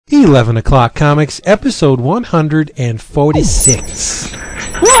11 O'Clock Comics, episode 146.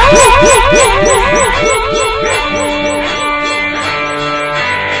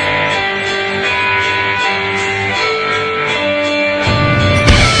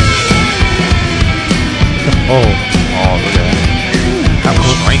 Oh, look at that. How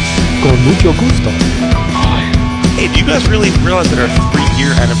much strength. Con mucho gusto. Hey, do you guys really realize that our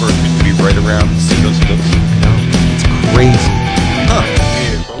 3-year anniversary is going to be right around those books? No, it's crazy. Huh.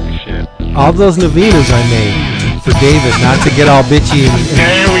 Holy shit. All those novenas I made for David, not to get all bitchy.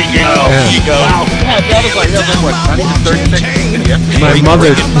 There we go. Yeah. There you go. Wow, that was like what, 36? My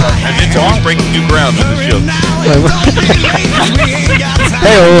mother. And then always breaking new ground with this joke.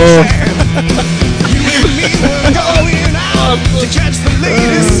 Hey-oh.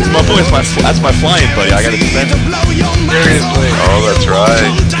 My boy, that's my flying buddy. I got to defend him. Seriously. Oh, that's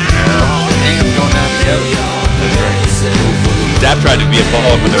right. Damn, going down together. Dad tried to be a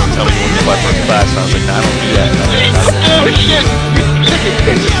baller, but they would tell me when to fly first class. And I was like, nah, I don't do that. Oh, shit.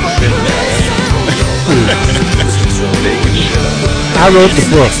 I wrote the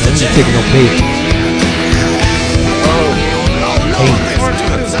book. I didn't take no pages.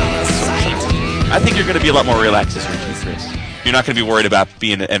 I think you're going to be a lot more relaxed this week, Chris. You're not going to be worried about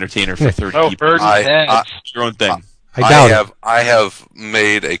being an entertainer for 30 people. birds and heads. Your own thing. I doubt it. I have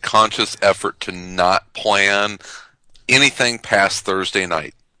made a conscious effort to not plan anything past Thursday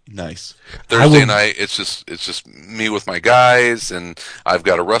night. Nice. Thursday night, it's just me with my guys, and I've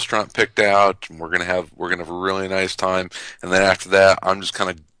got a restaurant picked out, and we're gonna have a really nice time. And then after that, I'm just kind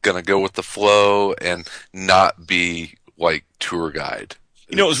of gonna go with the flow and not be like tour guide.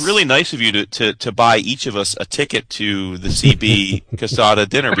 You know, it was really nice of you to buy each of us a ticket to the CB Casada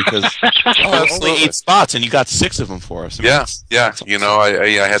dinner because there were only 8 spots and you got 6 of them for us. I mean, Yeah. You know, I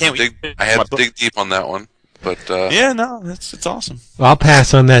had Can't to dig deep on that one, but yeah, no, it's awesome. Well, I'll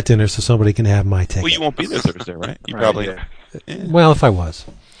pass on that dinner so somebody can have my ticket. Well, you won't be there Thursday, right? You probably. Yeah. Yeah. Well, if I was.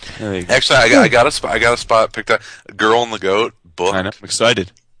 There you go. actually, I got a spot picked out. Girl and the Goat booked. I know. I'm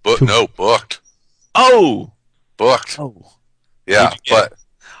excited. Booked. Oh. Yeah, What'd you get? but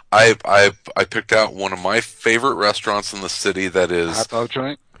I picked out one of my favorite restaurants in the city that is Hot dog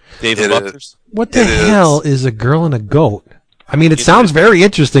joint? David It Buster's. What the It is. hell is a girl and a goat? I mean, it sounds very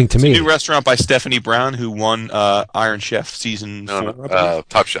interesting to me. New restaurant by Stephanie Brown, who won Iron Chef season 4. I believe.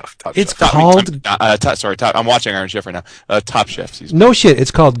 Top Chef. It's Chef. called... Top. I'm watching Iron Chef right now. Top Chef season. No shit,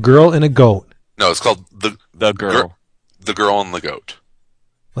 it's called Girl and a Goat. No, it's called The Girl. The Girl and the Goat.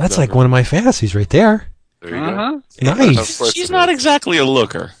 Well, that's like one of my fantasies right there. There you go. Uh-huh. Nice. She's not exactly a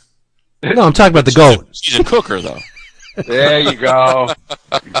looker. No, I'm talking about the goat. She's a cooker, though. There you go.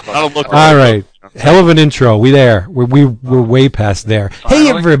 Not a looker. All right. Hell of an intro. We there. We're way past there. Hey,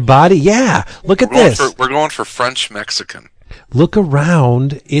 Finally? everybody. Yeah. Look at this. We're going for French Mexican. Look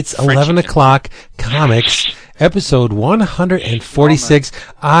around. It's 11 o'clock comics, episode 146.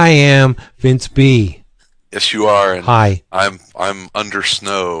 I am Vince B. Yes, you are. And Hi. I'm under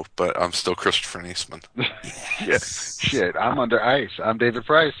snow, but I'm still Christopher Niesman. Shit, I'm under ice. I'm David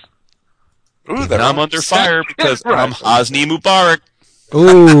Price. Ooh, And I'm under fire because Right. I'm Hosni Mubarak.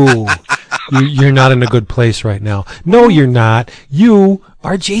 Ooh. You're not in a good place right now. No, you're not. You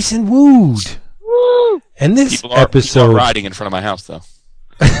are Jason Wood. Woo! And this People are episode... riding in front of my house, though.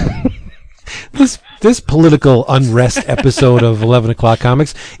 This political unrest episode of 11 O'Clock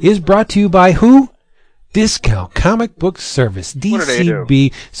Comics is brought to you by who? Discount Comic Book Service, What do they do?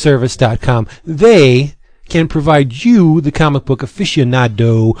 DCBService.com. They can provide you, the comic book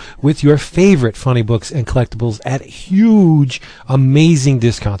aficionado, with your favorite funny books and collectibles at huge, amazing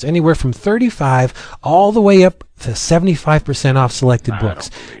discounts. Anywhere from 35 all the way up to 75% off selected books.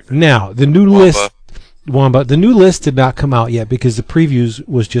 Now, the new list... Wamba. The new list did not come out yet because the previews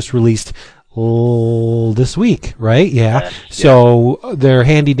was just released this week, right? Yeah. So their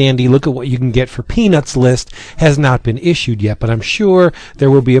handy dandy look at what you can get for Peanuts list has not been issued yet, but I'm sure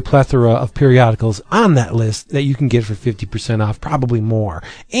there will be a plethora of periodicals on that list that you can get for 50% off, probably more.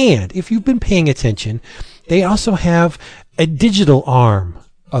 And if you've been paying attention, they also have a digital arm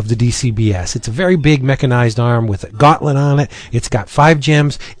of the DCBS. It's a very big mechanized arm with a gauntlet on it. It's got 5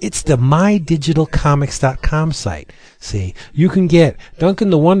 gems. It's the mydigitalcomics.com site. See, you can get Duncan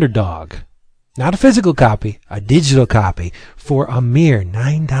the Wonder Dog, not a physical copy, a digital copy, for a mere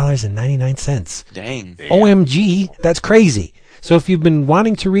 $9.99. Dang. OMG, that's crazy. So if you've been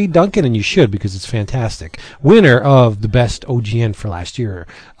wanting to read Duncan, and you should because it's fantastic, winner of the best OGN for last year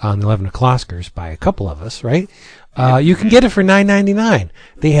on the 11 O'Clockers by a couple of us, right? You can get it for $9.99.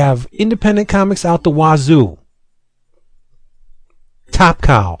 They have independent comics out the wazoo. Top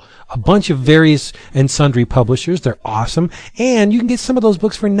Cow, a bunch of various and sundry publishers. They're awesome. And you can get some of those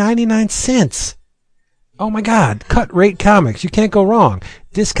books for 99 cents. Oh my God, cut rate comics. You can't go wrong.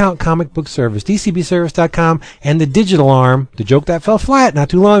 Discount comic book service, dcbservice.com, and the digital arm, the joke that fell flat not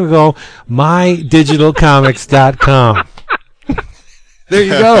too long ago, mydigitalcomics.com. There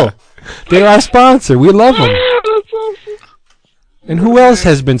you go. They're our sponsor. We love them. And who else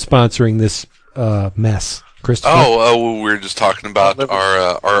has been sponsoring this mess? Christopher? Oh, we were just talking about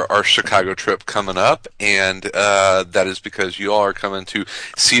our Chicago trip coming up, and that is because you all are coming to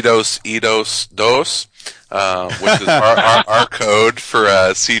Cedos Edos Dos, which is our code for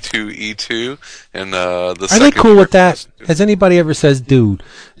C2E2. And are they cool with that? Has anybody ever says, dude,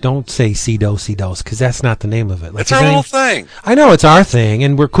 don't say Cedos, because that's not the name of it. Like, it's our little thing. I know it's our thing,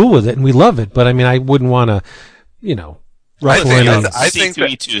 and we're cool with it, and we love it, but I mean, I wouldn't want to, I think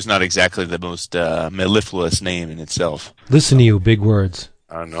C2E2 is not exactly the most mellifluous name in itself. Listen to you, big words.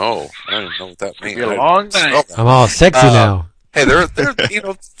 I know. I don't even know what that means. It'll be a long night. I'm all sexy now. Hey, there are a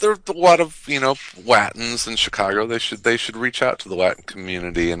lot of Latins in Chicago. They should reach out to the Latin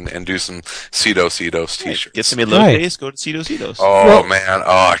community and do some Cedos t-shirts. Get some elotes. Go to Cedos. Oh man,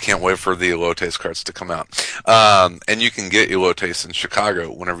 I can't wait for the elotes cards to come out. And you can get elotes in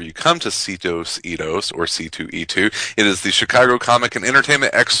Chicago whenever you come to Cedos or C2E2. It is the Chicago Comic and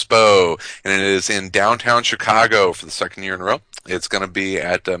Entertainment Expo, and it is in downtown Chicago for the second year in a row. It's going to be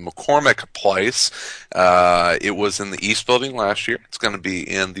at McCormick Place. It was in the East Building last year. It's going to be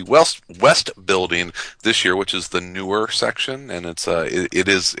in the West Building this year, which is the newer section, and it's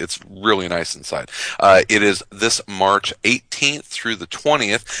really nice inside. It is this March 18th through the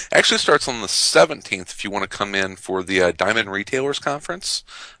 20th. It actually starts on the 17th if you want to come in for the Diamond Retailers Conference.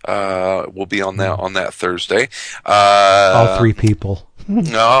 We'll be on that Thursday. All three people.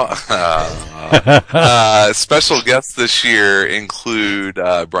 No. Special guests this year include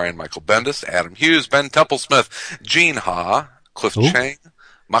Brian Michael Bendis, Adam Hughes, Ben Templesmith, Gene Ha, Cliff Chang,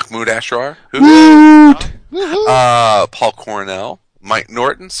 Mahmoud Ashrar, Paul Cornell, Mike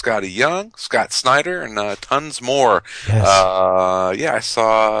Norton, Scotty Young, Scott Snyder, and tons more. Yes. I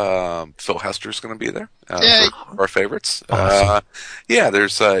saw Phil Hester's going to be there. Our favorites. Awesome.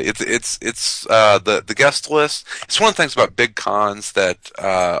 There's it's the guest list. It's one of the things about big cons that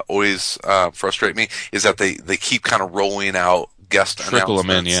always frustrate me is that they keep kind of rolling out guest Trickle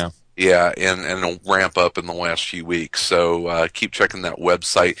announcements. them in, yeah. Yeah, and it'll ramp up in the last few weeks. So keep checking that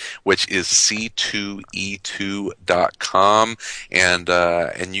website, which is c2e2.com,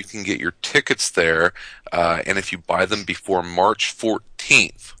 and you can get your tickets there. And if you buy them before March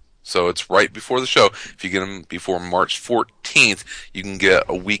 14th, so it's right before the show. If you get them before March 14th, you can get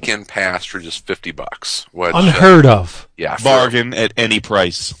a weekend pass for just $50. Unheard of. Yeah, bargain at any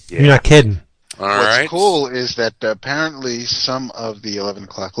price. Yeah. You're not kidding. What's cool is that apparently some of the 11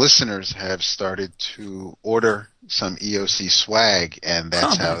 o'clock listeners have started to order some EOC swag, and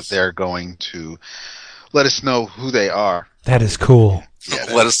that's how they're going to let us know who they are. That is cool. Yeah,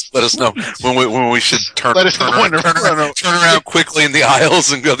 let us know when we should turn around quickly in the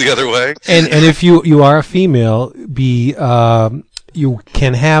aisles and go the other way. And if you are a female, you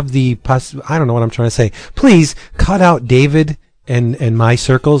can have the I don't know what I'm trying to say. Please cut out David and my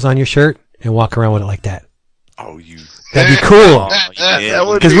circles on your shirt and walk around with it like that. Oh, that'd be cool.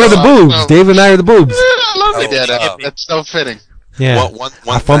 Because we're the boobs. David and I are the boobs. I love it. That's so fitting. Yeah. One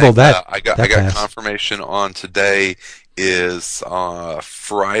I fumbled thing, that. I got confirmation on today is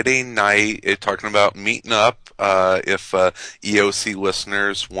Friday night. Talking about meeting up. If EOC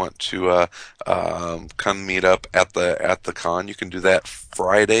listeners want to come meet up at the con, you can do that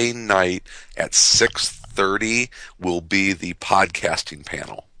Friday night at 6:30. Will be the podcasting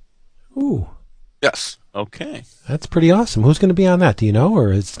panel. Ooh. Yes. Okay. That's pretty awesome. Who's going to be on that? Do you know,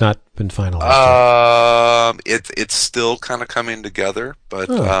 or it's not been finalized? It's still kind of coming together,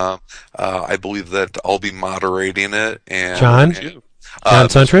 but I believe that I'll be moderating it. And John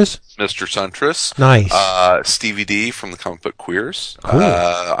Suntress? Mr. Suntress. Nice. Stevie D from the Comic Book Queers. Cool.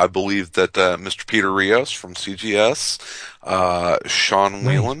 I believe that Mr. Peter Rios from CGS. Sean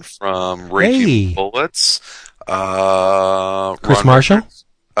Whelan from Raging Bullets. Chris Ron Marshall? Richards.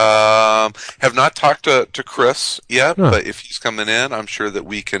 Have not talked to Chris yet, but if he's coming in, I'm sure that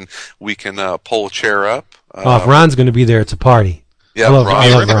we can pull a chair up. If Ron's going to be there, it's a party. Yeah, I love Ron.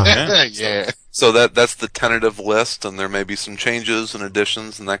 Yeah. So that's the tentative list, and there may be some changes and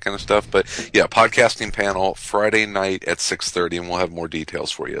additions and that kind of stuff. But yeah, podcasting panel Friday night at 6:30, and we'll have more details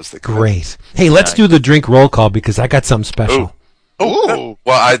for you as they come. Great. Hey, let's do the drink roll call because I got something special. Oh,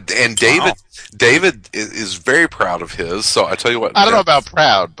 well, David is very proud of his. So I tell you what, I don't know about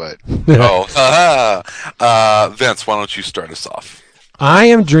proud, but Vince, why don't you start us off? I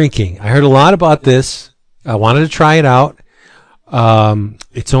am drinking. I heard a lot about this. I wanted to try it out.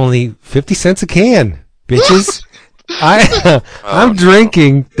 It's only 50 cents a can, bitches. I'm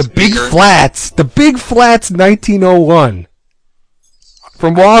drinking the Big Flats. The Big Flats 1901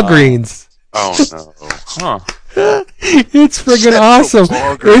 from Walgreens. Oh no! Huh? It's friggin' awesome.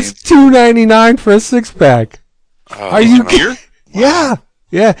 It's $2.99 for a 6-pack. Are you here? Yeah.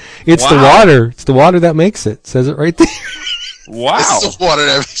 It's the water. It's the water that makes it. Says it right there. Wow. It's the water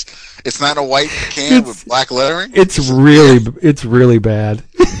that makes, it's not a white can with black lettering. It's really bad.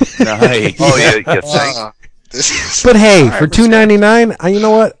 Nice. Oh yeah. But hey, for $2.99, you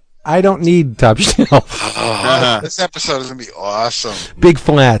know what? I don't need top shelf. This episode is gonna be awesome. Big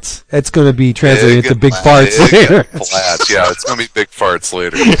Flats. That's gonna be translated into Big Farts later. Flats. Yeah, it's gonna be Big Farts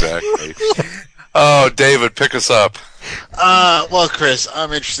later. Exactly. Oh, David, pick us up. Well, Chris,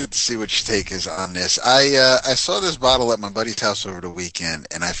 I'm interested to see what your take is on this. I saw this bottle at my buddy's house over the weekend,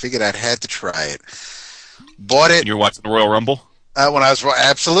 and I figured I'd had to try it. Bought it. You're watching the Royal Rumble? When I was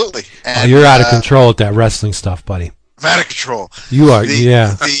absolutely. And, You're out of control with that wrestling stuff, buddy. I'm out of control. You are,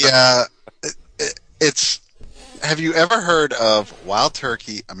 It's. Have you ever heard of Wild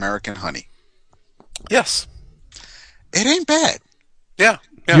Turkey American Honey? Yes. It ain't bad. Yeah.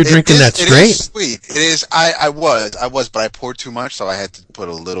 You're drinking that straight? It is sweet. It is. I was, but I poured too much, so I had to put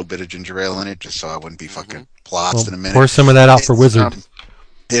a little bit of ginger ale in it, just so I wouldn't be fucking plots in a minute. Pour some of that out for Wizard.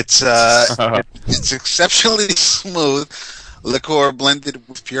 It's exceptionally smooth liqueur blended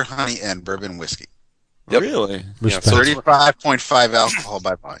with pure honey and bourbon whiskey. Yep. Really? Yeah, so 35.5 alcohol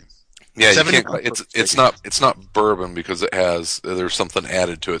by volume. Yeah, you can't, it's not bourbon because there's something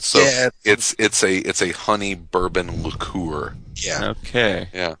added to it. So yeah, it's a honey bourbon liqueur. Yeah. Okay.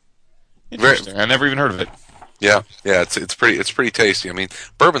 Yeah. Interesting. I never even heard of it. Yeah. It's pretty tasty. I mean,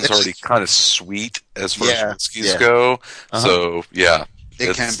 bourbon's already kind of sweet as far as whiskeys go. So yeah,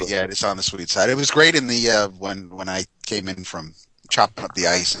 it can be. Yeah, it's on the sweet side. It was great in the when I came in from chopping up the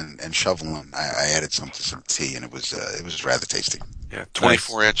ice and shoveling them. I added some to some tea, and it was rather tasty. Yeah,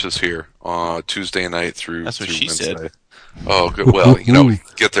 24 inches here Tuesday night through. That's what through she Wednesday. said. Oh, good. Well, we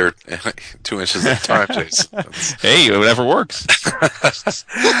get there 2 inches at a time, Jason. Hey, whatever works.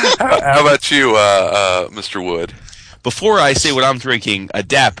 How about you, Mr. Wood? Before I say what I'm drinking,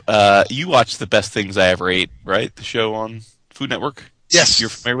 Dap, you watched The Best Things I Ever Ate, right? The show on Food Network? Yes. You're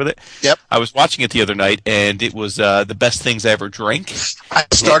familiar with it? Yep. I was watching it the other night, and it was The Best Things I Ever Drank. I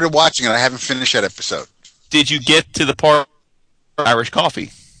started watching it. I haven't finished that episode. Did you get to the part Irish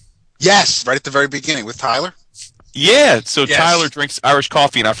coffee? Yes, right at the very beginning with Tyler. Yeah, so yes. Tyler drinks Irish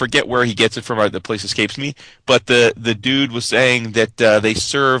coffee, and I forget where he gets it from. The place escapes me. But the dude was saying that they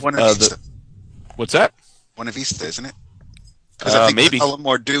serve what's that? Buena Vista, isn't it? Because I think maybe the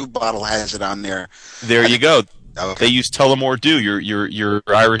Tullamore Dew bottle has it on there. There you go. Okay. They use Tullamore Dew, your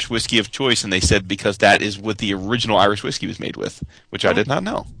Irish whiskey of choice, and they said because that is what the original Irish whiskey was made with, which I did not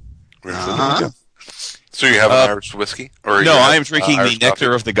know. So you have an Irish whiskey? Or no, I am drinking the Nectar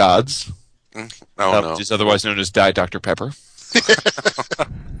coffee? of the Gods, no. which is otherwise known as Diet Dr. Pepper.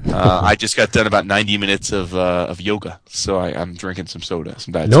 I just got done about 90 minutes of yoga, so I'm drinking some soda,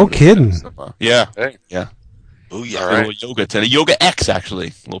 some diet soda. No kidding. So, yeah. Hey. Yeah. Oh yeah. A little yoga today. Yoga X, actually.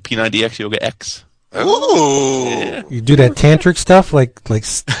 A little P90X Yoga X. Ooh. Yeah. You do that tantric stuff like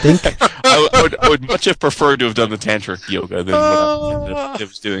stink? I would much have preferred to have done the tantric yoga than what I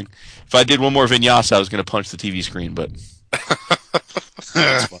was doing. If I did one more vinyasa, I was going to punch the TV screen, but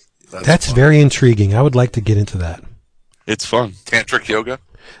That's fun. Very intriguing. I would like to get into that. It's fun. Tantric yoga?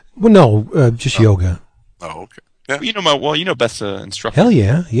 Well, no, just yoga. Oh, okay. Yeah. Well, you know Beth's instructor. Hell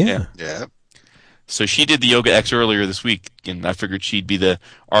yeah. Yeah. So she did the Yoga X earlier this week, and I figured she'd be the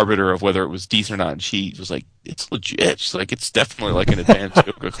arbiter of whether it was decent or not. And she was like, "It's legit." She's like, "It's definitely like an advanced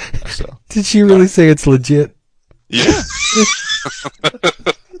yoga class." So. Did she really say it's legit? Yeah.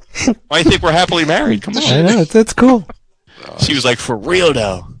 Why do you think we're happily married? Come on. I know, that's cool. She was like, "For real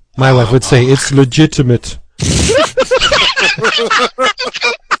though." My wife would say it's legitimate.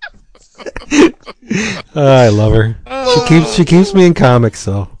 I love her. She keeps me in comics,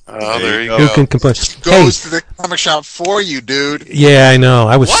 so. Oh, there you go. Who can complain? Goes to the comic shop for you, dude. Yeah, I know.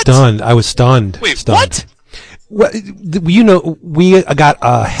 I was stunned. Wait, stunned. Well, you know, we got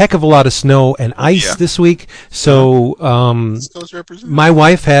a heck of a lot of snow and ice this week. So, my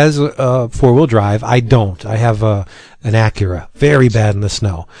wife has a 4-wheel drive. I don't. I have an Acura. Very bad in the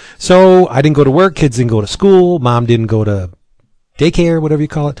snow. So I didn't go to work. Kids didn't go to school. Mom didn't go to daycare, whatever you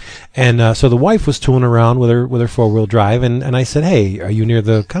call it. And so the wife was tooling around with her 4-wheel drive, and I said, "Hey, are you near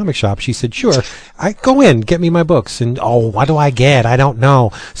the comic shop?" She said, "Sure." I go in, get me my books, and what do I get? I don't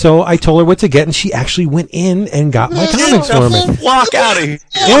know. So I told her what to get, and she actually went in and got my comics for me. Walk out of here!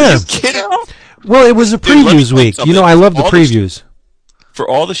 Yeah. Are you kidding? Well, it was a previews week. You know, I love the previews. For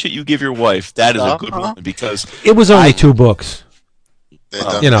all the shit you give your wife, that is a good one because it was only 2 books. It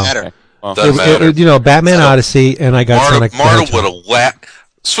doesn't matter. Doesn't matter. Batman Odyssey, and I got Sonic. Marta would have laughed.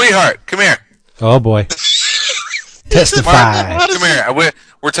 Sweetheart, come here. Oh boy. Testify. Come here.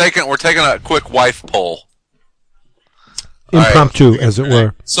 We're taking a quick wife poll. Impromptu, as it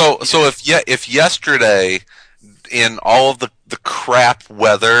were. So if yesterday, in all of the crap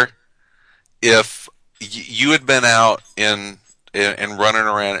weather, if you had been out and running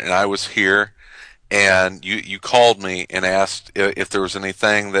around and I was here, and you called me and asked if there was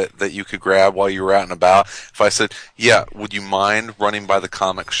anything that you could grab while you were out and about, if I said, yeah, would you mind running by the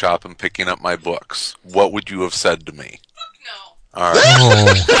comic shop and picking up my books? What would you have said to me? No. All right.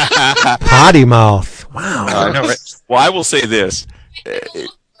 Oh. Potty mouth. Wow. I know, right? Well, I will say this. Girl, and then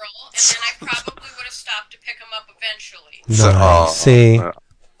I probably would have stopped to pick him up eventually. Nice. See?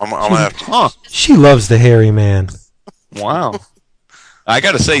 I'm gonna have to. She loves the hairy man. Wow. I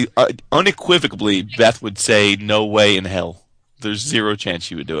got to say, unequivocally, Beth would say, no way in hell. There's 0 chance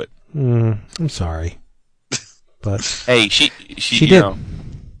she would do it. I'm sorry. But hey, she did.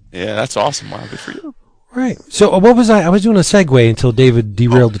 Yeah, that's awesome. Wow, good for you. Right. So what was I was doing a segue until David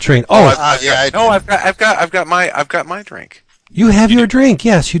derailed the train. I've got my drink. You have your drink.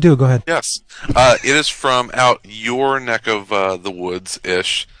 Yes, you do. Go ahead. Yes. It is from out your neck of the woods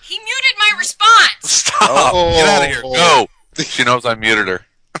ish. He muted my response. Stop. Get out of here. Go. She knows I muted her.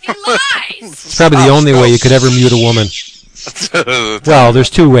 He lies. It's probably the only way you could ever mute a woman. Well, there's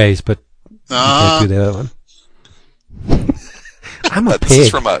 2 ways, but you can't do the other one. I'm a pig. This is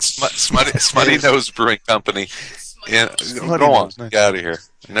from a Smutty Nose Brewing Company. Go on. Get out of here.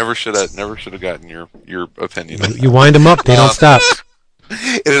 Never should have gotten your opinion. You wind them up, they don't stop.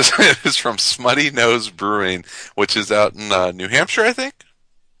 It is from Smutty Nose Brewing, which is out in New Hampshire, I think.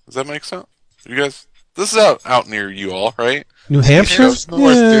 Does that make sense? You guys, this is out near you all, right? New Hampshire? North,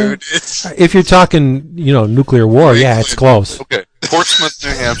 yeah. dude. If you're talking, nuclear war, yeah, it's close. Okay, Portsmouth,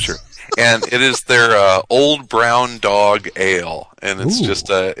 New Hampshire, and it is their Old Brown Dog Ale, and it's just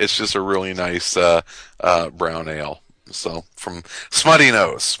a really nice brown ale. So from Smutty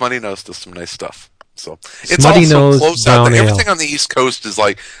Nose does some nice stuff. So it's Smutty also Nose close brown out. ale. Everything on the East Coast is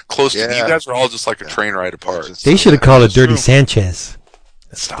like close to. You guys are all just like a train ride apart. They should have called it Dirty Sanchez.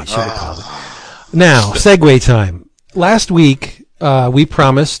 That's what they should have called it. Now, segue time. Last week, we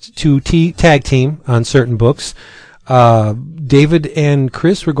promised to tag team on certain books. David and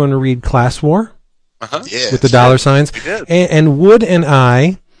Chris were going to read Class War Yes. with the dollar signs. We did. And Wood and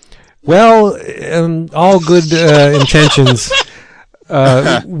I, well, all good intentions,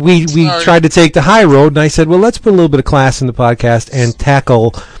 we tried to take the high road, and I said, well, let's put a little bit of class in the podcast and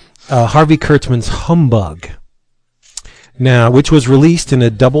tackle Harvey Kurtzman's Humbug. Now, which was released in a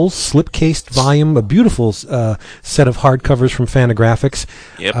double slip-cased volume, a beautiful set of hardcovers from Fantagraphics.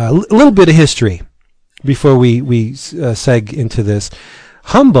 Yep. A little bit of history before we seg into this.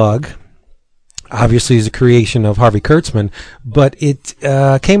 Humbug, obviously, is a creation of Harvey Kurtzman, but it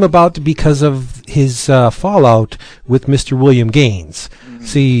came about because of his fallout with Mr. William Gaines. Mm-hmm.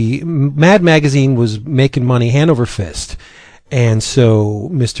 See, Mad Magazine was making money hand over fist, and so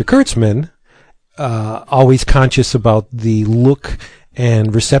Mr. Kurtzman, always conscious about the look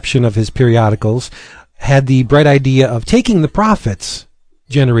and reception of his periodicals, had the bright idea of taking the profits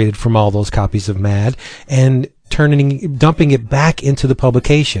generated from all those copies of Mad and dumping it back into the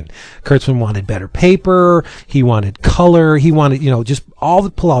publication. Kurtzman wanted better paper, he wanted color, he wanted, just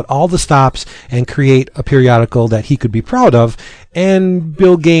pull out all the stops and create a periodical that he could be proud of. And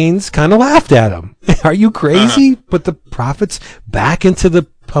Bill Gaines kind of laughed at him. Are you crazy? Put the profits back into the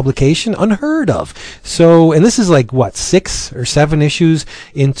publication? Unheard of. So, and this is like, 6 or 7 issues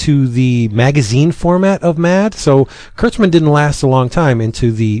into the magazine format of Mad. So Kurtzman didn't last a long time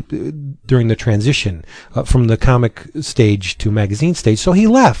during the transition from the comic stage to magazine stage. So he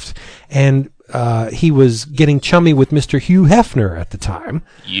left, and he was getting chummy with Mr. Hugh Hefner at the time.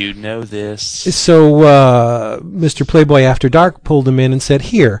 You know this. So Mr. Playboy After Dark pulled him in and said,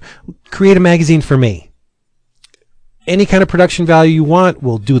 here, create a magazine for me. Any kind of production value you want,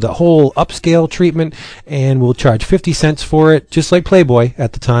 we'll do the whole upscale treatment, and we'll charge 50 cents for it, just like Playboy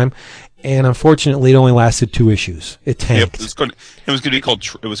at the time. and unfortunately, it only lasted 2 issues. It tanked. Yep, it was going to be called.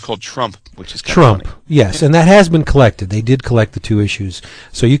 It was called Trump, which is kind Trump. of funny. Yes, and that has been collected. They did collect the 2 issues,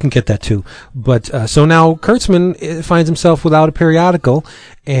 so you can get that too. But so now Kurtzman finds himself without a periodical,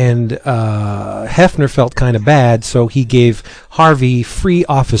 and Hefner felt kind of bad, so he gave Harvey free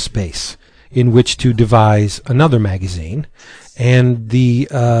office space in which to devise another magazine, and the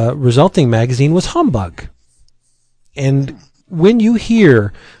resulting magazine was Humbug. And when you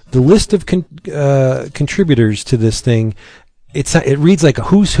hear the list of contributors to this thing, it reads like a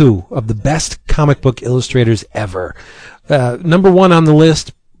who's who of the best comic book illustrators ever. Number 1 on the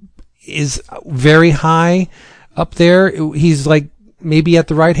list is very high up there. He's like maybe at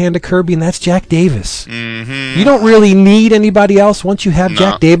the right hand of Kirby, and that's Jack Davis. Mm-hmm. You don't really need anybody else once you have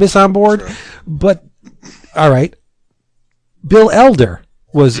Jack Davis on board. Sure. But all right, Bill Elder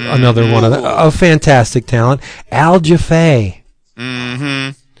was another one of fantastic talent. Al Jaffe.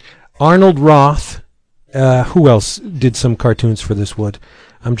 Mm-hmm. Arnold Roth. Who else did some cartoons for this Wood?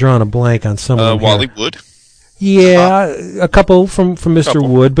 I'm drawing a blank on some of them. Wally Wood. Yeah, a couple from Mr.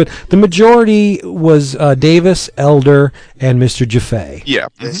 Wood, but the majority was Davis, Elder, and Mr. Jaffe. Yeah.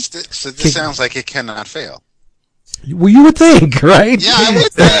 Mm-hmm. So this sounds like it cannot fail. Well, you would think, right? Yeah, I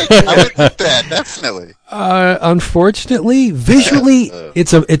would think that, definitely. Unfortunately, visually,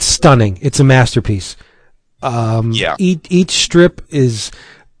 it's stunning. It's a masterpiece. Yeah. Each strip is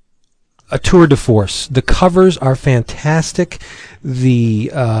a tour de force. The covers are fantastic.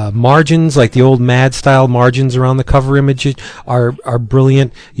 The margins, like the old Mad style margins around the cover images, are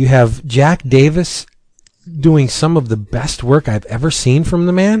brilliant. You have Jack Davis doing some of the best work I've ever seen from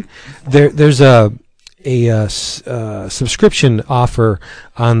the man. There's a subscription offer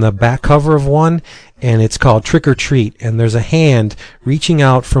on the back cover of one, and it's called Trick or Treat, and there's a hand reaching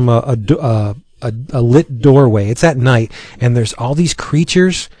out from a lit doorway. It's at night, and there's all these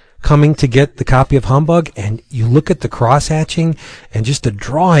creatures coming to get the copy of Humbug, and you look at the cross-hatching and just the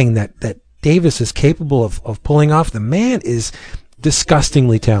drawing that Davis is capable of pulling off. The man is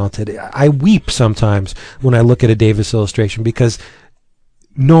disgustingly talented. I weep sometimes when I look at a Davis illustration because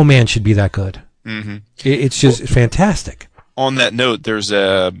no man should be that good. Mm-hmm. It's just fantastic. On that note, there's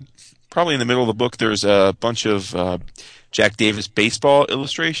probably in the middle of the book, there's a bunch of Jack Davis baseball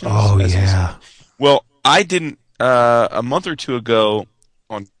illustrations. Oh, yeah. Well, I didn't, a month or 2 ago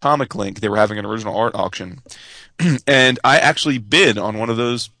on Comic Link, they were having an original art auction, and I actually bid on one of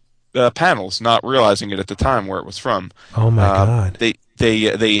those panels, not realizing it at the time where it was from. Oh, my God.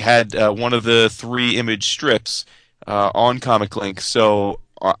 They had one of the 3 image strips on Comic Link, so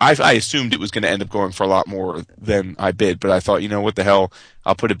I assumed it was going to end up going for a lot more than I bid, but I thought, what the hell,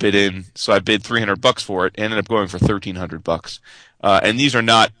 I'll put a bid in. So I bid $300 for it, and ended up going for $1,300. And these are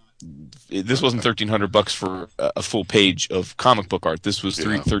not. This wasn't $1,300 for a full page of comic book art. This was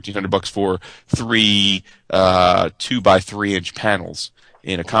 $1,300 for 3 2x3 inch panels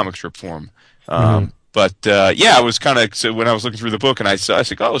in a comic strip form. But I was kind of, so when I was looking through the book and I said,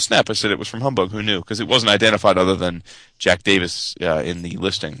 oh snap! I said it was from Humbug. Who knew? Because it wasn't identified other than Jack Davis in the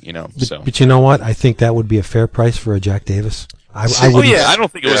listing. But you know what? I think that would be a fair price for a Jack Davis. I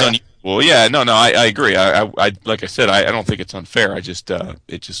don't think it was unusual. Yeah, no, I agree. I like I said, I don't think it's unfair.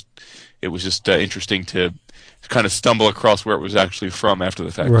 It was just interesting to kind of stumble across where it was actually from after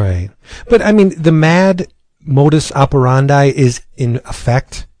the fact. Right. But I mean, the Mad modus operandi is in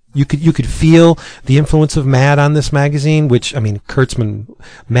effect. You could feel the influence of Mad on this magazine, which, I mean,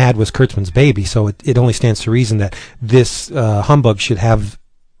 Mad was Kurtzman's baby, so it only stands to reason that this Humbug should have,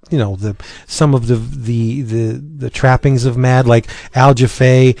 some of the trappings of Mad. Like Al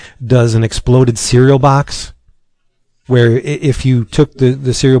Jaffe does an exploded cereal box, where if you took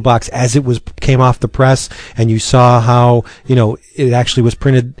the cereal box as it came off the press and you saw how it actually was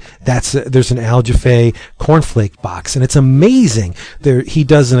printed, there's an Al Jaffe cornflake box, and it's amazing. He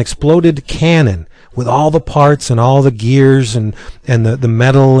does an exploded cannon with all the parts and all the gears and the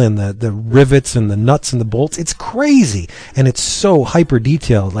metal and the rivets and the nuts and the bolts. It's crazy, and it's so hyper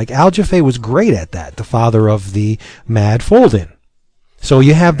detailed. Like Al Jaffe was great at that, the father of the Mad fold-in. So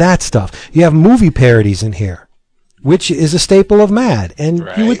you have that stuff. You have movie parodies in here, which is a staple of Mad. And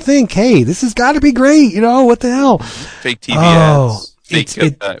you would think, hey, this has got to be great. What the hell? Fake TV ads.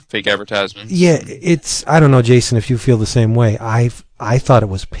 Fake advertisements. Yeah, I don't know, Jason, if you feel the same way. I thought it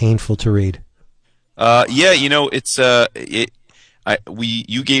was painful to read. You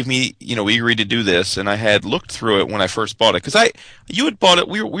gave me, we agreed to do this, and I had looked through it when I first bought it. Because you had bought it,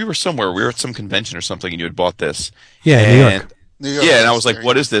 we were somewhere, we were at some convention or something, and you had bought this. Yeah, New York. Yeah, and I was like,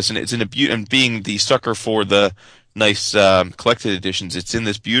 what is this? And it's in and being the sucker for the nice collected editions, it's in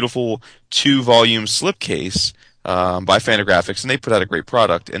this beautiful 2-volume slipcase by Fantagraphics, and they put out a great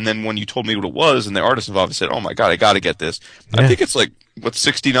product. And then when you told me what it was, and the artist involved, I said, "Oh my god, I got to get this." Yeah. I think it's like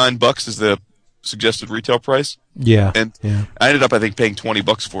 $69 is the suggested retail price. Yeah, and I ended up, I think, paying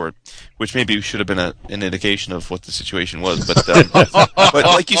 $20 for it, which maybe should have been an indication of what the situation was. But but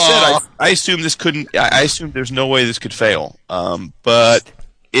like you said, I assumed this couldn't. I assumed there's no way this could fail. But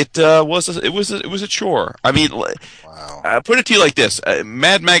it was a chore. I mean, I put it to you like this: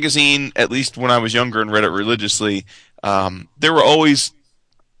 Mad Magazine, at least when I was younger and read it religiously, there were always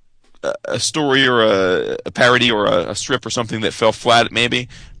a story or a parody or a strip or something that fell flat, maybe,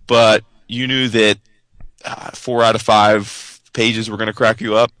 but you knew that 4 out of 5 pages were going to crack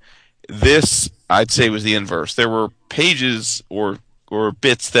you up. This, I'd say, was the inverse. There were pages or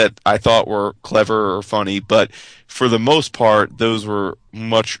bits that I thought were clever or funny, but for the most part, those were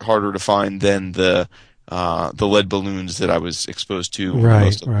much harder to find than the lead balloons that I was exposed to in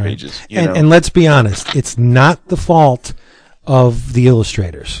most of the pages. And let's be honest, it's not the fault of the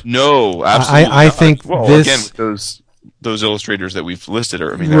illustrators. No, absolutely. I think this, again, with those illustrators that we've listed,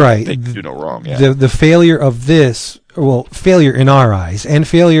 they do no wrong. Yeah. The failure of this, failure in our eyes, and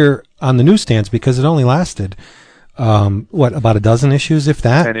failure on the newsstands, because it only lasted, about a dozen issues, if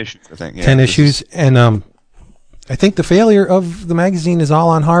that? 10 issues, I think. Yeah, 10 issues, and I think the failure of the magazine is all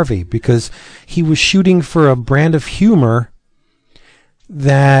on Harvey, because he was shooting for a brand of humor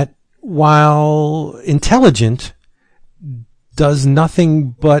that, while intelligent, does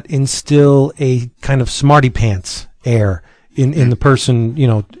nothing but instill a kind of smarty pants air in the person,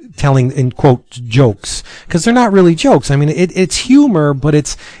 telling, in quote, jokes, because they're not really jokes. I mean, it's humor, but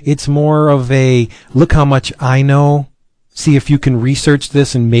it's more of a look how much I know. See if you can research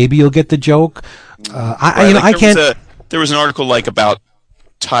this, and maybe you'll get the joke. I can't. There was an article about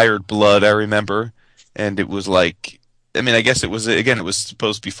tired blood, I remember, and it was like, I guess it was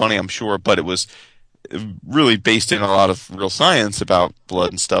supposed to be funny, I'm sure, but it was really based in a lot of real science about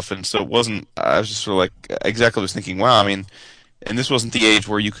blood and stuff, and so it wasn't. I was just sort of exactly was thinking, wow, and this wasn't the age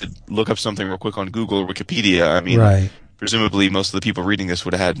where you could look up something real quick on Google or Wikipedia. Presumably most of the people reading this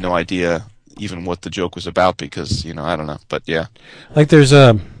would have had no idea even what the joke was about, because I don't know, but yeah. There's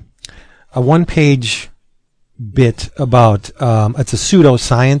a one-page bit about it's a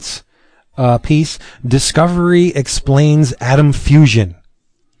pseudoscience piece. Discovery explains atom fusion.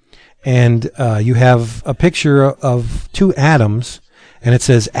 And you have a picture of 2 atoms, and it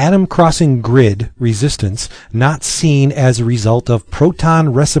says atom crossing grid resistance not seen as a result of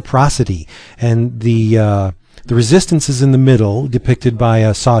proton reciprocity. And the resistance is in the middle, depicted by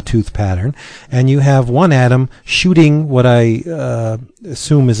a sawtooth pattern. And you have one atom shooting what I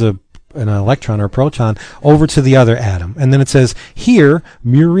assume is an electron or a proton over to the other atom. And then it says, here,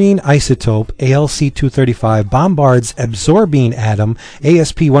 murine isotope ALC-235 bombards absorbing atom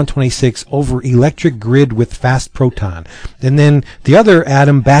ASP-126 over electric grid with fast proton. And then the other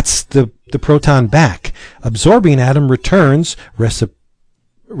atom bats the proton back. Absorbing atom returns proton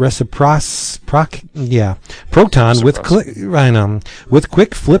with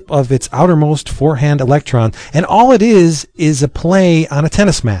quick flip of its outermost forehand electron. And all it is a play on a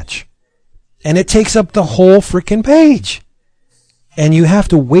tennis match. And it takes up the whole frickin' page. And you have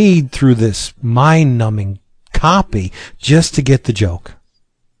to wade through this mind-numbing copy just to get the joke.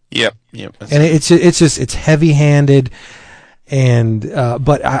 Yep. And it's heavy-handed. And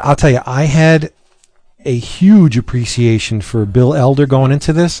but I'll tell you, I had a huge appreciation for Bill Elder going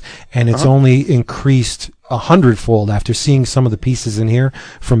into this, and it's only increased 100-fold after seeing some of the pieces in here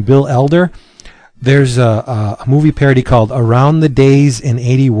from Bill Elder. There's a movie parody called Around the Days in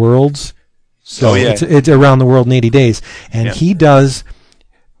 80 Worlds. So it's Around the World in 80 Days. And he does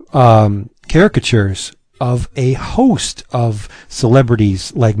caricatures of a host of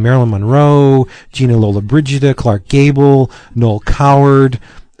celebrities like Marilyn Monroe, Gina Lollobrigida, Clark Gable, Noel Coward,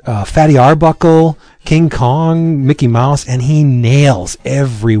 Fatty Arbuckle, King Kong, Mickey Mouse, and he nails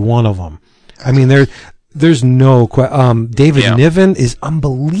every one of them. I mean, there's no David Niven is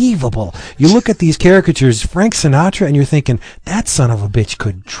unbelievable. You look at these caricatures, Frank Sinatra, and you're thinking, that son of a bitch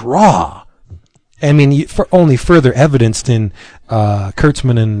could draw. I mean, for only further evidenced in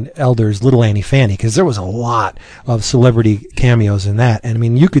Kurtzman and Elder's Little Annie Fanny, because there was a lot of celebrity cameos in that. And I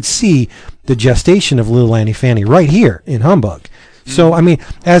mean, you could see the gestation of Little Annie Fanny right here in Humbug. So, I mean,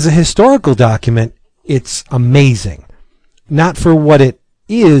 as a historical document, it's amazing. Not for what it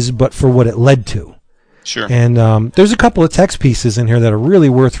is, but for what it led to. Sure. And there's a couple of text pieces in here that are really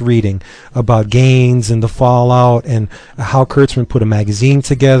worth reading about Gaines and the fallout and how Kurtzman put a magazine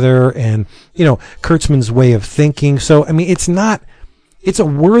together and, Kurtzman's way of thinking. So, I mean, it's a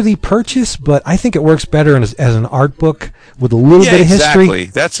worthy purchase, but I think it works better as an art book with a little bit of history. Exactly.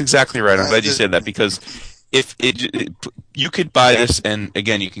 That's exactly right. I'm glad you said that, because you could buy this, and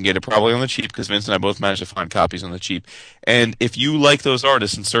again, you can get it probably on the cheap because Vince and I both managed to find copies on the cheap. And if you like those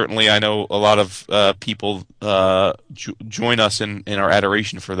artists, and certainly I know a lot of people join us in our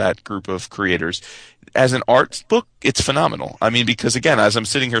adoration for that group of creators. As an art book, it's phenomenal. I mean, because again, as I'm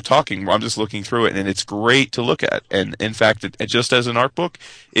sitting here talking, I'm just looking through it, and it's great to look at. And in fact, just as an art book,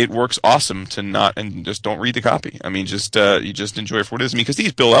 it works awesome and just don't read the copy. I mean, you just enjoy it for what it is. I mean, because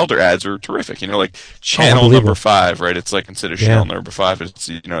these Bill Elder ads are terrific. Like channel number 5, right? It's like instead of channel number 5,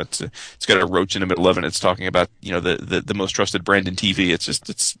 it's got a roach in the middle of it. It's talking about the most trusted brand in TV.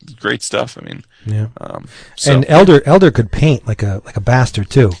 It's great stuff. I mean, and Elder could paint like a bastard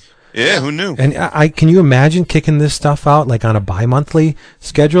too. Yeah, who knew? And can you imagine kicking this stuff out like on a bi-monthly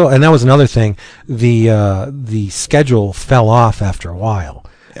schedule? And that was another thing. The schedule fell off after a while.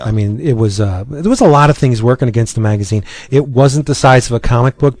 Yeah. I mean, there was a lot of things working against the magazine. It wasn't the size of a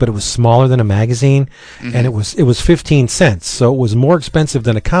comic book, but it was smaller than a magazine, and it was 15 cents. So it was more expensive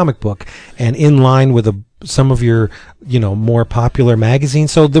than a comic book, and in line with some of your more popular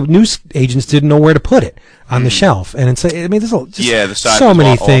magazines. So the news agents didn't know where to put it on the shelf, and it's, I mean, there's just so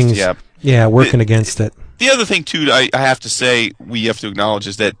many things. Working against it. The other thing too, I have to say, we have to acknowledge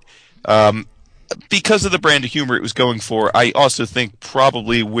is that. Because of the brand of humor it was going for, I also think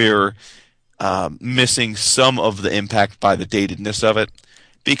probably we're missing some of the impact by the datedness of it.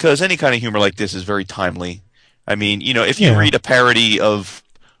 Because any kind of humor like this is very timely. I mean, if you read a parody of,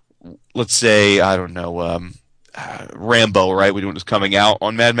 let's say, I don't know, Rambo, right, when it was coming out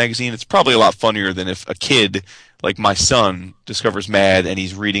on Mad Magazine, it's probably a lot funnier than if a kid like my son discovers Mad and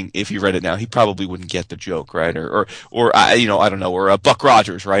he's reading. If he read it now, he probably wouldn't get the joke, right? Or I don't know, or Buck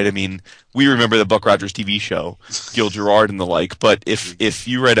Rogers, right? I mean, we remember the Buck Rogers TV show, Gil Gerard and the like. But if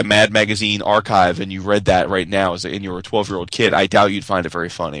you read a Mad Magazine archive and you read that right now and you were a 12-year-old kid, I doubt you'd find it very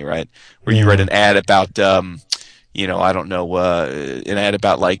funny, right? Or you read an ad about I don't know, an ad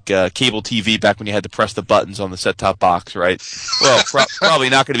about like cable TV back when you had to press the buttons on the set-top box, right? Well, probably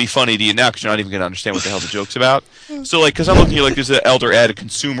not going to be funny to you now because you're not even going to understand what the hell the joke's about. So, because I'm looking here, there's an Elder ad, a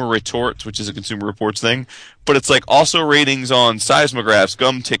Consumer Retorts, which is a Consumer Reports thing, but it's like also ratings on seismographs,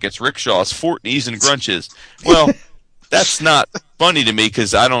 gum tickets, rickshaws, Fortneys, and Grunches. Well, that's not funny to me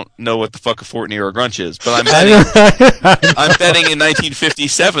because I don't know what the fuck a Fortney or a Grunch is. But I'm betting in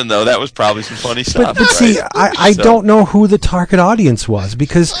 1957 though that was probably some funny stuff. But see, I don't know who the target audience was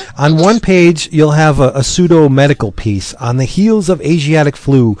because on one page you'll have a pseudo medical piece. On the heels of Asiatic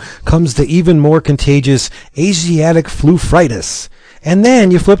flu comes the even more contagious Asiatic flu-fritis, and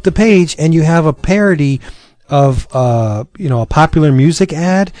then you flip the page and you have a parody of a popular music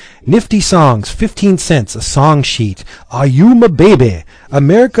ad. Nifty songs, 15 cents a song sheet. Are you my baby?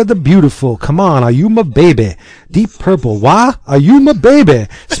 America the Beautiful, come on, are you my baby? Deep Purple, why? Are you my baby?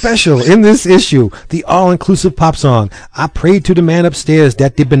 Special in this issue, the all-inclusive pop song. I prayed to the man upstairs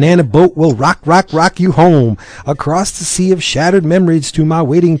that the banana boat will rock, rock, rock you home. Across the sea of shattered memories to my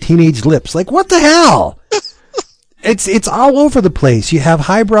waiting teenage lips. Like, what the hell? It's all over the place. You have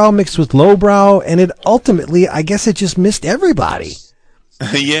highbrow mixed with lowbrow, and it ultimately, I guess, it just missed everybody.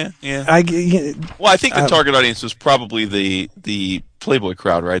 Yeah. Well, I think the target audience was probably the Playboy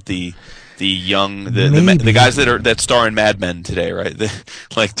crowd, right? The young, the guys that star in Mad Men today, right? The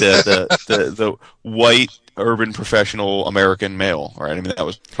white urban professional American male, right? I mean, that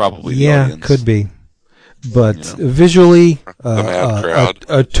was probably the audience. Yeah, could be. But visually,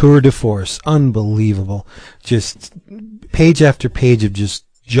 a tour de force. Unbelievable. Just page after page of just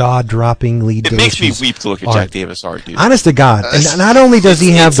jaw-droppingly It makes me weep to look at Jack Davis art, dude. Honest to God. And not only does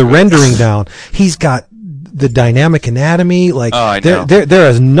he have the rendering down, he's got the dynamic anatomy. Like, there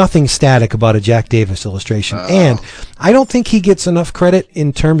is nothing static about a Jack Davis illustration. And I don't think he gets enough credit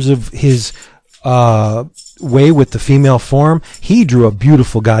in terms of his way with the female form. He drew a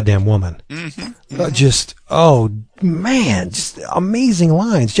beautiful goddamn woman. Just amazing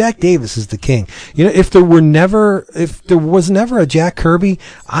lines. Jack Davis is the king. If there was never a Jack Kirby,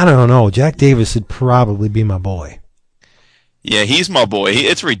 I don't know, Jack Davis would probably be my boy. Yeah, he's my boy.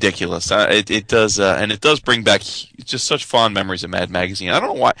 It's ridiculous. It does, and it does bring back just such fond memories of Mad Magazine. I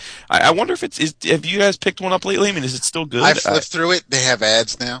don't know why. I wonder if have you guys picked one up lately? I mean, is it still good? I flipped through it. They have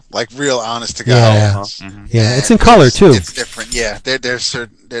ads now, like real honest to God. Yeah, it's in color too. It's different. Yeah,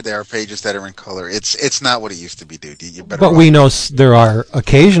 there are pages that are in color. It's not what it used to be, dude. You better. But we know there are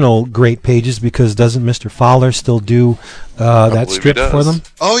occasional great pages because doesn't Mr. Fowler still do that strip for them?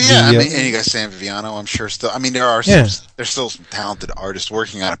 Oh yeah, I mean, and you got Sam Viviano, I'm sure still. I mean, there's still some talented artists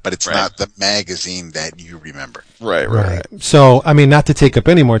working on it, but it's not the magazine that you remember. Right. So, I mean, not to take up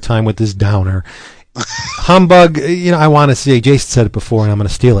any more time with this downer. Humbug, I want to say, Jason said it before, and I'm going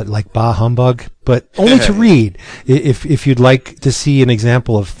to steal it, like Bah Humbug. but only to read. If you'd like to see an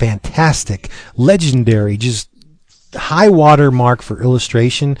example of fantastic, legendary, just high water mark for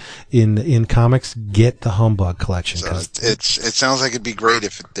illustration in comics, get the Humbug collection. So it sounds like it'd be great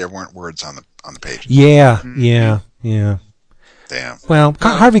if there weren't words on the page. Yeah. Damn. Well,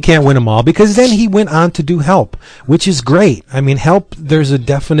 Harvey can't win them all because then he went on to do Help, which is great. I mean, Help, there's a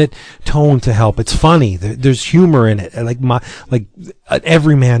definite tone to Help. It's funny. There's humor in it, like an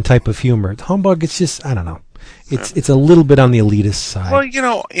everyman type of humor. Humbug, it's just, I don't know. It's a little bit on the elitist side. Well, you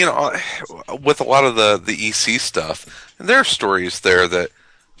know, with a lot of the EC stuff, there are stories there that,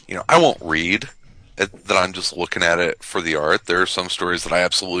 I won't read, that I'm just looking at it for the art. There are some stories that I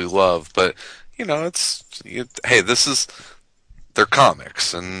absolutely love, but, they're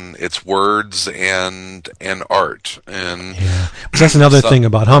comics, and it's words and art. And that's another thing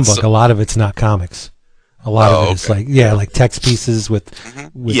about Humbug. A lot of it's not comics. A lot of it is like text pieces with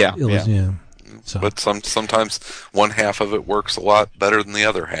So. But sometimes one half of it works a lot better than the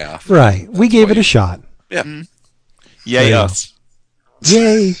other half. Right. We gave it a shot. Yeah. Mm-hmm. Yeah.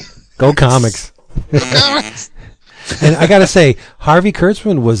 Yay. Go comics. And I got to say, Harvey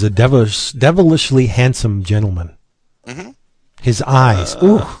Kurtzman was a devilishly handsome gentleman. Mm-hmm. His eyes.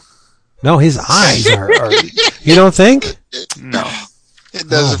 Ooh. No, his eyes are you don't think? No. It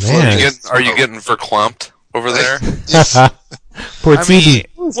doesn't. Are you getting verklempt over there? Poor TV.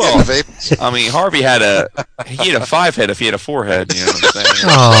 Harvey had a 5 head if he had a 4 head. You know what I'm saying?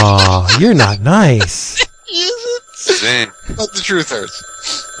 Oh, you're not nice. But the truth hurts.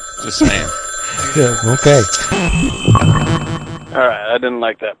 Just saying. Yeah, okay. All right, I didn't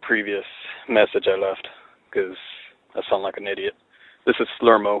like that previous message I left because I sound like an idiot. This is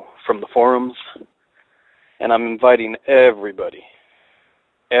Slurmo from the forums, and I'm inviting everybody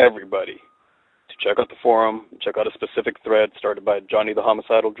to check out the forum, check out a specific thread started by Johnny the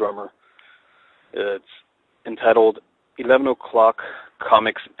Homicidal Drummer. It's entitled 11 O'Clock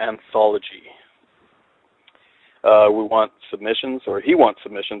Comics Anthology. We want submissions, or he wants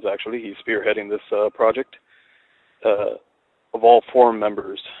submissions actually. He's spearheading this project. Of all forum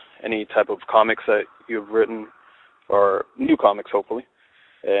members, any type of comics that you've written, or new comics hopefully,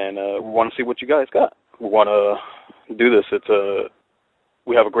 and we want to see what you guys got. We want to do this.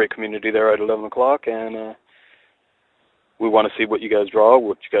 We have a great community there at 11 o'clock, and we want to see what you guys draw,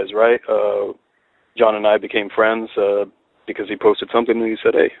 what you guys write. John and I became friends because he posted something and he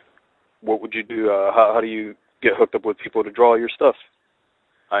said, hey, what would you do? How do you get hooked up with people to draw your stuff?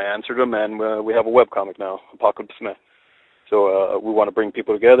 I answered him, and we have a webcomic now, Apocalypse Smith. So we want to bring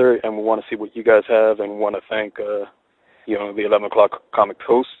people together, and we want to see what you guys have, and we want to thank the 11 o'clock comic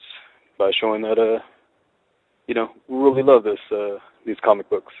hosts by showing that we really love these comic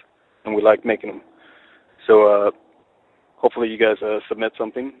books, and we like making them. So hopefully you guys submit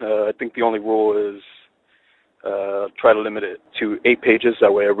something. I think the only rule is try to limit it to 8 pages.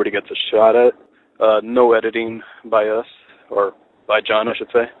 That way everybody gets a shot at it. No editing by us, or by John, I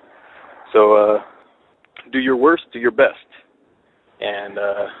should say. So do your worst, do your best, and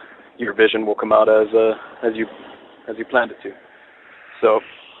your vision will come out as you planned it to. So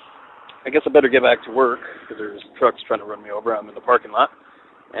I guess I better get back to work because there's trucks trying to run me over. I'm in the parking lot,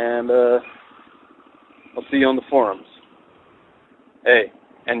 and I'll see you on the forums. Hey,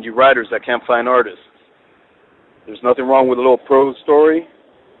 and you writers that can't find artists, there's nothing wrong with a little prose story,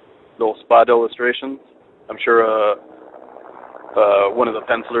 little spot illustrations. I'm sure one of the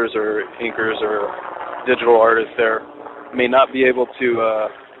pencilers or inkers or digital artists there may not be able to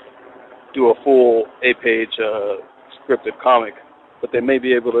do a full 8-page scripted comic, but they may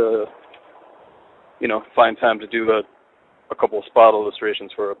be able to, find time to do a couple of spot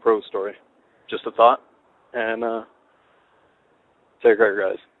illustrations for a prose story. Just a thought, and take care,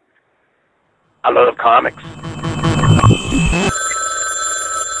 guys. I love comics.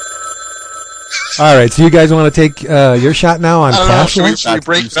 All right, so you guys want to take your shot now on Castle? Should we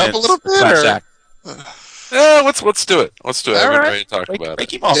break it up a little bit? Yeah, let's do it. Let's do it. I've been ready to talk about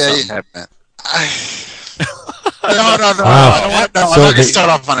it. No. Wow. I'm not going to start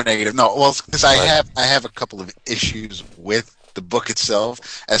off on a negative. No, well, because I have a couple of issues with the book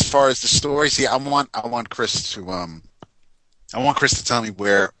itself. As far as the story, see, I want Chris to tell me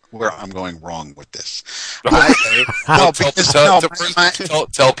where I'm going wrong with this.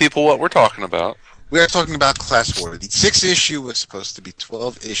 Tell people what we're talking about. We are talking about Class War. The 6th issue was supposed to be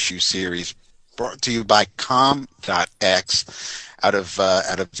 12-issue series brought to you by com.x out of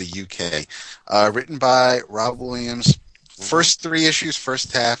the UK. Written by Rob Williams. First 3 issues,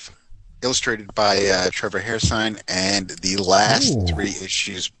 first half, illustrated by Trevor Hairsine, and the last 3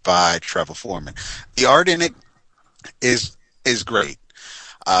 issues by Trevor Foreman. The art in it is great.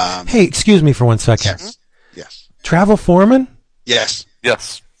 Hey, excuse me for 1 second. Yes. Yes. Travel Foreman? Yes.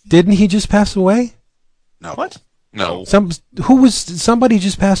 Yes. Didn't he just pass away? No. What? No. Somebody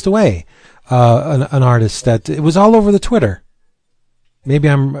just passed away. An artist that it was all over the Twitter. Maybe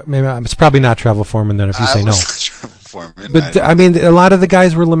it's probably not Travel Foreman then if you say no. Travel Foreman. But I mean, a lot of the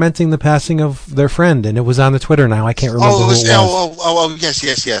guys were lamenting the passing of their friend, and it was on the Twitter now. I can't remember who it was.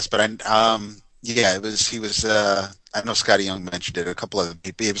 Yes. But it was. He was. I know Scotty Young mentioned it. A couple of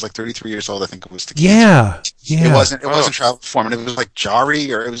people. He was like 33 years old. I think it was. Yeah. It wasn't Travel Foreman. It was like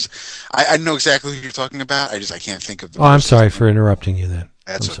Jari, or it was. I know exactly who you're talking about. I can't think of the. Oh, I'm sorry for interrupting you. Then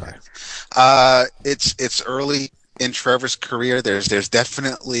I'm sorry. It's early in Trevor's career. There's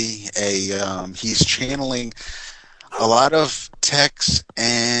definitely a he's channeling a lot of text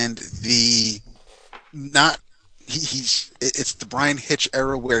and it's the Brian Hitch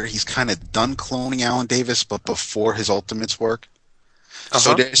era where he's kind of done cloning Alan Davis, but before his Ultimates work.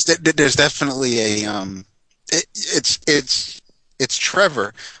 So there's definitely it's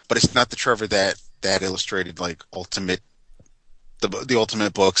Trevor, but it's not the Trevor that illustrated like the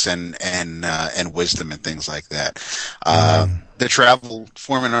Ultimate books and Wisdom and things like that. The Travel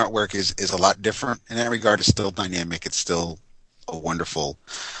Foreman artwork is a lot different in that regard. It's still dynamic. It's still a wonderful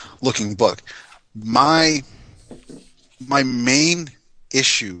looking book. My main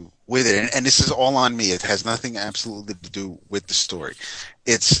issue with it, and this is all on me. It has nothing absolutely to do with the story.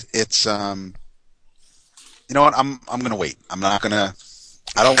 It's you know what? I'm gonna wait. I don't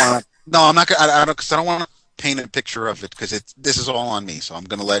want to paint a picture of it because this is all on me. So I'm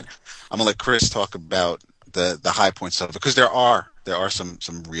gonna let Chris talk about the high points of it, because there are some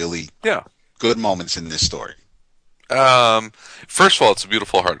really good moments in this story. First of all, it's a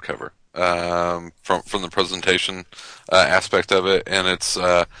beautiful hardcover from the presentation aspect of it, and it's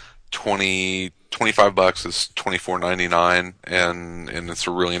 $25 is $24.99, and it's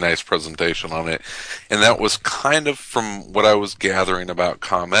a really nice presentation on it. And that was kind of, from what I was gathering about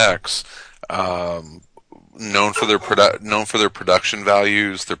ComX, known for their production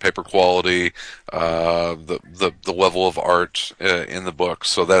values, their paper quality, the level of art in the book.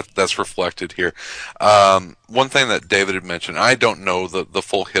 So that's reflected here. One thing that David had mentioned, I don't know the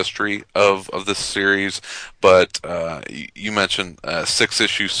full history of this series, but you mentioned a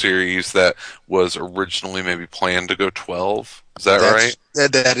 6-issue series that was originally maybe planned to go 12. Is that right?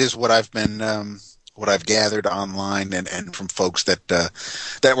 That is what I've been. What I've gathered online and from folks that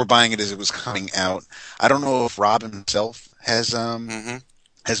were buying it as it was coming out. I don't know if Rob himself has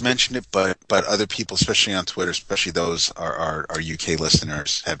mentioned it, but other people, especially on Twitter, especially those our UK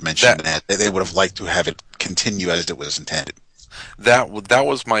listeners, have mentioned that they would have liked to have it continue as it was intended. That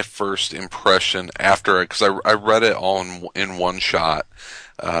was my first impression after, because I read it all in one shot,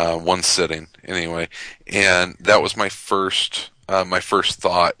 one sitting anyway, and that was my first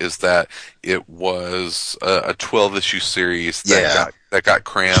thought, is that it was a 12-issue series that got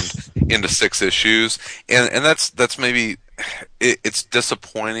crammed into 6 issues, and that's maybe it's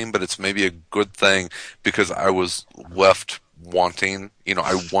disappointing, but it's maybe a good thing, because I was left wanting,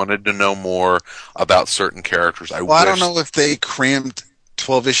 I wanted to know more about certain characters. I don't know if they crammed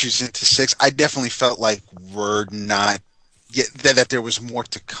 12 issues into 6. I definitely felt like we're not that there was more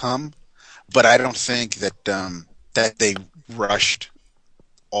to come, but I don't think that that they rushed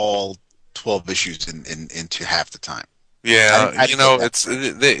all 12 issues into half the time. Yeah, it's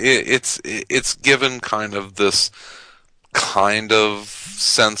given kind of this kind of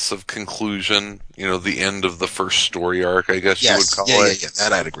sense of conclusion, the end of the first story arc, I guess you would call it. Yeah,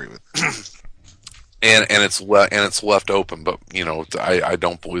 that I'd agree with. and it's left open, but I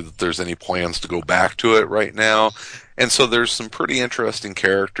don't believe that there's any plans to go back to it right now. And so there's some pretty interesting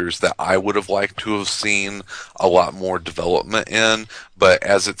characters that I would have liked to have seen a lot more development in, but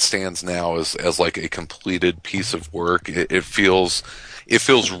as it stands now as like a completed piece of work, it feels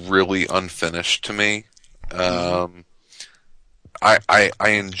really unfinished to me. I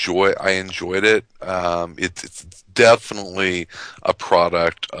enjoyed it. It's definitely a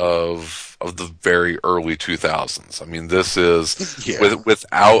product of the very early 2000s. I mean, this is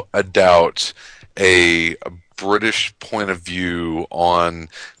without a doubt a British point of view on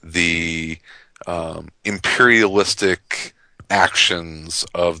the imperialistic actions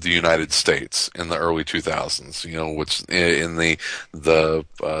of the United States in the early 2000s. Which in the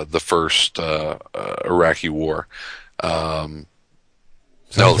first Iraqi war. No,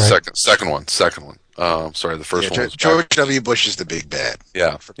 the second one. Sorry, the first one was George W. Bush is the big bad.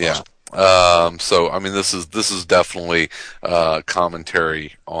 Yeah. So I mean, this is definitely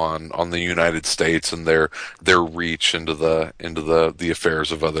commentary on the United States and their reach into the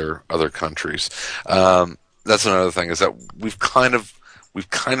affairs of other countries. That's another thing, is that we've kind of we've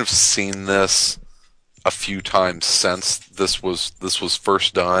kind of seen this a few times since this was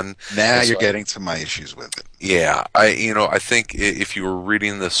first done. Now you're getting to my issues with it. Yeah, I think if you were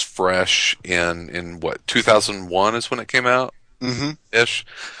reading this fresh in what 2001 is when it came out, ish.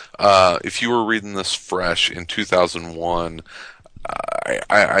 If you were reading this fresh in 2001,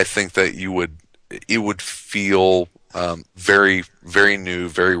 I think that it would feel very, very new,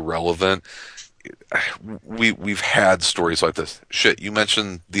 very relevant. We've had stories like this. Shit, you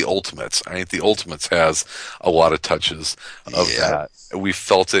mentioned the Ultimates. I think the Ultimates has a lot of touches of that. We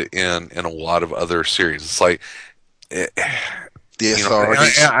felt it in a lot of other series. It's like the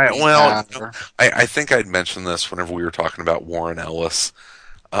authorities. I think I'd mentioned this whenever we were talking about Warren Ellis.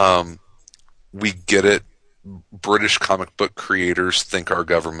 We get it. British comic book creators think our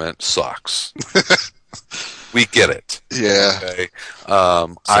government sucks. We get it. Yeah. Okay.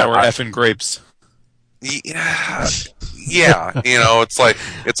 Sour effing grapes. Yeah, it's like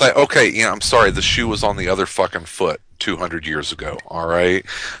okay, I'm sorry, the shoe was on the other fucking foot 200 years ago. All right,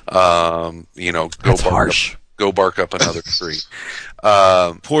 That's harsh. Go bark up another tree.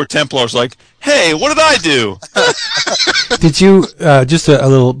 Poor Templar's like, hey, what did I do? Did you just a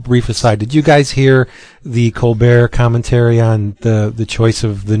little brief aside? Did you guys hear the Colbert commentary on the choice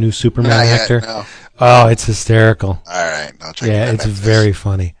of the new Superman actor? No. Oh, it's hysterical. All right, I'll check it out. Yeah, it's very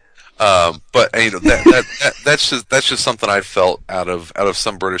funny. But that's just something I felt out of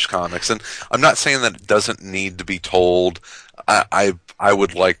some British comics, and I'm not saying that it doesn't need to be told. I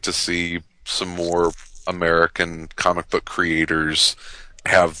would like to see some more American comic book creators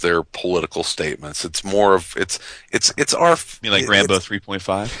have their political statements. It's more of it's our. You mean like Rambo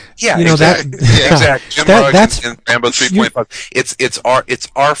 3.5? Yeah, exactly. Jim Rugg and Rambo 3.5. It's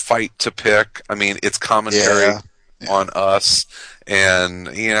our fight to pick. I mean, it's commentary on us. And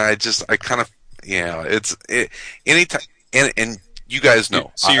anytime, and you guys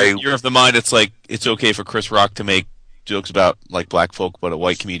know. So you're of the mind it's like it's okay for Chris Rock to make jokes about like black folk, but a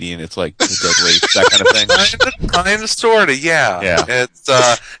white comedian it's like dead rape, that kind of thing. Kind of, sort of, yeah. It's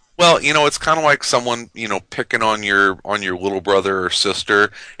well, it's kind of like someone picking on your little brother or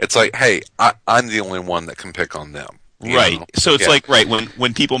sister. It's like, hey, I'm the only one that can pick on them, right? So it's like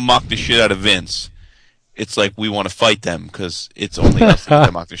when people mock the shit out of Vince. It's like we want to fight them because it's only us that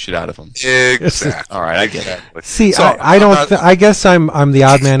can mock the shit out of them. Exactly. All right, I get it. See, so, I don't. I guess I'm the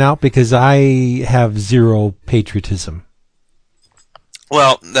odd man out because I have zero patriotism.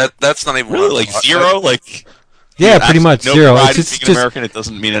 Well, that's not even really like zero. Like pretty much no zero. It's just American. It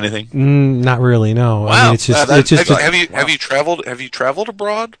doesn't mean anything. Not really. No. Wow. I mean, it's just. Have you traveled? Have you traveled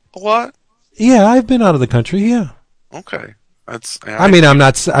abroad a lot? Yeah, I've been out of the country. Yeah. Okay. I'm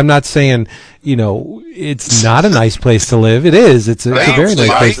not saying, it's not a nice place to live. It is. It's a very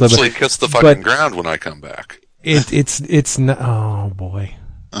nice place to live. I kiss the fucking ground when I come back. It's not. Oh boy,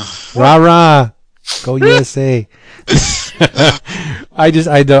 rah rah, go USA. I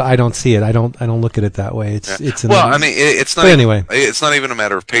don't see it. I don't look at it that way. It's it's not. Anyway, it's not even a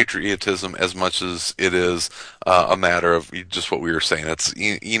matter of patriotism as much as it is a matter of just what we were saying. It's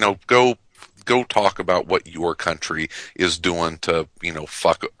go talk about what your country is doing to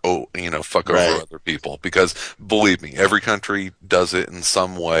fuck over other people, because believe me, every country does it in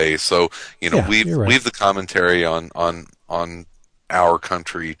some way. So leave the commentary on our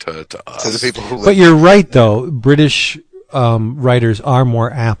country to us, to the people who live. But you're right though. British writers are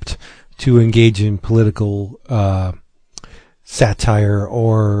more apt to engage in political satire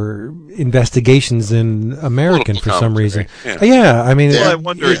or investigations than American for some reason. Yeah, I mean, well, I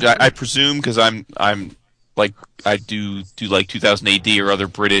wonder. I presume because I'm like I do like 2000 AD or other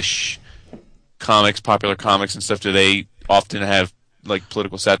British comics, popular comics and stuff. Do they often have like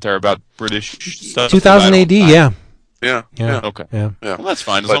political satire about British stuff? 2000 AD, yeah. Okay. Yeah. Well, that's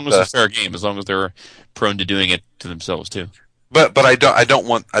fine as long as it's fair game. As long as they're prone to doing it to themselves too. But I don't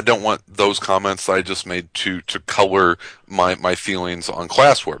want those comments that I just made to color my feelings on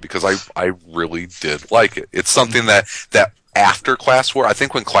Class War, because I really did like it. It's something that after Class War, I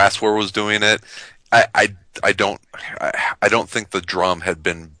think when Class War was doing it, I don't think the drum had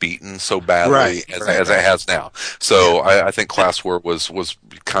been beaten so badly as it has now. So I think Class War was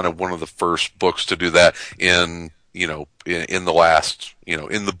kind of one of the first books to do that in the last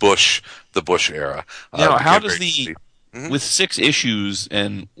in the Bush era. Now, how does with 6 issues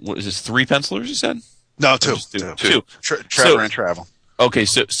and what is this, 3 pencilers you said? No, 2. Trevor and Travel. Okay,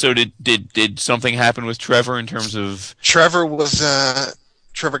 so did something happen with Trevor in terms of Trevor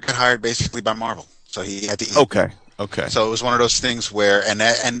got hired basically by Marvel, so he had to eat. Okay. So it was one of those things where and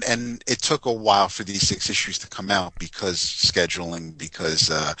it took a while for these 6 issues to come out because scheduling,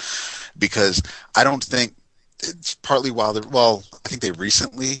 because I don't think it's partly I think they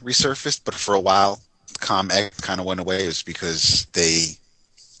recently resurfaced, but for a while, ComX kind of went away. It was because they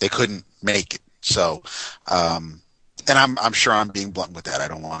couldn't make it. So, and I'm sure I'm being blunt with that. I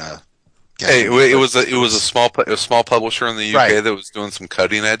don't want to. Hey, it was a small publisher in the UK Right. that was doing some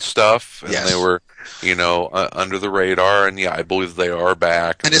cutting edge stuff, and they were, under the radar. And yeah, I believe they are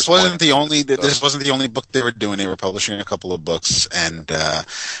back. And this wasn't the only book they were doing. They were publishing a couple of books, and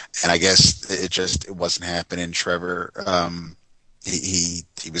I guess it wasn't happening. Trevor, he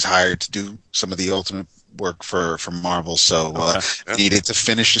was hired to do some of the Ultimate work for Marvel, so needed to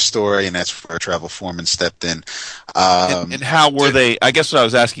finish the story, and that's where Travel Foreman stepped in. And how were they? I guess what I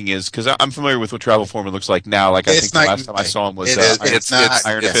was asking is because I'm familiar with what Travel Foreman looks like now. Like I think the last time I saw him was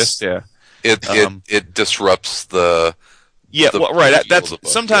Iron Fist. Yeah, it disrupts the. Yeah, the well, right. feel of the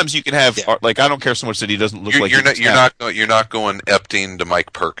book. Sometimes you can have like I don't care so much that he doesn't look like you're not going Epting to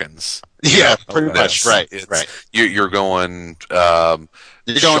Mike Perkins. Yeah, pretty much. Right. You're going.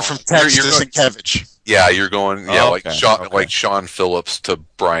 You're going from Texas and Kevich. Yeah, you're going. Yeah, like Sean Phillips to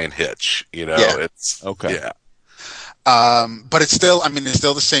Brian Hitch. It's okay. Yeah. But it's still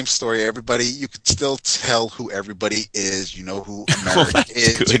the same story. You could still tell who everybody is. You know who America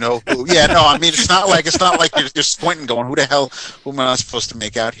is. Good. You know who. Yeah, no, I mean, it's not like you're squinting, going, who the hell? Who am I supposed to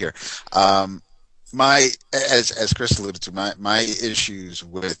make out here? As Chris alluded to, my issues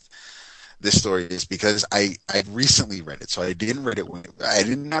with this story is because I recently read it, so I did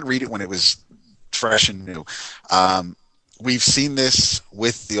not read it when it was fresh and new. We've seen this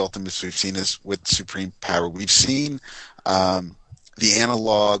with the Ultimates. We've seen this with Supreme Power. We've seen the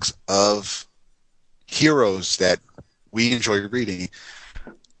analogues of heroes that we enjoy reading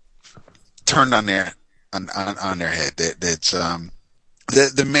turned on their head. That's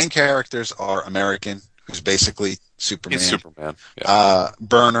the main characters are American, who's basically Superman. He's Superman. Yeah.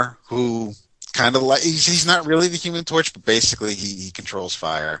 Burner, who kind of like he's not really the Human Torch, but basically he controls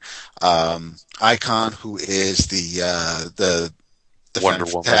fire. Icon, who is the Wonder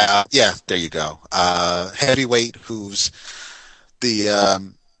Woman. Yeah, there you go. Heavyweight, who's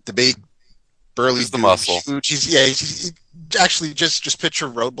the big burly. He's the muscle. He's actually just picture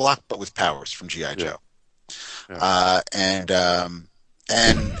Roadblock, but with powers from G.I. Joe. Yeah.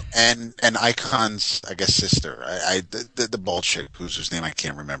 And Icon's, I guess, sister, the bald chick, whose name I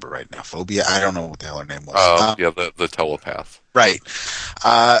can't remember right now. Phobia, I don't know what the hell her name was. The telepath. Right.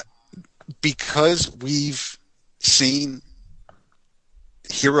 Because we've seen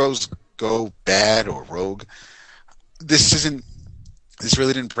heroes go bad or rogue, this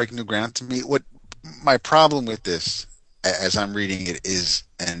really didn't break new ground to me. What my problem with this, as I'm reading it, is,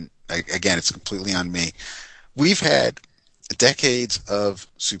 and again, it's completely on me. We've had decades of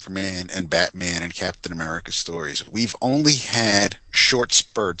Superman and Batman and Captain America stories. We've only had short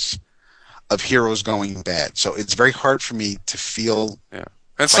spurts of heroes going bad, so it's very hard for me to feel. Yeah,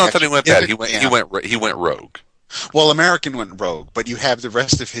 it's not that he went bad. He went rogue. Well, American went rogue, but you have the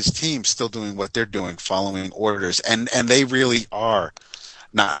rest of his team still doing what they're doing, following orders, and they really are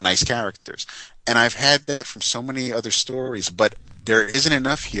not nice characters. And I've had that from so many other stories, but there isn't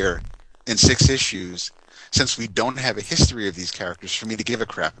enough here in 6 issues, since we don't have a history of these characters, for me to give a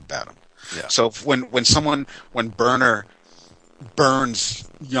crap about them. Yeah. So when Burner burns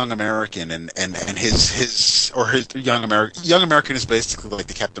Young American and his Young American is basically like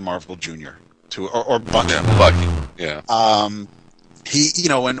the Captain Marvel Jr. or Bucky. Yeah, Bucky. Yeah. He,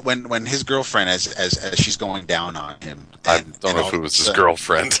 when his girlfriend, as she's going down on him. I don't know if it was his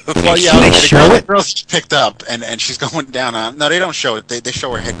girlfriend. Well, yeah, the girl she picked up, and she's going down on. No, they don't show it. They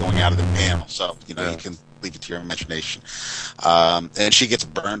show her head going out of the panel, so you can leave it to your imagination. And she gets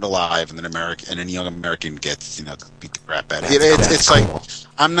burned alive, and then Young American gets beat the crap out of it. It's like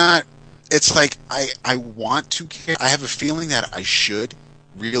I'm not. It's like I want to care. I have a feeling that I should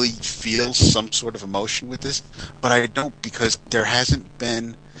really feel some sort of emotion with this, but I don't, because there hasn't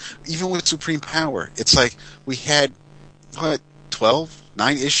been, even with Supreme Power, it's like we had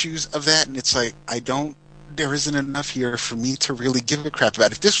 9 issues of that, and it's like there isn't enough here for me to really give a crap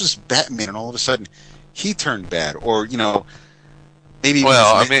about it. If this was Batman and all of a sudden he turned bad, or maybe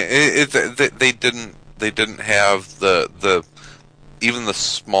they didn't have the even the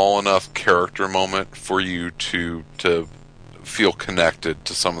small enough character moment for you to feel connected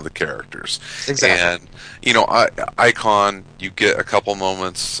to some of the characters. Exactly. And Icon, you get a couple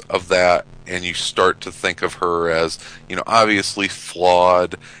moments of that, and you start to think of her as obviously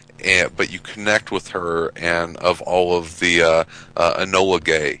flawed, but you connect with her. And of all of the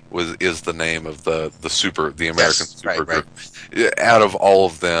Enola is the name of the American super group. Out of all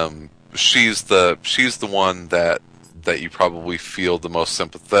of them, she's the one that you probably feel the most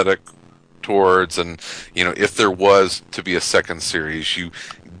sympathetic towards. And if there was to be a second series, you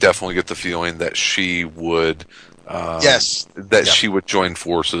definitely get the feeling that she would. She would join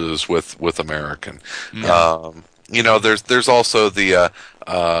forces with American. There's also the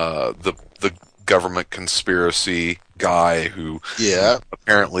government conspiracy guy who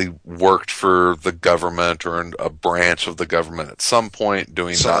apparently worked for the government or in a branch of the government at some point,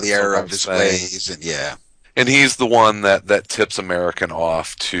 doing saw the error of his ways, and he's the one that tips American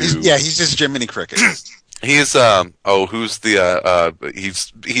off to. He's just Jiminy Cricket. He's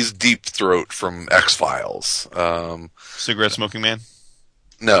he's Deep Throat from X-Files. Cigarette smoking man?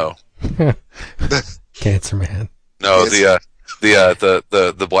 No. Cancer man. No, the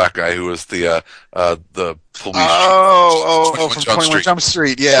black guy who was the police. From 21 Jump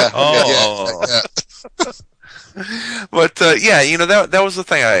Street. Yeah. But that was the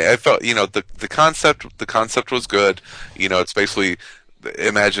thing. I felt the concept was good. It's basically,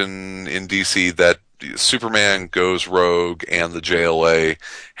 imagine in DC that Superman goes rogue and the JLA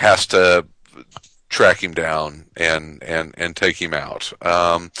has to track him down and take him out.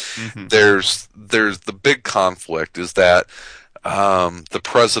 There's the big conflict is that the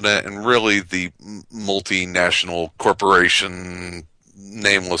president and really the multinational corporation,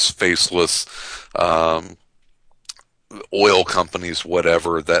 nameless, faceless, oil companies,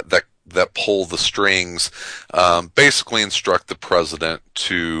 whatever, that pull the strings, basically instruct the president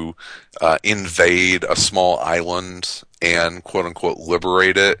to invade a small island and quote unquote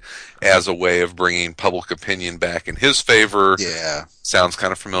liberate it as a way of bringing public opinion back in his favor. Yeah, sounds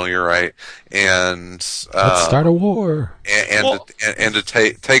kind of familiar, right? And let's start a war. And to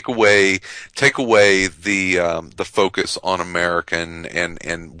take away the focus on American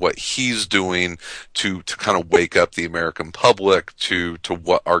and what he's doing to kind of wake up the American public to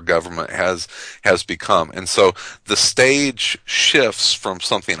what our government has become. And so the stage shifts from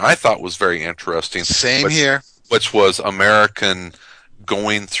something I thought was very interesting. Same here. Which was American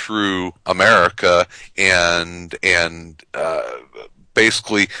going through America and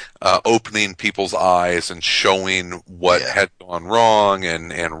basically opening people's eyes and showing what had gone wrong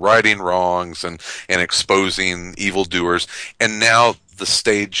and righting wrongs and exposing evildoers. And now the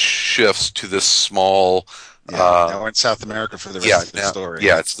stage shifts to this small. Now we're in South America for the rest of the story.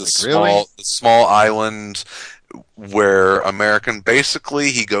 Yeah, it's the small island where American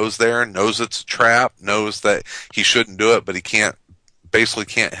basically he goes there, knows it's a trap, knows that he shouldn't do it, but he can't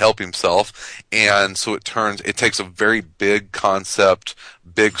help himself, and so it takes a very big concept,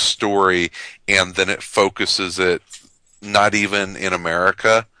 big story, and then it focuses it not even in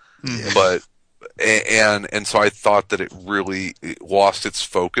America, but and so I thought that it really lost its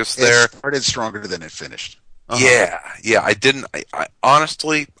focus there. It started stronger than it finished. Yeah. I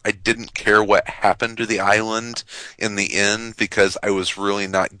honestly didn't care what happened to the island in the end because I was really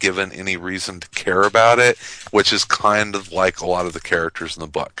not given any reason to care about it, which is kind of like a lot of the characters in the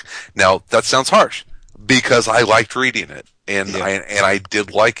book. Now, that sounds harsh because I liked reading it and I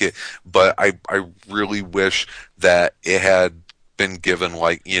did like it, but I really wish that it had been given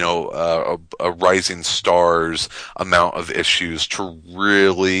a Rising Stars amount of issues to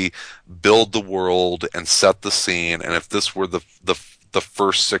really build the world and set the scene. And if this were the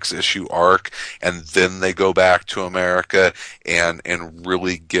first 6-issue arc and then they go back to America and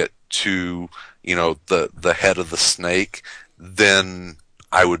really get to the head of the snake, then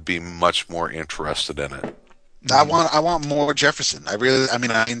I would be much more interested in it. I want more Jefferson. I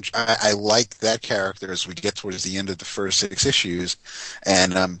like that character as we get towards the end of the first 6 issues,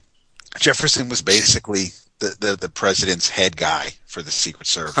 and Jefferson was basically the president's head guy for the Secret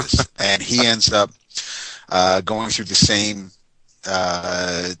Service, and he ends up going through the same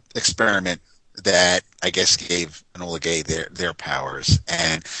experiment that I guess gave Enola Gay their powers,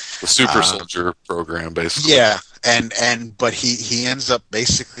 and the super soldier program, basically. Yeah, but he ends up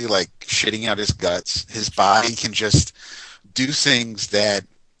basically like shitting out his guts. His body can just do things that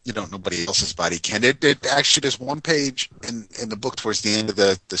nobody else's body can. It actually, there's one page in the book towards the end of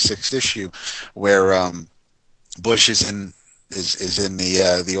the 6th issue where Bush is in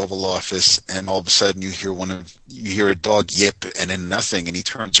the Oval Office, and all of a sudden you hear a dog yip, and then nothing, and he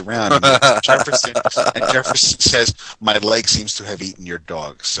turns around, and Jefferson says, "My leg seems to have eaten your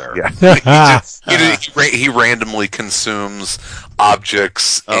dog, sir." Yeah. he randomly consumes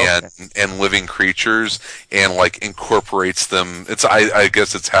objects and living creatures and incorporates them. I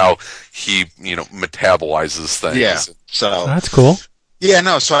guess it's how he metabolizes things. Yeah, so that's cool. Yeah,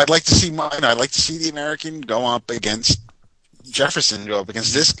 no. So I'd like to see the American go up against Jefferson, go up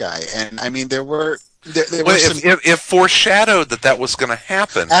against this guy, and I mean there were There Well, were some, it foreshadowed that was going to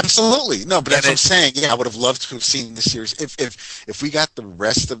happen. absolutely no, but that's And what I'm saying. Yeah, I would have loved to have seen the series. If we got the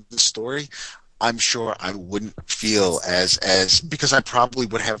rest of the story, I'm sure I wouldn't feel as because I probably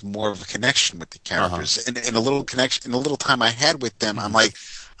would have more of a connection with the characters. And in a little connection, in a little time I had with them, I'm like,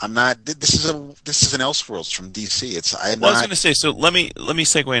 I'm not. This is an Elseworlds from DC. I was going to say, so let me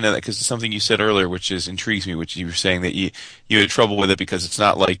segue into that because it's something you said earlier, which intrigues me. Which you were saying that you had trouble with it because it's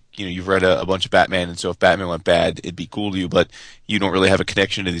not like you've read a bunch of Batman, and so if Batman went bad, it'd be cool to you, but you don't really have a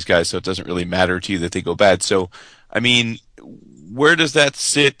connection to these guys, so it doesn't really matter to you that they go bad. So, I mean, where does that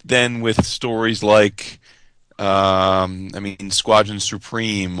sit then with stories like? Squadron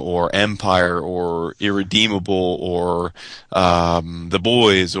Supreme or Empire or Irredeemable or The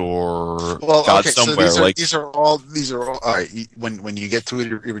Boys or God Somewhere. So these are all right. When you get to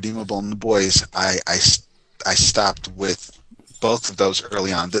Irredeemable and The Boys, I stopped with both of those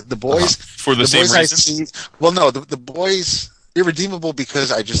early on. The Boys for the same reason. The Boys Irredeemable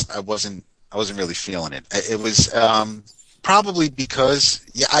because I wasn't really feeling it. It was probably because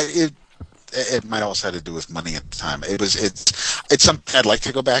it might also have to do with money at the time. It's something I'd like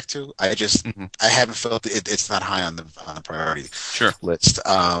to go back to. I haven't felt it's not high on the priority list.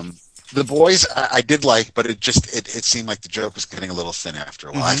 The Boys I did like, but it seemed like the joke was getting a little thin after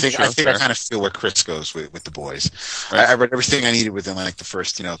a while. I think I kind of feel where Chris goes with The Boys. Right. I read everything I needed within like the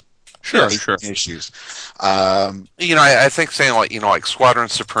first 18 issues. I think saying like Squadron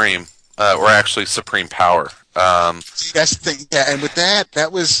Supreme or actually Supreme Power. See, that's the thing. Yeah, and with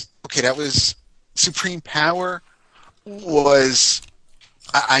that was Supreme Power was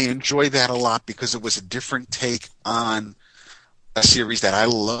I enjoyed that a lot because it was a different take on a series that I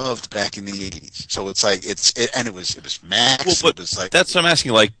loved back in the 80s. So it's like it was Max. Well, but it was like, that's what I'm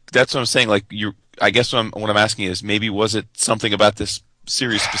asking. Like that's what I'm saying. Like I guess what I'm asking is maybe was it something about this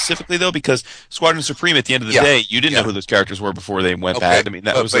series specifically though? Because Squadron Supreme at the end of the day, you didn't know who those characters were before they went bad. I mean,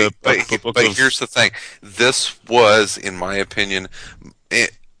 that was a book. But here's the thing: this was, in my opinion, and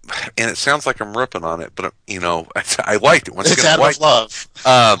it sounds like I'm ripping on it, but I liked it. Once again, out of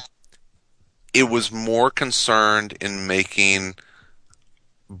love. It was more concerned in making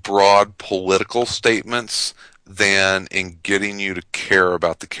broad political statements than in getting you to care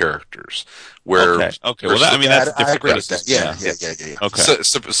about the characters. Where okay. Well, that's different. I agree with that. Yeah. Okay.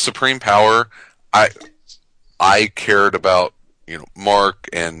 Supreme Power, I cared about Mark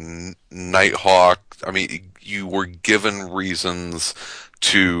and Nighthawk. I mean, you were given reasons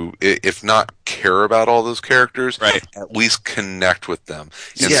to, if not care about all those characters, right, at least connect with them.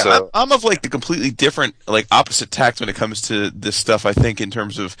 And so I'm of like the completely different, like opposite tact when it comes to this stuff. I think in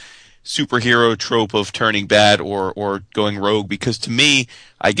terms of superhero trope of turning bad or going rogue, because to me,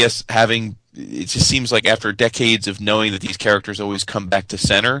 I guess it just seems like after decades of knowing that these characters always come back to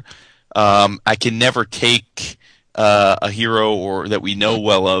center, I can never take a hero or that we know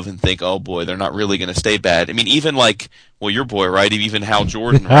well of and think, oh boy, they're not really going to stay bad. I mean, even like, well, your boy, right? Even Hal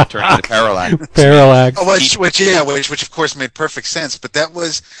Jordan, right, turned into Parallax. Parallax. Which of course made perfect sense. But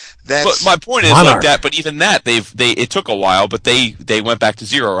that's. But my point is like that. But even that, it took a while, but they went back to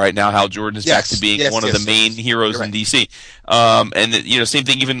zero. Right now, Hal Jordan is back to being one of the main heroes in DC. And same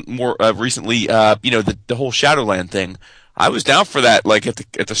thing. Even more recently, the whole Shadowland thing. I was down for that, like at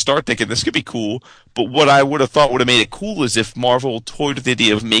the start, thinking this could be cool. But what I would have thought would have made it cool is if Marvel toyed with the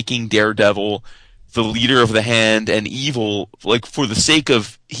idea of making Daredevil the leader of the Hand and evil, like for the sake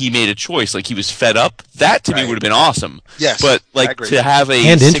of he made a choice, like he was fed up. That to me would have been awesome. Yes, but like to have a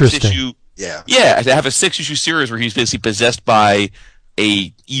 6-issue, to have a 6-issue series where he's basically possessed by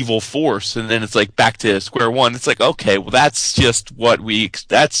a evil force, and then it's like back to square one. It's like, okay, well that's just what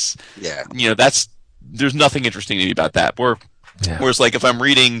there's nothing interesting to me about that. Whereas like if I'm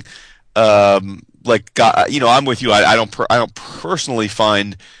reading, I'm with you. I don't personally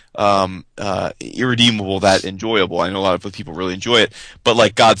find Irredeemable that enjoyable. I know a lot of people really enjoy it, but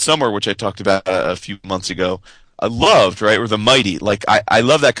like God Summer, which I talked about a few months ago, I loved, right? Or The Mighty. Like I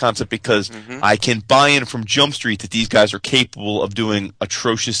love that concept because I can buy in from Jump Street that these guys are capable of doing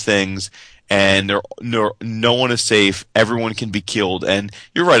atrocious things. And no one is safe. Everyone can be killed. And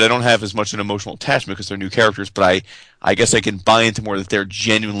you're right. I don't have as much an emotional attachment because they're new characters, but I guess I can buy into more that they're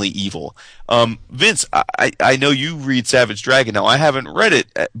genuinely evil. Vince, I know you read Savage Dragon. Now I haven't read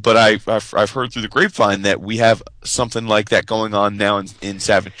it, but I've heard through the grapevine that we have something like that going on now in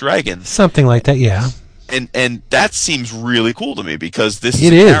Savage Dragon. Something like that, yeah. And that seems really cool to me because this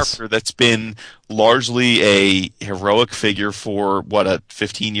is a character that's been largely a heroic figure for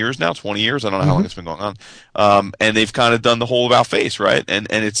 15 years now, 20 years. I don't know how long it's been going on. And they've kind of done the whole about face, right? And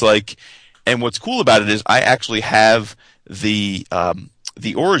it's like, and what's cool about it is I actually have the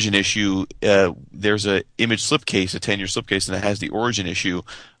the origin issue, there's a image slipcase, a 10-year slipcase, and it has the origin issue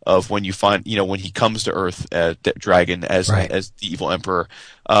of when you find, when he comes to Earth, Dragon as the evil emperor.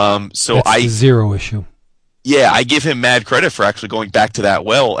 So That's the 0 issue. Yeah, I give him mad credit for actually going back to that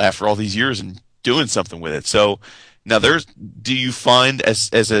well after all these years and doing something with it. So now, do you find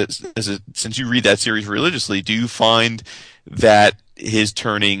since you read that series religiously, do you find that his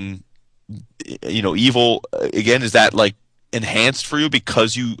turning, evil again, is that like enhanced for you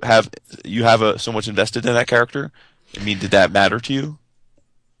because you have so much invested in that character? I mean, did that matter to you?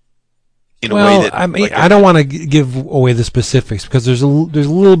 I don't want to give away the specifics because there's a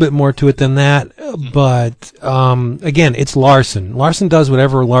little bit more to it than that. But again, it's Larsen. Larsen does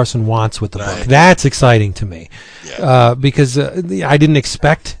whatever Larsen wants with the book. That's exciting to me because I didn't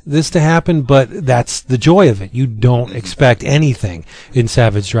expect this to happen, but that's the joy of it. You don't expect anything in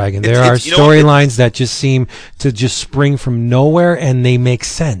Savage Dragon. There are storylines that just seem to just spring from nowhere, and they make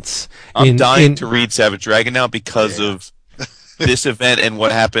sense. I'm dying to read Savage Dragon now because of this event and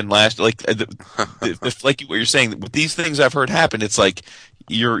what happened last, like what you're saying with these things I've heard happen. It's like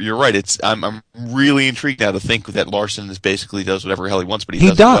you're right. I'm really intrigued now to think that Larsen basically does whatever the hell he wants, but he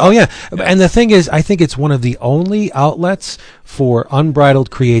does. Well. Oh yeah, and the thing is, I think it's one of the only outlets for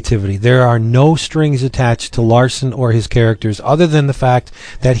unbridled creativity. There are no strings attached to Larsen or his characters, other than the fact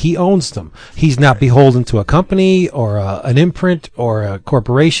that he owns them. He's not beholden to a company or an imprint or a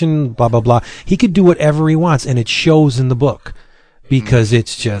corporation. Blah blah blah. He could do whatever he wants, and it shows in the book. Because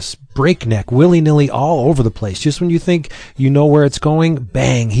it's just breakneck, willy-nilly, all over the place. Just when you think you know where it's going,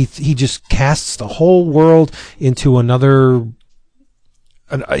 bang, he just casts the whole world into another...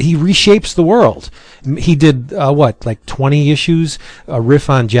 he reshapes the world. He did, 20 issues, a riff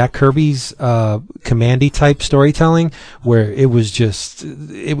on Jack Kirby's Commandy-type storytelling, where it was just...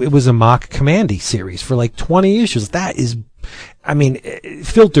 It was a mock Commandy series for 20 issues. That is...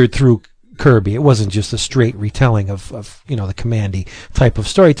 filtered through Kirby. It wasn't just a straight retelling of the Commandy type of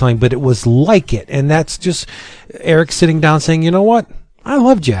storytelling, but it was like it. And that's just Erik sitting down saying, you know what? I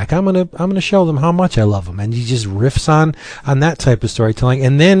love Jack. I'm gonna show them how much I love him. And he just riffs on that type of storytelling.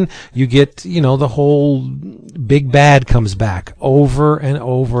 And then you get, the whole big bad comes back over and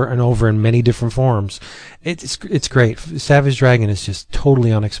over and over in many different forms. It's great. Savage Dragon is just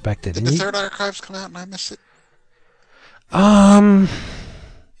totally unexpected. Did the third Archives come out and I missed it?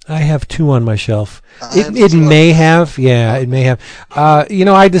 I have 2 on my shelf. It may have.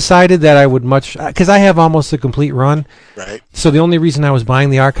 I decided that I would because I have almost a complete run. Right. So the only reason I was buying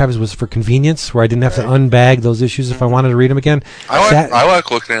the archives was for convenience, where I didn't have to unbag those issues if I wanted to read them again. I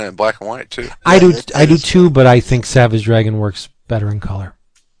like looking at it in black and white too. I do too, but I think Savage Dragon works better in color.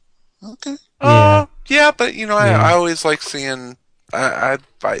 Okay. Yeah, but I always like seeing.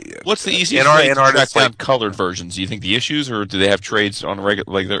 What's the easiest way to track down colored versions? Do you think the issues, or do they have trades on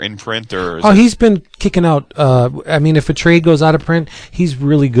regular, like they're in print? Or he's been kicking out. If a trade goes out of print, he's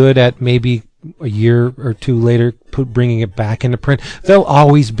really good at maybe a year or 2 later bringing it back into print. There'll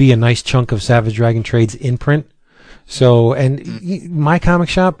always be a nice chunk of Savage Dragon trades in print. So, my comic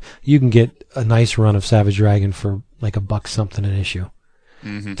shop, you can get a nice run of Savage Dragon for like $1 something an issue.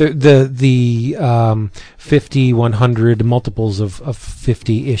 Mm-hmm. The 50, 100 multiples of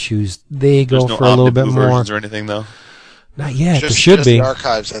 50 issues, they go for a little bit more. Or anything though? Not yet. There should be. The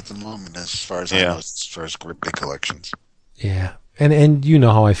archives at the moment, as far as I know, as far as big collections. Yeah, and you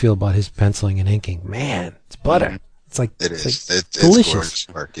know how I feel about his penciling and inking. Man, it's butter. Mm-hmm. It's like it's delicious. It's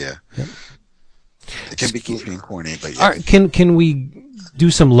work, yeah. Yep. It can be goofy and corny, but yeah. Right, can we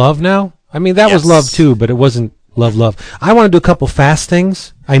do some love now? I mean, that was love too, but it wasn't. Love. I want to do a couple fast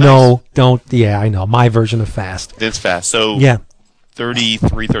things. I know, I know. My version of fast. It's fast. So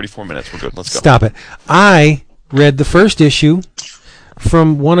 34 minutes. We're good. Let's go. Stop it. I read the first issue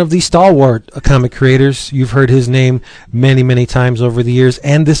from one of the stalwart comic creators. You've heard his name many, many times over the years.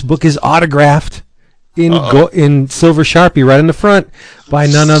 And this book is autographed in silver Sharpie right in the front by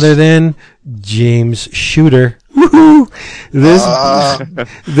none other than James Shooter. Woohoo!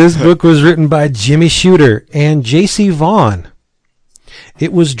 This book was written by Jimmy Shooter and J.C. Vaughn.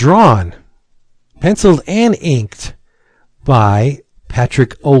 It was drawn, penciled, and inked by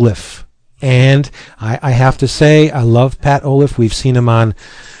Patrick Olliffe. And I have to say, I love Pat Olliffe. We've seen him on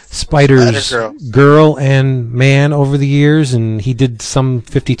Spider's Girl and Man over the years, and he did some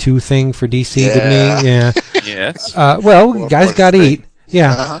 52 thing for DC, didn't he? Yeah. Yes. Guys got to eat.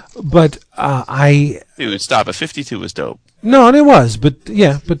 Yeah, but Dude, stop it. 52 was dope. No, and it was, but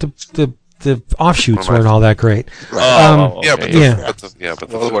the offshoots weren't all that great. Right. But the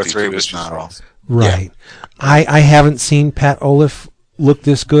World War III was not all. Right. Yeah. I haven't seen Pat Olliffe look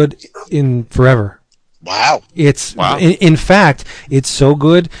this good in forever. Wow. It's Wow. in fact, it's so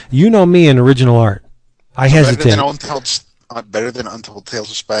good. You know me in original art. I hesitate. Better than Untold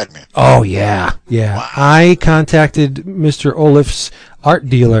Tales of Spider-Man. Oh yeah, yeah. Wow. I contacted Mr. Olliffe's art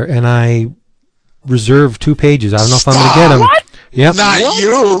dealer and I reserved 2 pages. I don't know if I'm going to get them. What? Yep. Not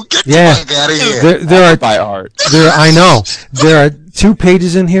you. Get the Yeah. fuck out of here. There are By art. I know there are 2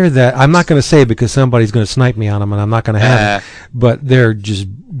 pages in here that I'm not going to say because somebody's going to snipe me on them, and I'm not going to have them. But they're just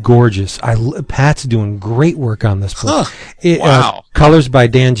gorgeous. Pat's doing great work on this book. Wow. Colors by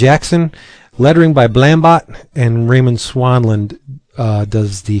Dan Jackson, lettering by Blambot, and Raymond Swanland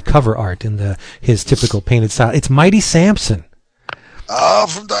does the cover art in his typical painted style. It's Mighty Samson. Oh,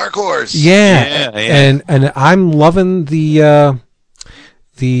 from Dark Horse. Yeah. Yeah. And I'm loving the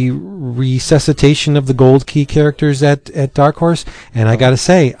resuscitation of the Gold Key characters at Dark Horse, and I gotta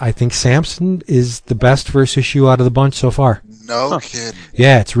say, I think Samson is the best first issue out of the bunch so far. No kidding.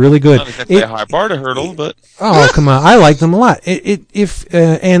 Yeah, it's really good. Not exactly a high bar to hurdle, but Oh, come on. I like them a lot.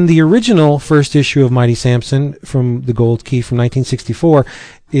 And the original first issue of Mighty Samson from the Gold Key from 1964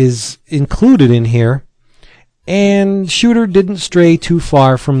 is included in here. And Shooter didn't stray too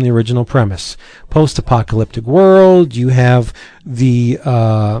far from the original premise. Post-apocalyptic world, you have the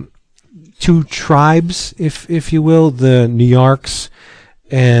 2 tribes, if you will, the New Yorks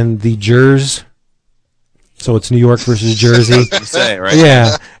and the Jers. So it's New York versus Jersey. you say, right?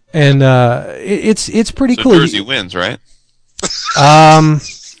 Yeah. And it's pretty So cool. Jersey wins, right?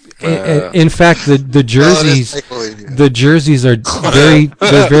 In fact, the jerseys are very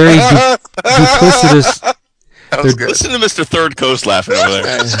duplicitous. Listen to Mr. Third Coast laughing over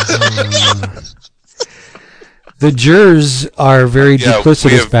there. The Jers are very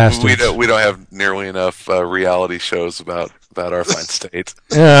duplicitous bastards. We don't have nearly enough reality shows about our fine state.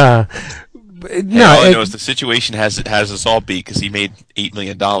 Yeah. No, all I know is the situation has us all beat because he made $8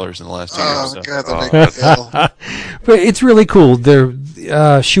 million in the last 2 years. Oh, God, that makes me ill. But it's really cool. They're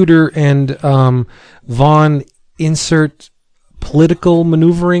Shooter and Vaughn insert political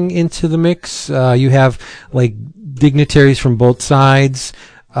maneuvering into the mix. You have like dignitaries from both sides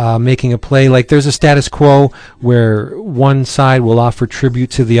making a play. Like there's a status quo where one side will offer tribute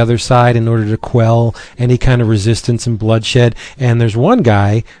to the other side in order to quell any kind of resistance and bloodshed. And there's one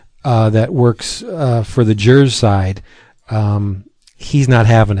guy that works for the Jers side. He's not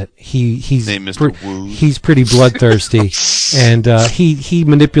having it. He's named Mr. Wood. He's pretty bloodthirsty, and he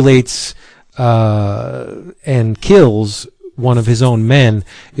manipulates and kills one of his own men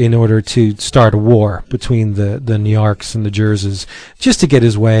in order to start a war between the New Yorks and the Jerseys, just to get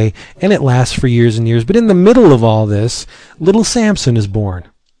his way, and it lasts for years and years. But in the middle of all this, little Samson is born,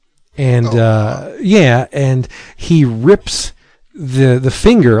 and and he rips the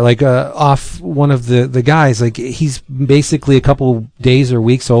finger like off one of the guys. Like he's basically a couple days or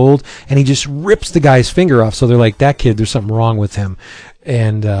weeks old, and he just rips the guy's finger off. So they're like, that kid, there's something wrong with him.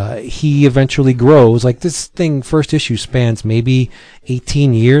 And he eventually grows. Like this thing, first issue spans maybe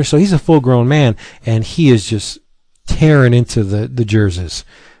 18 years, so he's a full-grown man, and he is just tearing into the Jerseys.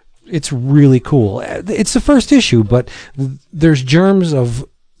 It's really cool. It's the first issue, but there's germs of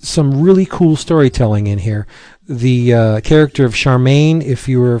some really cool storytelling in here. The character of Charmaine, if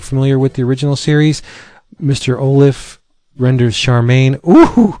you were familiar with the original series, Mr. Olliffe renders Charmaine.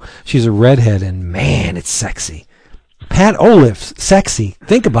 Ooh, she's a redhead, and man, it's sexy. Pat Olliffe, sexy.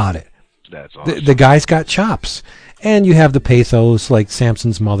 Think about it. That's awesome. The guy's got chops. And you have the pathos, like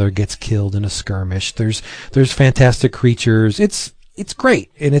Samson's mother gets killed in a skirmish. There's fantastic creatures. It's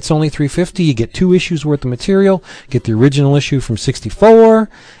great, and it's only $3.50. You get 2 issues worth of material. Get the original issue from '64,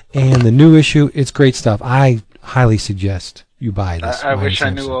 and the new issue. It's great stuff. I highly suggest you buy this. I wish I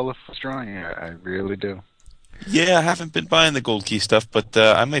knew Olliffe was drawing it. I really do. Yeah, I haven't been buying the Gold Key stuff, but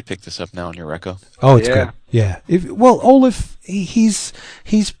I might pick this up now in your reco. Oh, it's good. Yeah. Olliffe, he's.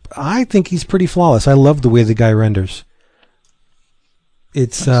 I think he's pretty flawless. I love the way the guy renders.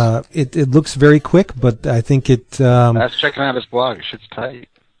 It's it looks very quick, but I think it. I was checking out his blog. Shit's tight.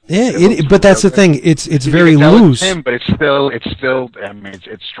 Yeah, but that's the thing. It's very loose. It's him, but it's still. I mean,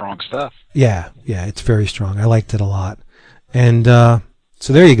 it's strong stuff. Yeah, it's very strong. I liked it a lot, and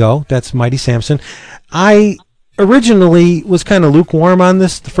so there you go. That's Mighty Samson. I originally was kind of lukewarm on the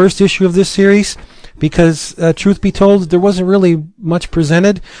first issue of this series, because truth be told, there wasn't really much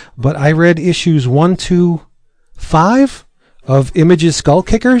presented. But I read issues 1, 2, 5 of Image's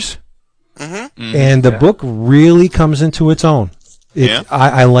Skullkickers, and the book really comes into its own.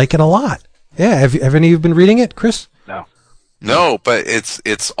 I like it a lot. Yeah, have any of you been reading it, Chris? No, but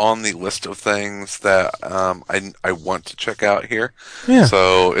it's on the list of things that I want to check out here. Yeah.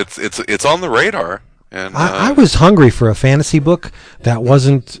 So it's on the radar. And I was hungry for a fantasy book that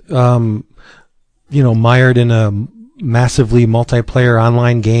wasn't mired in a massively multiplayer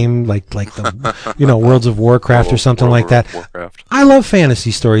online game like the Worlds of Warcraft or something like that. Warcraft. I love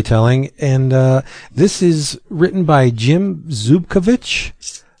fantasy storytelling, and this is written by Jim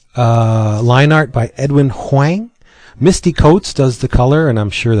Zubkovich, line art by Edwin Huang. Misty Coates does the color, and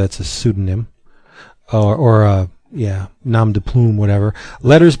I'm sure that's a pseudonym or nom de plume, whatever.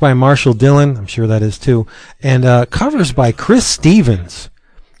 Letters by Marshall Dillon, I'm sure that is too, and covers by Chris Stevens.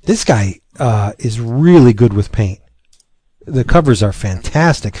 This guy is really good with paint. The covers are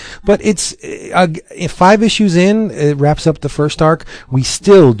fantastic, but it's 5 issues in. It wraps up the first arc. We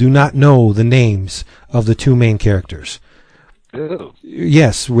still do not know the names of the 2 main characters. Ew.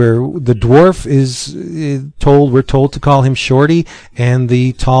 Yes, where the dwarf is we're told to call him Shorty, and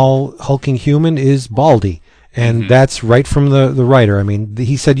the tall hulking human is Baldy. And that's right from the writer. I mean,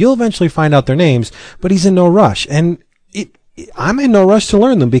 he said you'll eventually find out their names, but he's in no rush. And I'm in no rush to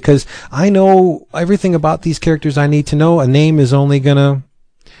learn them because I know everything about these characters I need to know. A name is only gonna,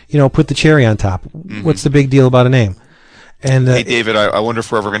 put the cherry on top. What's the big deal about a name? And hey, David, I wonder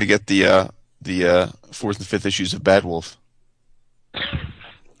if we're ever going to get the 4th and 5th issues of Bad Wolf.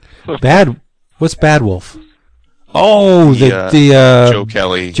 What's Bad Wolf? Oh,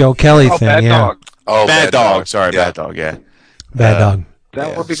 the Joe Kelly thing. Bad Dog. Oh, Bad Dog. Sorry, yeah. Bad Dog. Yeah, Bad Dog.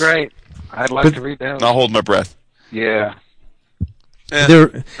 That would be great. I'd like to read that. I'll hold my breath. Yeah. I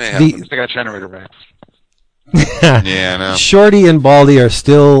got generator rats. Yeah, I know. Shorty and Baldy are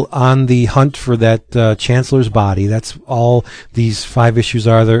still on the hunt for that Chancellor's body. That's all these 5 issues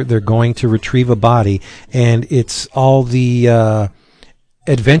are. They're going to retrieve a body, and it's all the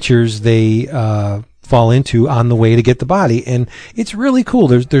adventures they fall into on the way to get the body, and it's really cool.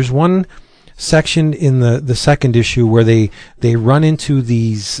 There's one section in the second issue where they run into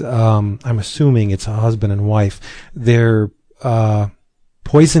these. I'm assuming it's a husband and wife. They're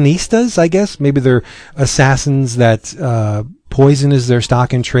poisonistas, I guess. Maybe they're assassins that poison is their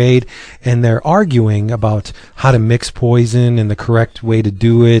stock in trade, and they're arguing about how to mix poison and the correct way to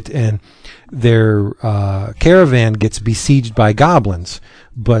do it, and their caravan gets besieged by goblins,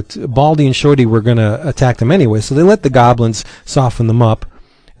 but Baldy and Shorty were going to attack them anyway, so they let the goblins soften them up.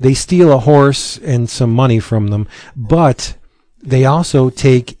 They steal a horse and some money from them, but they also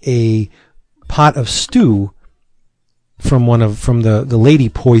take a pot of stew from the lady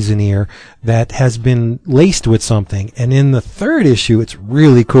poisoneer that has been laced with something. And in the third issue, it's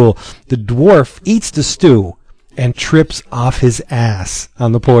really cool. The dwarf eats the stew and trips off his ass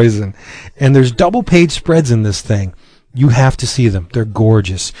on the poison. And there's double-page spreads in this thing. You have to see them. They're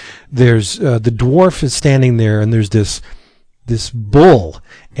gorgeous. There's the dwarf is standing there, and there's this bull,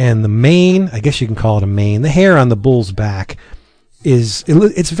 and the mane, I guess you can call it a mane, the hair on the bull's back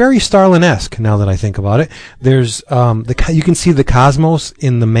it's very Starlin-esque now that I think about it. There's you can see the cosmos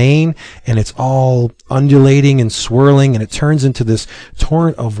in the mane, and it's all undulating and swirling, and it turns into this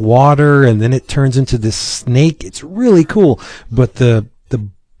torrent of water, and then it turns into this snake. It's really cool. But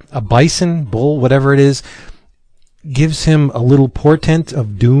a bison, bull, whatever it is, gives him a little portent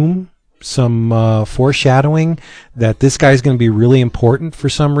of doom, some foreshadowing that this guy's going to be really important for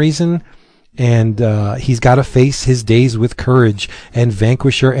some reason. And he's got to face his days with courage and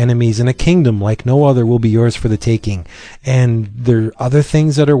vanquish your enemies, and a kingdom like no other will be yours for the taking. And there are other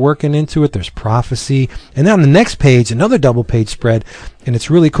things that are working into it. There's prophecy. And then on the next page, another double-page spread, and it's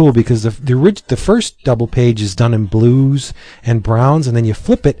really cool because the first double page is done in blues and browns, and then you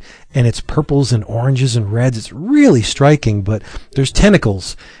flip it, and it's purples and oranges and reds. It's really striking, but there's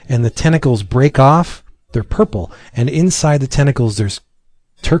tentacles, and the tentacles break off. They're purple, and inside the tentacles there's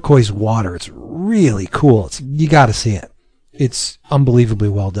turquoise water. It's really cool. You got to see it. It's unbelievably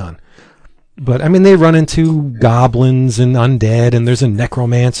well done. But I mean, they run into goblins and undead, and there's a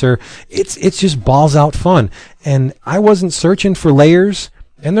necromancer. It's just balls out fun. And I wasn't searching for layers,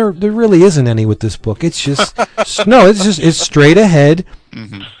 and there really isn't any with this book. It's just it's straight ahead,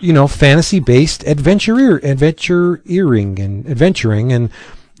 fantasy based adventuring, and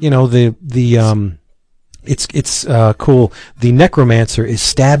It's cool. The necromancer is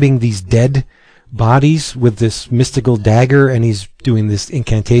stabbing these dead bodies with this mystical dagger, and he's doing this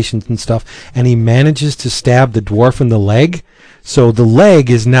incantations and stuff, and he manages to stab the dwarf in the leg. So the leg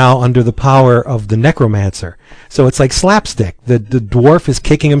is now under the power of the necromancer. So it's like slapstick. The dwarf is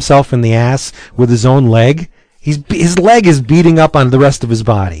kicking himself in the ass with his own leg. His leg is beating up on the rest of his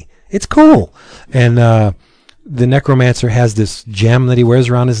body. It's cool. And the necromancer has this gem that he wears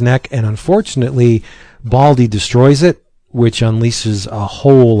around his neck, and unfortunately Baldy destroys it, which unleashes a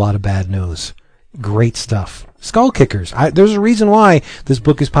whole lot of bad news. Great stuff. Skullkickers. There's a reason why this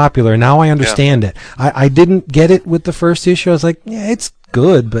book is popular. Now I understand it. I didn't get it with the first issue. I was like, yeah, it's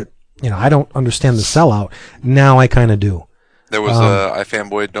good, but I don't understand the sellout. Now I kind of do. There was a I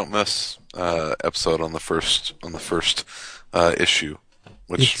Fanboy Don't Miss episode on the first issue.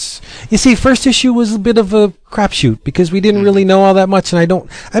 You see, first issue was a bit of a crapshoot because we didn't really know all that much, and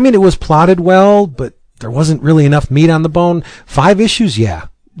it was plotted well, but there wasn't really enough meat on the bone. 5 issues, yeah.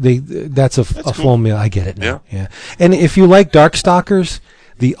 That's a full meal. I get it now. Yeah. And if you like Darkstalkers,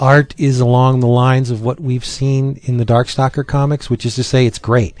 the art is along the lines of what we've seen in the Darkstalker comics, which is to say it's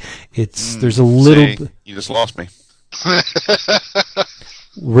great. There's a little... You just lost me.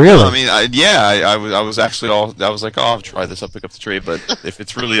 Really? I mean, I was actually I was like, I'll try this. I'll pick up the trade. But if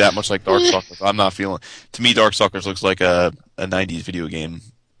it's really that much like Darkstalkers, I'm not feeling. To me, Darkstalkers looks like a '90s video game.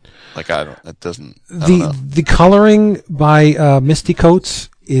 Like The coloring by Misty Coates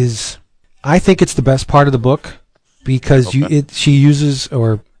is, I think it's the best part of the book because she uses,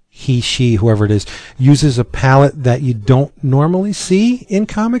 or she whoever it is uses a palette that you don't normally see in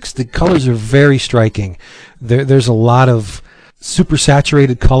comics. The colors are very striking. There's a lot of super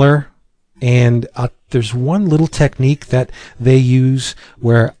saturated color, and there's one little technique that they use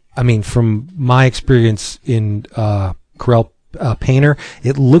where, from my experience in Corel Painter,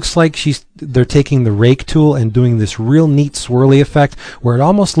 it looks like they're taking the rake tool and doing this real neat swirly effect where it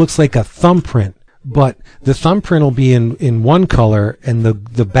almost looks like a thumbprint, but the thumbprint will be in one color and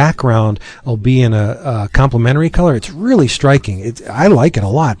the background will be in a complementary color. It's really striking. I like it a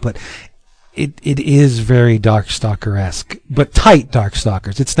lot, but it is very Darkstalker-esque, but tight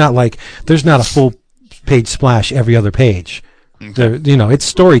Darkstalkers. It's not like there's not a full page splash every other page. Okay. It's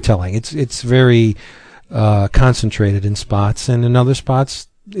storytelling. It's very concentrated in spots, and in other spots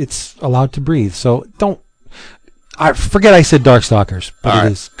it's allowed to breathe. So I forget I said Darkstalkers, but all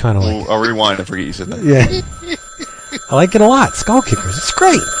it is kind of like... I'll rewind and forget you said that. Yeah. I like it a lot. Skullkickers. It's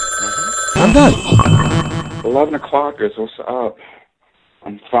great. I'm done. 11 o'clockers. What's up?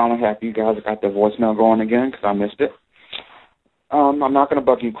 I'm finally happy you guys got the voicemail going again because I missed it. I'm not going to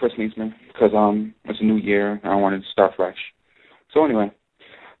bug you, Chris Neesman, because it's a new year and I wanted to start fresh. So anyway,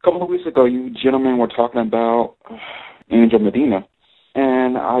 a couple of weeks ago, you gentlemen were talking about Angel Medina,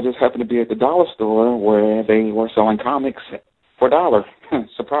 and I just happened to be at the dollar store where they were selling comics for $1.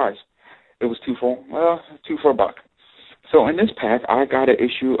 Surprise. It was 2 for $1. So in this pack, I got an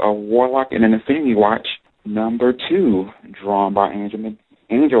issue of Warlock and an Infinity Watch #2, drawn by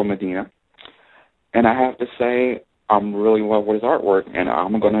Angel Medina. And I have to say, I'm really in love with his artwork, and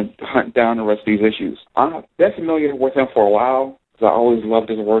I'm going to hunt down the rest of these issues. I've been familiar with him for a while, because I always loved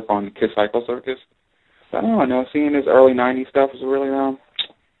his work on Kid Psycho Circus. But I don't know, seeing his early 90s stuff is really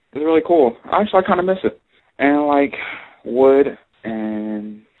cool. Actually, I kind of miss it. And like Wood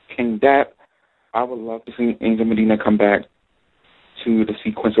and King Dap, I would love to see Angel Medina come back to the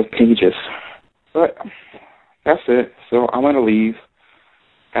sequence of pages. But that's it. So I'm going to leave.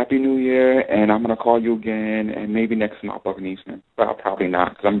 Happy New Year, and I'm going to call you again, and maybe next time I'll bug Eastman. But I'll probably not,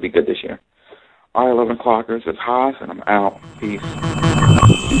 because I'm going to be good this year. All right, 11 o'clockers, it's Haas, and I'm out. Peace.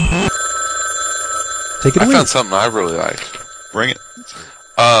 Take it away. I found something I really liked. Bring it.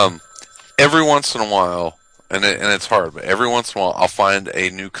 Every once in a while, and it's hard, but every once in a while I'll find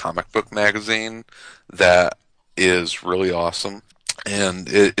a new comic book magazine that is really awesome. And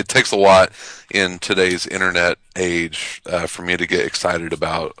it takes a lot in today's internet age for me to get excited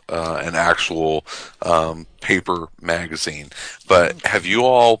about an actual paper magazine. But have you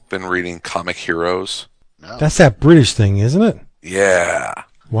all been reading Comic Heroes? No. That's that British thing, isn't it? Yeah.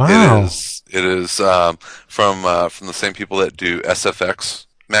 Wow. It is from the same people that do SFX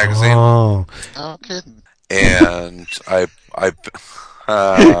magazine. Oh. No kidding. And I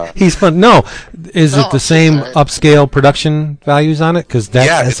he's fun. No, is it the same upscale production values on it? Because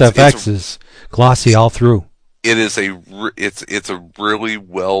that SFX is glossy all through. It is it's a really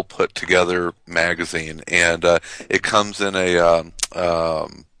well put together magazine, and it comes in a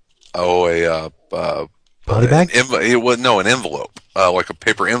poly bag. An envelope, like a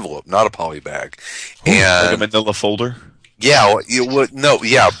paper envelope, not a poly bag, and like a manila folder. Yeah,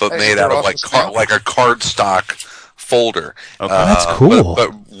 but made out of like a cardstock folder. Okay. That's cool.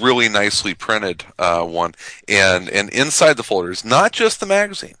 But really nicely printed one. And inside the folder is not just the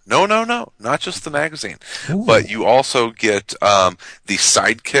magazine. No, not just the magazine. Ooh. But you also get the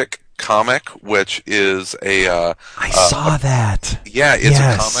Sidekick comic, which is I saw that. Yeah, it's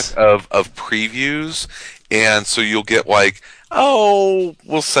a comic of previews. And so you'll get we'll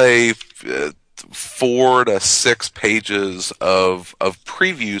say 4 to 6 pages of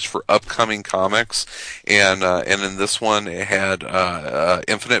previews for upcoming comics, and in this one it had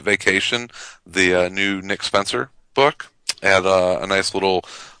Infinite Vacation, the new Nick Spencer book, had a nice little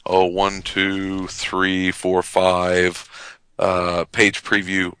 1, 2, 3, 4, 5 page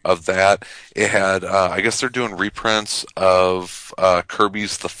preview of that. It had, I guess they're doing reprints of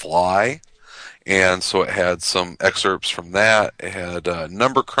Kirby's The Fly, and so it had some excerpts from that. It had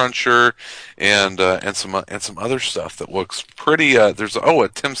Number Cruncher and some other stuff that looks pretty. There's a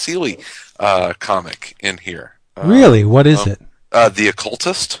Tim Seeley comic in here. Really? What is it? The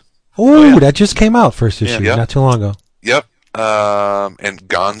Occultist. Ooh, that just came out first issue, not too long ago. Yep. And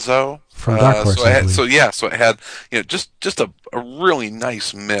Gonzo from Dark Horse. So it had just a really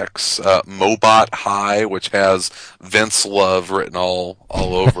nice mix. Mobot High, which has Vince Love written all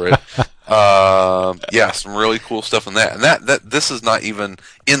over it. Some really cool stuff in that. And that this is not even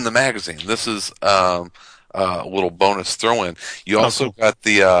in the magazine. This is a little bonus throw-in. You also got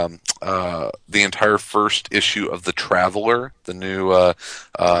the entire first issue of The Traveler, the new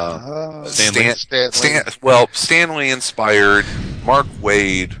Stanley inspired, Mark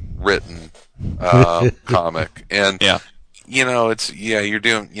Waid written comic, and you're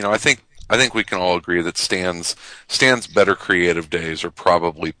doing. I think we can all agree that Stan's better creative days are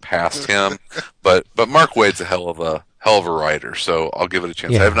probably past him, but Mark Waid's a hell of a writer, so I'll give it a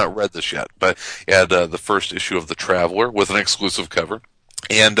chance. I have not read this yet, but it had the first issue of The Traveler with an exclusive cover.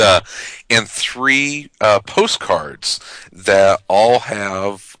 And 3 postcards that all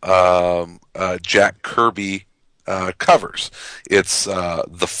have Jack Kirby covers. It's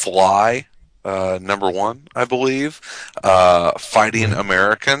The Fly, number 1, I believe, Fighting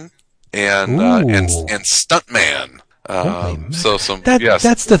American, and Stuntman.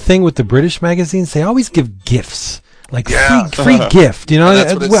 That's the thing with the British magazines. They always give gifts. Like free gift,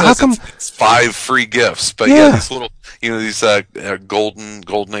 That's what it says. How come it's 5 free gifts? But these little, these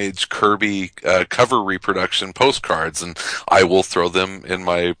golden age Kirby cover reproduction postcards, and I will throw them in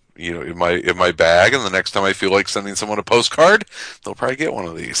my in my bag. And the next time I feel like sending someone a postcard, they'll probably get one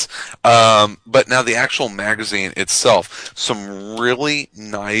of these. But now the actual magazine itself, some really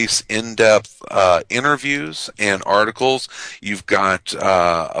nice in-depth interviews and articles. You've got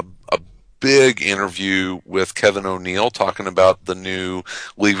a big interview with Kevin O'Neill talking about the new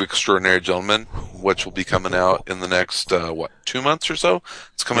League of Extraordinary Gentlemen, which will be coming out in the next 2 months or so.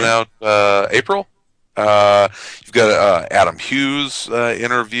 It's coming out April. You've got Adam Hughes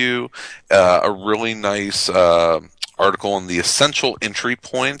interview, a really nice article on the essential entry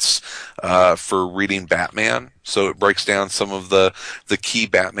points for reading Batman. So it breaks down some of the key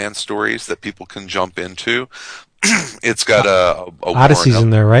Batman stories that people can jump into. It's got a Odyssey's in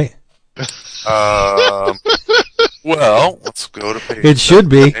there, right? Well, let's go to page. It should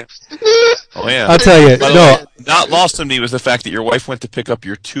be. Oh yeah, I'll tell you. No, not lost on me was the fact that your wife went to pick up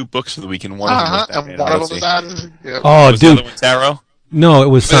your 2 books of the week, and one of them was Batman. Oh, dude. The other one Tarot? No, it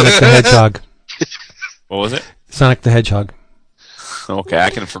was Sonic the Hedgehog. What was it? Sonic the Hedgehog. Okay, I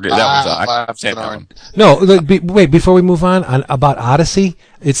can forget that one. No, wait. Before we move on about Odyssey,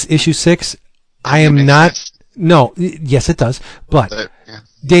 it's issue 6. I am not. No, yes, it does, but.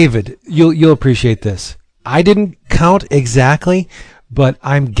 David, you'll appreciate this. I didn't count exactly, but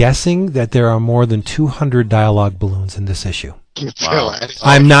I'm guessing that there are more than 200 dialogue balloons in this issue. Wow.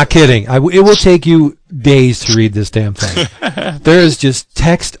 I'm not kidding. It will take you days to read this damn thing. There is just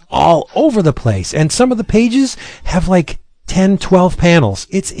text all over the place, and some of the pages have like 10, 12 panels.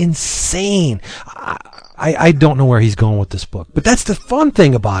 It's insane. I don't know where he's going with this book, but that's the fun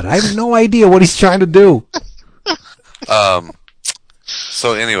thing about it. I have no idea what he's trying to do.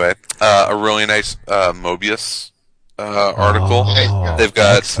 So anyway, a really nice Mobius article. They've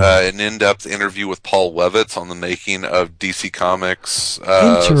got an in-depth interview with Paul Levitz on the making of DC Comics'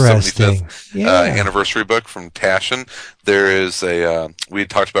 75th anniversary book from Taschen. There is we had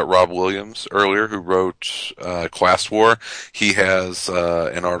talked about Rob Williams earlier, who wrote Class War. He has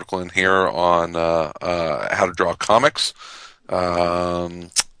an article in here on how to draw comics.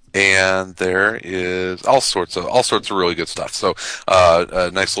 And there is all sorts of really good stuff. So a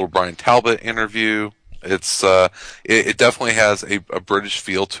nice little Brian Talbot interview. It's it definitely has a British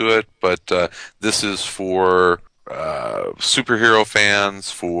feel to it, but this is for superhero fans,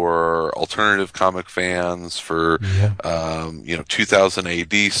 for alternative comic fans, for 2000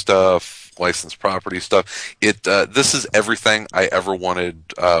 AD stuff, licensed property stuff. This is everything I ever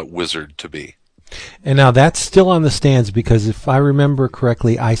wanted Wizard to be. And now that's still on the stands because if I remember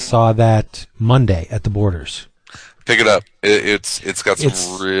correctly, I saw that Monday at the Borders. Pick it up. It's got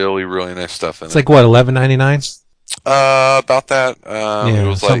some really, really nice stuff in it. It's like what, $11.99? About that. It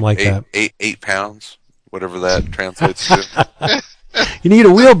was something like that. £8. £8, whatever that translates to. You need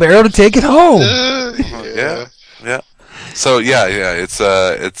a wheelbarrow to take it home. Yeah. So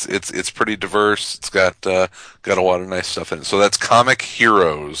it's pretty diverse. It's got a lot of nice stuff in it. So that's Comic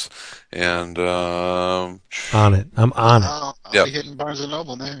Heroes. and on it. I'm on it. I'll Yep. be hitting Barnes and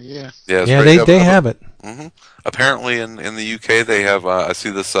Noble now. Yeah. yeah, it's Yeah, great. they have it. hmm Apparently, in the UK, they have. I see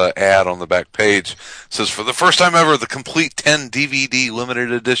this ad on the back page. It says, for the first time ever, the complete 10 DVD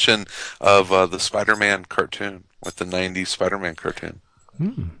limited edition of the Spider-Man cartoon, with the 90s Spider-Man cartoon.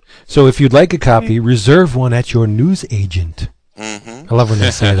 So if you'd like a copy, reserve one at your news agent. Mm-hmm. I love when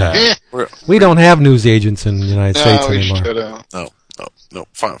they say that. We're- We don't have news agents in the United States we anymore. should have. No,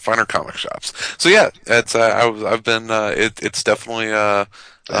 finer comic shops. So yeah, it's I've been it's definitely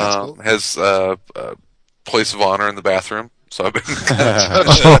Cool. has place of honor in the bathroom. So I've been.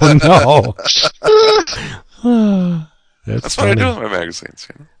 Oh no! That's what I do with my magazines.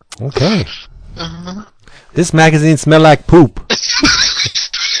 You know? Okay. This magazine smell like poop.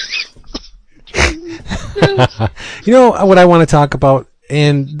 You know what I want to talk about,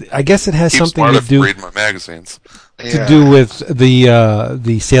 and I guess it has Keep something smart to if do read my magazines. to do with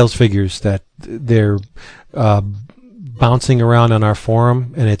the sales figures that they're bouncing around on our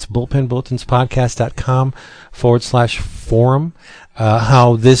forum, and it's bullpenbulletinspodcast.com/forum.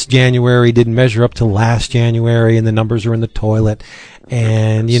 How this January didn't measure up to last January, and the numbers are in the toilet.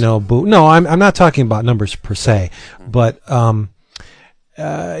 And no, I'm not talking about numbers per se, but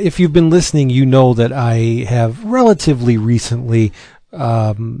if you've been listening, you know that I have relatively recently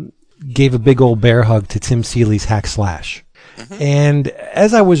gave a big old bear hug to Tim Seeley's Hack Slash. And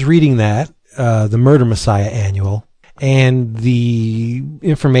as I was reading that, the Murder Messiah annual, and the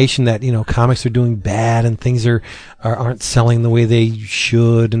information that comics are doing bad and things aren't selling the way they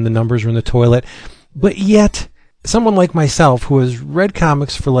should, and the numbers are in the toilet, but yet someone like myself who has read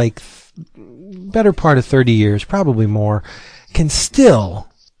comics for like better part of 30 years, probably more, can still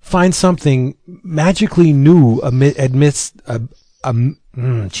find something magically new amidst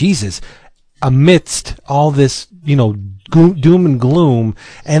all this, doom and gloom.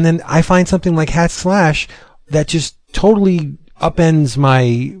 And then I find something like Hack Slash that just totally upends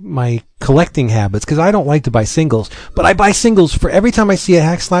my collecting habits, because I don't like to buy singles, but I buy singles for every time I see a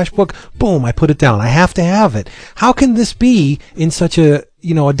Hack Slash book. Boom, I put it down. I have to have it. How can this be in such a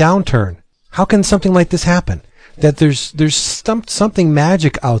downturn? How can something like this happen? That there's something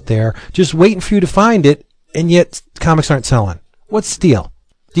magic out there just waiting for you to find it, and yet comics aren't selling. What's the deal?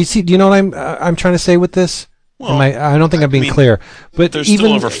 Do you know what I'm trying to say with this? Well, I don't think I'm being clear. But there's even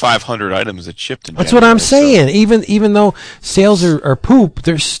still over 500 items that shipped in that's January, what I'm saying. Even though sales are poop,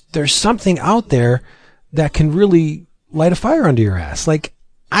 there's something out there that can really light a fire under your ass. Like,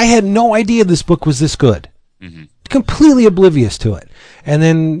 I had no idea this book was this good. Mm-hmm. Completely oblivious to it. And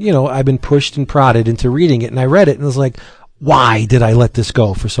then, I've been pushed and prodded into reading it, and I read it, and it was like, why did I let this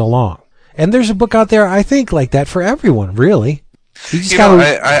go for so long? And there's a book out there, I think, like that for everyone, really.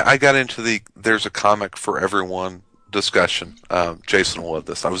 I got into there's a comic for everyone discussion. Jason will love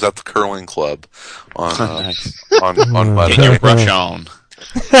this. I was at the curling club on Monday. Get your brush on.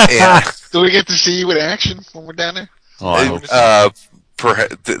 Do we get to see you in action when we're down there? Oh, I hope so.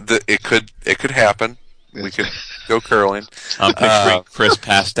 It could happen. We could go curling. I'm picturing Chris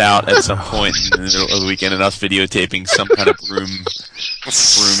passed out at some point in the middle of the weekend and us videotaping some kind of broom.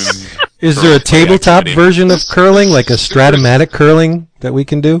 Is there a tabletop version of curling, like a Stratomatic curling that we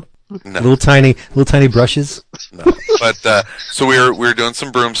can do? No. Little tiny brushes. No, but so we were doing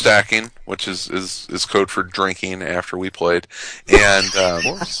some broom stacking, which is code for drinking after we played, and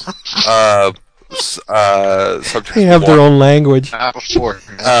subjects They have their own language. Before.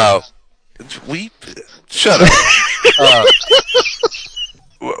 We shut up.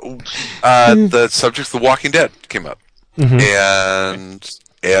 The subject of The Walking Dead came up, and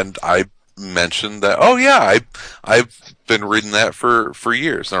I mentioned that. Oh yeah, I've been reading that for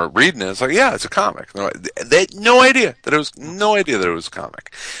years. And I'm reading it. It's like, yeah, it's a comic. They had no idea that it was a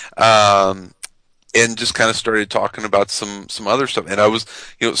comic. And just kind of started talking about some other stuff. And I was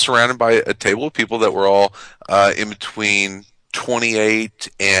surrounded by a table of people that were all in between 28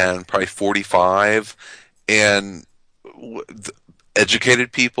 and probably 45, and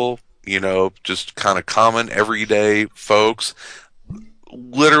educated people, just kind of common everyday folks,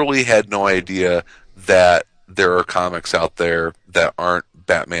 literally had no idea that there are comics out there that aren't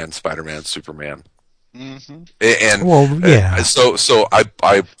Batman, Spider-Man, Superman. Mm-hmm. And so I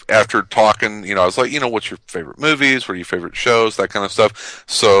after talking, I was like, what's your favorite movies? What are your favorite shows? That kind of stuff.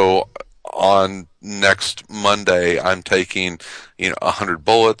 So on next Monday, I'm taking 100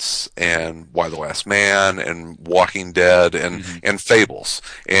 Bullets and Why the Last Man and Walking Dead and Fables,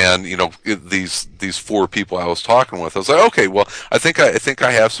 and these four people I was talking with. I was like, okay, well, I think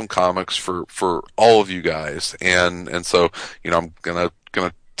I have some comics for all of you guys, and so I'm gonna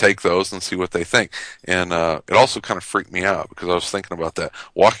take those and see what they think. And it also kind of freaked me out because I was thinking about that.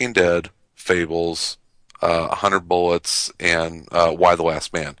 Walking Dead, Fables, 100 Bullets, and Why the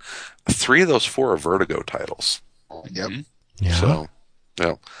Last Man. 3 of those 4 are Vertigo titles. Yep. Yeah. So,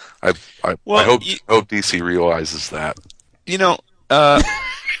 I hope DC realizes that. No,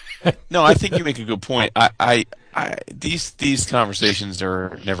 I think you make a good point. These conversations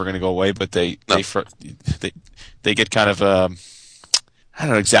are never going to go away, but they get kind of I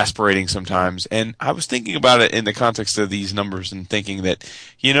don't know, exasperating sometimes. And I was thinking about it in the context of these numbers and thinking that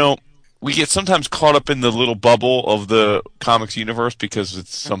we get sometimes caught up in the little bubble of the comics universe because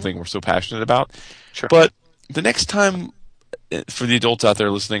it's something we're so passionate about. Sure. But the next time, for the adults out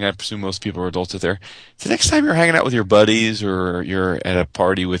there listening, I presume most people are adults out there, the next time you're hanging out with your buddies or you're at a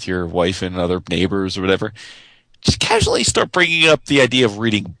party with your wife and other neighbors or whatever, just casually start bringing up the idea of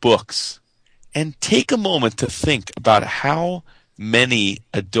reading books and take a moment to think about how many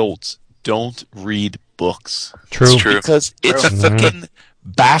adults don't read books. True. Because it's fucking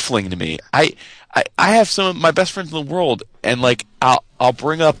baffling to me. I have some of my best friends in the world, and like I'll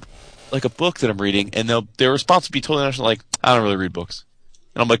bring up like a book that I'm reading, and their response will be totally honest, like, I don't really read books.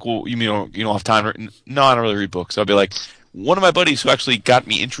 And I'm like, well, you mean you don't have time? No, I don't really read books. So I'll be like, one of my buddies who actually got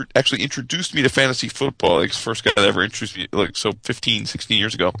me introduced me to fantasy football, like his first guy that ever introduced me, like 15, 16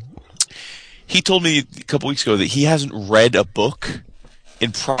 years ago. He told me a couple weeks ago that he hasn't read a book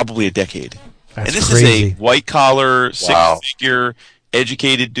in probably a decade. That's and this crazy. is a white collar, six-figure,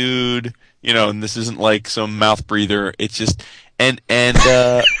 educated dude, and this isn't like some mouth breather. It's just no,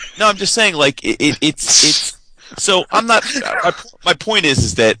 I'm just saying, like it's. So I'm not. My point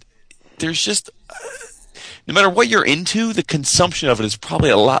is that there's just no matter what you're into, the consumption of it is probably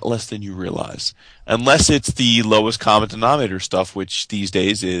a lot less than you realize, unless it's the lowest common denominator stuff, which these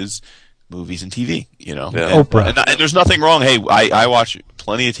days is movies and TV. Yeah. Oprah. And there's nothing wrong. Hey, I watch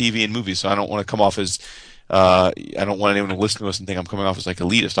plenty of TV and movies, so I don't want to come off as I don't want anyone to listen to us and think I'm coming off as like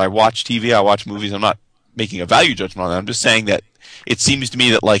elitist. I watch TV, I watch movies. I'm not making a value judgment on that. I'm just saying that it seems to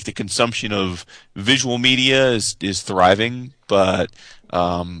me that like the consumption of visual media is thriving, but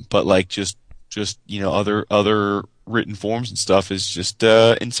like just other written forms and stuff is just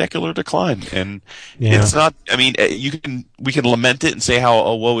in secular decline. And it's not. I mean, we can lament it and say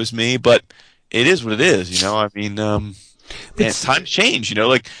how woe is me, but it is what it is. I mean, and times change.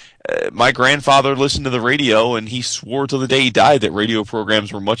 Like. My grandfather listened to the radio, and he swore till the day he died that radio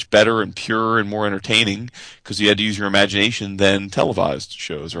programs were much better and purer and more entertaining because you had to use your imagination than televised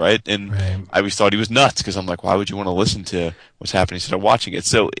shows, right? And I always thought he was nuts because I'm like, why would you want to listen to what's happening instead of watching it?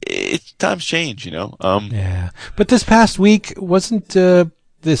 So times change, Yeah, but this past week wasn't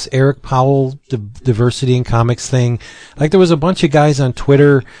this Eric Powell diversity in comics thing? Like there was a bunch of guys on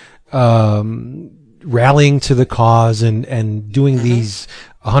Twitter rallying to the cause and doing these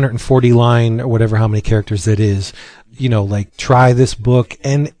 140 line or whatever, how many characters that is, like try this book.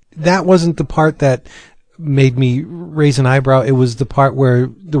 And that wasn't the part that made me raise an eyebrow. It was the part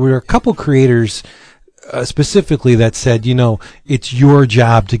where there were a couple creators specifically that said, it's your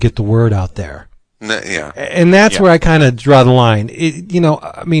job to get the word out there. Yeah. And that's where I kind of draw the line.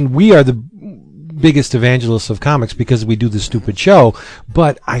 I mean, we are the biggest evangelists of comics because we do this stupid show,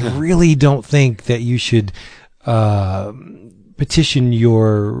 but I really don't think that you should petition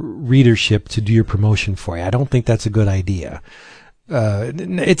your readership to do your promotion for you. I don't think that's a good idea.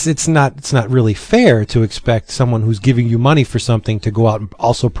 It's not really fair to expect someone who's giving you money for something to go out and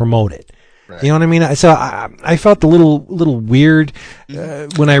also promote it. Right. You know what I mean? So I felt a little weird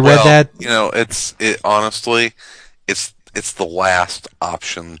when I read that. Honestly, it's the last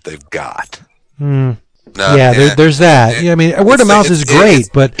option they've got. No, there's that. I mean, word of mouth is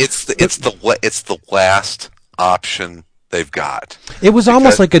great, but it's the last option they've got. It was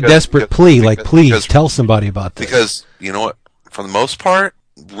almost like a desperate plea, like please tell somebody about this. Because you know what? For the most part,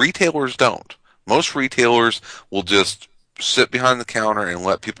 retailers don't. Most retailers will just sit behind the counter and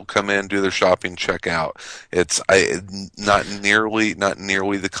let people come in, do their shopping, check out. It's not nearly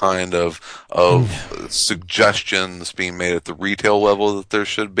the kind of suggestions being made at the retail level that there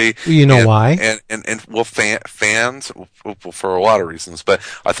should be. Why? And well, fans, for a lot of reasons, but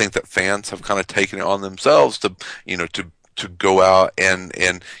I think that fans have kind of taken it on themselves to go out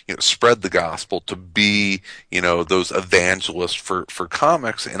and spread the gospel, to be those evangelists for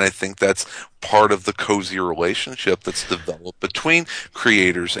comics. And I think that's part of the cozy relationship that's developed between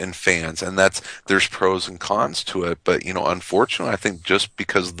creators and fans, and there's pros and cons to it. But unfortunately, I think just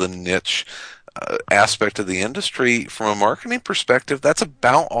because of the niche aspect of the industry, from a marketing perspective, that's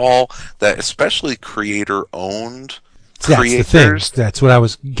about all that especially creator owned the thing. That's what I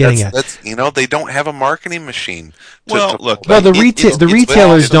was getting at. That's they don't have a marketing machine. The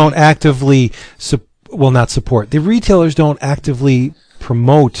retailers don't actively not support. The retailers don't actively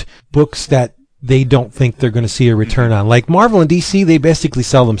promote books that they don't think they're going to see a return on. Like Marvel and DC, they basically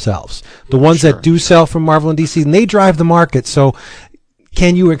sell themselves. The ones that do sell from Marvel and DC, and they drive the market. So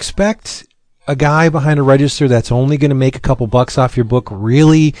can you expect a guy behind a register that's only going to make a couple bucks off your book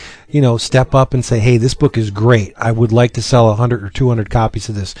really, step up and say, hey, this book is great. I would like to sell 100 or 200 copies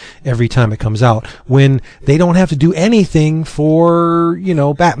of this every time it comes out, when they don't have to do anything for,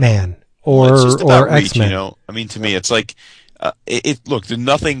 Batman or X-Men. I mean, to me, it's like, look,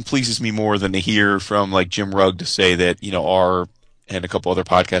 nothing pleases me more than to hear from like Jim Rugg to say that, and a couple other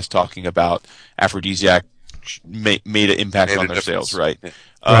podcasts talking about Aphrodisiac made an impact on their sales, right?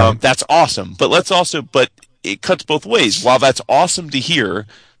 That's awesome. But it cuts both ways. While that's awesome to hear,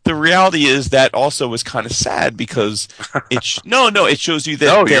 the reality is that also is kind of sad, because it shows you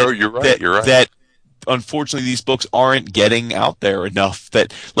that you're right. That unfortunately these books aren't getting out there enough,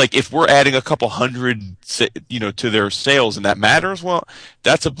 that like if we're adding a couple hundred to their sales and that matters, well,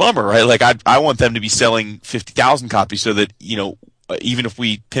 that's a bummer, right? Like I want them to be selling 50,000 copies so that even if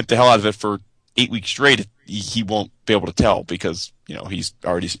we pimp the hell out of it for 8 weeks straight, he won't be able to tell, because he's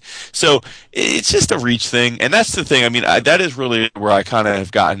already. So it's just a reach thing, and that's the thing. I mean, that is really where I kind of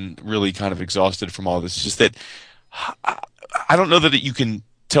have gotten really kind of exhausted from all this. It's just that I don't know that you can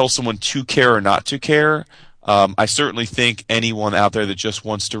tell someone to care or not to care. I certainly think anyone out there that just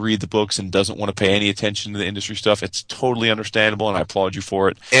wants to read the books and doesn't want to pay any attention to the industry stuff, it's totally understandable, and I applaud you for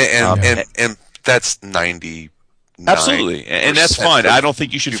it. And that's 90. Absolutely, and that's fine. I don't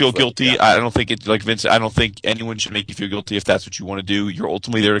think you should feel guilty. Yeah. I don't think it's like Vince. I don't think anyone should make you feel guilty if that's what you want to do. You're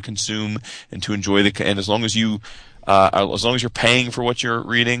ultimately there to consume and to enjoy and as long as you're paying for what you're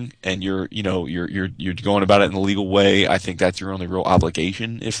reading and you're going about it in a legal way, I think that's your only real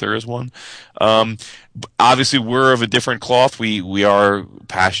obligation, if there is one. Obviously, we're of a different cloth. We are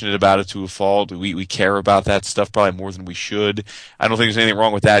passionate about it to a fault. We care about that stuff probably more than we should. I don't think there's anything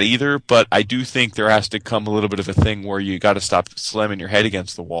wrong with that either, but I do think there has to come a little bit of a thing where you got to stop slamming your head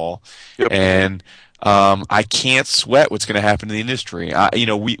against the wall. Yep. And I can't sweat what's going to happen in the industry.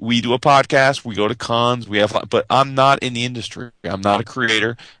 We do a podcast, we go to cons, but I'm not in the industry. I'm not a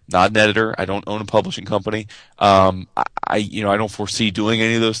creator, not an editor. I don't own a publishing company. I don't foresee doing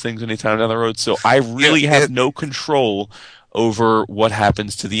any of those things anytime down the road. So I really have no control over what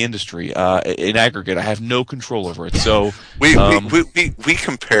happens to the industry in aggregate. I have no control over it. So we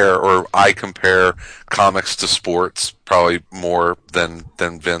compare, or I compare comics to sports probably more than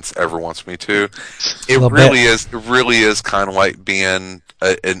Vince ever wants me to. It really is kind of like being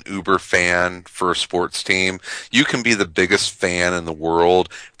an Uber fan for a sports team. You can be the biggest fan in the world.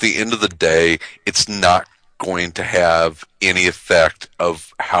 At the end of the day, it's not going to have any effect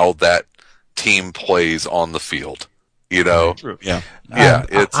of how that team plays on the field. True. Yeah.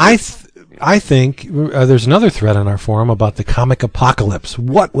 I think there's another thread on our forum about the comic apocalypse.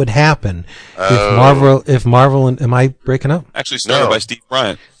 What would happen if Marvel and am I breaking up? Actually, started by Steve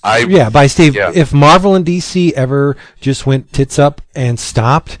Bryant. By Steve. Yeah. If Marvel and DC ever just went tits up and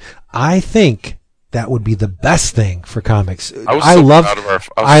stopped, I think that would be the best thing for comics. I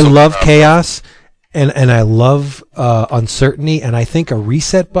love chaos. And I love uncertainty, and I think a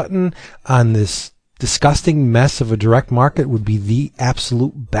reset button on this disgusting mess of a direct market would be the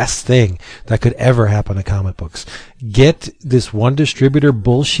absolute best thing that could ever happen to comic books. Get this one distributor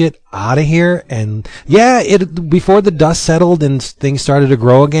bullshit out of here, and before the dust settled and things started to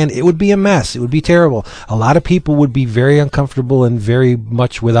grow again, it would be a mess. It would be terrible. A lot of people would be very uncomfortable and very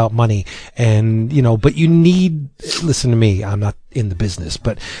much without money. And, but you need, listen to me, I'm not in the business,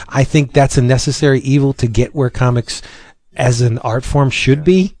 but I think that's a necessary evil to get where comics as an art form should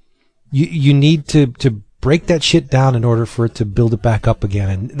be. You need to break that shit down in order for it to build it back up again,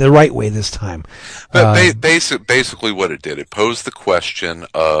 and the right way this time. But basically what it did, it posed the question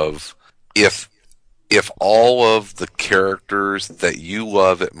of if all of the characters that you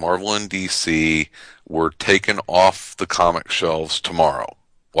love at Marvel and DC were taken off the comic shelves tomorrow,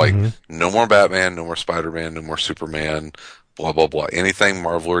 like no more Batman, no more Spider-Man, no more Superman, blah, blah, blah, anything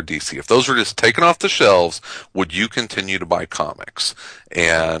Marvel or DC. If those were just taken off the shelves, would you continue to buy comics?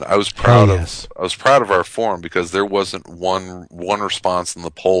 And I was proud of our forum, because there wasn't one response in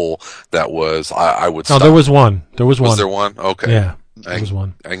the poll that was I would stop. No, there was one. Was there one? Okay. Yeah. There was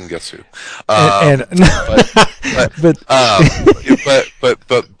one. I can guess who. But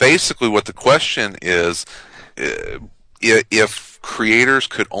basically what the question is, if creators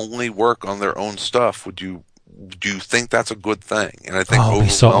could only work on their own stuff, would you do you think that's a good thing? And I think it'd be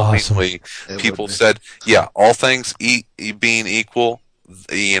so awesome. People said, yeah, all things being equal,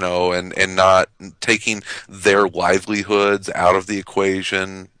 and not taking their livelihoods out of the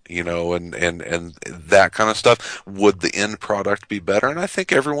equation, and that kind of stuff, would the end product be better? And I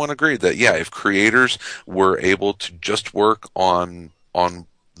think everyone agreed that, yeah, if creators were able to just work on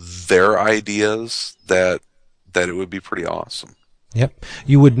their ideas, that it would be pretty awesome. Yep.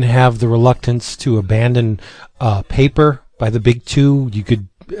 You wouldn't have the reluctance to abandon paper by the big two. You could.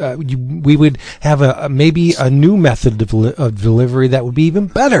 We would have maybe a new method of delivery that would be even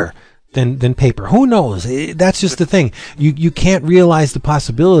better than paper. Who knows? That's just the thing. You can't realize the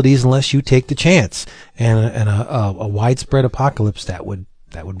possibilities unless you take the chance. And a widespread apocalypse, that would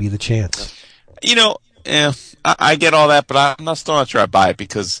be the chance. I get all that, but I'm still not sure I buy it,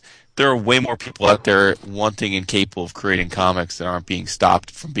 because there are way more people out there wanting and capable of creating comics that aren't being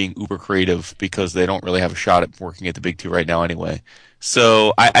stopped from being uber creative because they don't really have a shot at working at the big two right now anyway.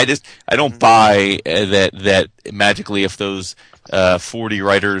 So I don't buy that magically, if those 40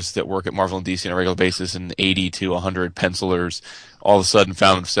 writers that work at Marvel and DC on a regular basis and 80 to 100 pencilers all of a sudden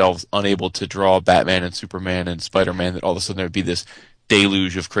found themselves unable to draw Batman and Superman and Spider-Man, that all of a sudden there would be this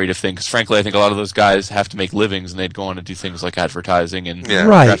deluge of creative things. Because frankly, I think a lot of those guys have to make livings, and they'd go on to do things like advertising and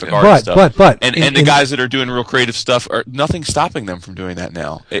graphic art and stuff. But the guys that are doing real creative stuff, nothing's stopping them from doing that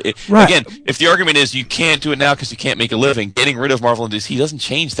now. Again, if the argument is you can't do it now because you can't make a living, getting rid of Marvel and DC doesn't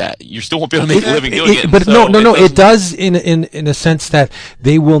change that. You still won't be able to make a living doing it. But no, it does in a sense that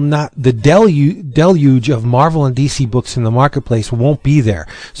they will not. The deluge of Marvel and DC books in the marketplace won't be there.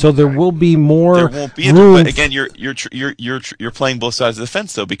 So there will be more. There won't be. But again, you're playing both sides of the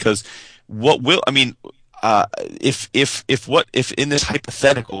fence, though, because if in this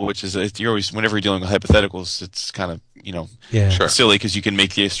hypothetical, which is you're always, whenever you're dealing with hypotheticals, it's kind of silly because you can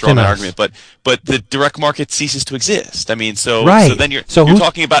make the strong argument, but the direct market ceases to exist. So then you're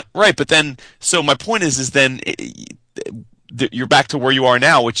talking about but then my point is then you're back to where you are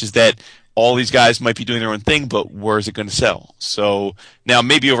now, which is that all these guys might be doing their own thing, but where is it going to sell? So now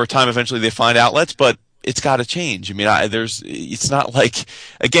maybe over time, eventually they find outlets, but it's got to change. It's not like,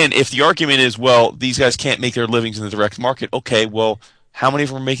 again, if the argument is, well, these guys can't make their livings in the direct market, okay, well, how many of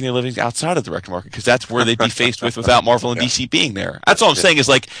them are making their livings outside of the direct market? Because that's where they'd be faced with without Marvel and DC being there. That's all I'm saying is,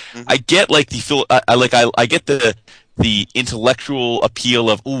 like, I get, like, I get the intellectual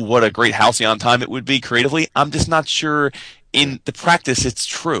appeal of, ooh, what a great halcyon time it would be creatively. I'm just not sure in the practice it's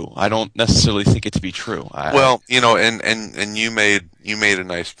true. I don't necessarily think it to be true. And you made a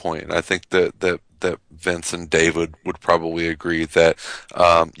nice point. I think that Vince and David would probably agree that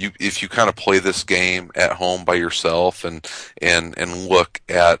if you kind of play this game at home by yourself and look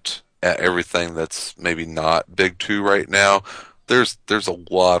at everything that's maybe not Big Two right now, there's a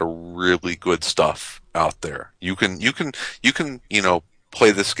lot of really good stuff out there. You can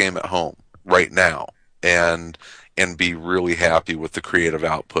play this game at home right now and be really happy with the creative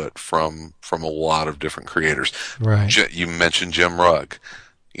output from a lot of different creators. Right. You mentioned Jim Rugg.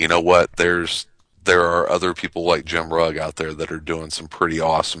 You know what? There are other people like Jim Rugg out there that are doing some pretty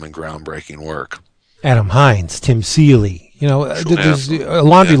awesome and groundbreaking work. Adam Hines, Tim Seeley. There's a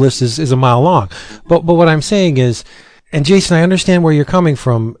laundry list is a mile long. But what I'm saying is, and Jason, I understand where you're coming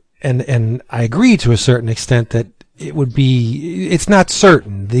from, and I agree to a certain extent that it's not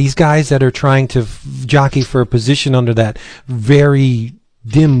certain. These guys that are trying to jockey for a position under that very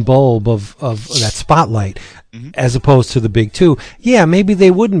dim bulb of that spotlight, as opposed to the big two, maybe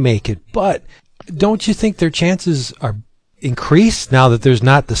they wouldn't make it, but don't you think their chances are increased now that there's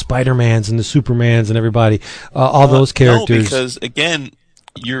not the Spider-Mans and the Supermans and everybody, all those characters? No, because again,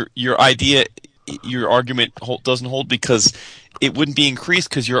 your argument doesn't hold, because it wouldn't be increased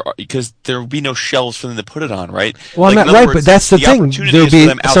because there would be no shelves for them to put it on, right? Well, not right, but that's the thing. There'll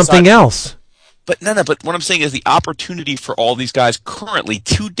be something else. But but what I'm saying is the opportunity for all these guys currently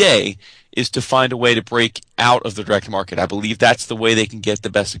today is to find a way to break out of the direct market. I believe that's the way they can get the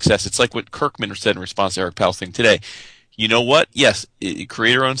best success. It's like what Kirkman said in response to Eric Powell's thing today. You know what? Yes,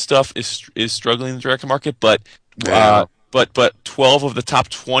 creator-owned stuff is struggling in the direct market, but 12 of the top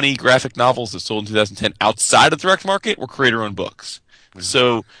 20 graphic novels that sold in 2010 outside of the direct market were creator-owned books.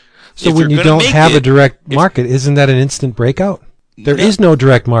 So when you don't have a direct market, isn't that an instant breakout? There is no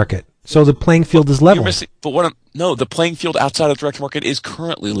direct market. So the playing field is level. The playing field outside of the direct market is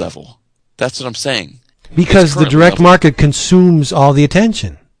currently level. That's what I'm saying. Because the direct market consumes all the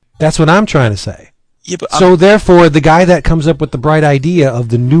attention. That's what I'm trying to say. Yeah, but so therefore, the guy that comes up with the bright idea of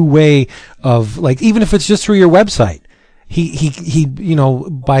the new way of, like, even if it's just through your website, he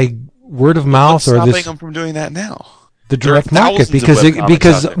by word of mouth or this. What's stopping him from doing that now? the direct There are market, thousands of webcomics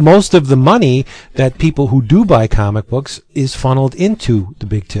because out there. most of the money that people who do buy comic books is funneled into the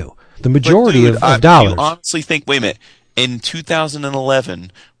big two. The majority But, dude, of dollars. Do you honestly think? Wait a minute. In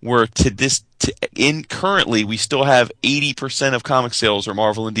 2011, currently we still have 80% of comic sales are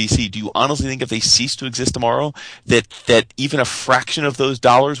Marvel and DC. Do you honestly think if they cease to exist tomorrow, that even a fraction of those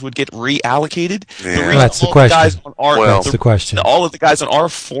dollars would get reallocated? Yeah. That's the question. That's the question. All of the guys on our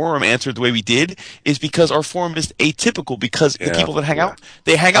forum answered the way we did is because our forum is atypical, because the people that hang out,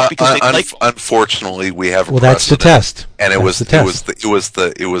 they hang out because they like. Unfortunately, we have a that's the precedent. test. And it was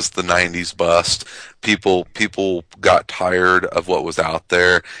the 90s bust. People got tired of what was out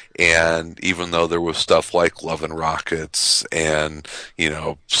there, and even though there was stuff like Love and Rockets and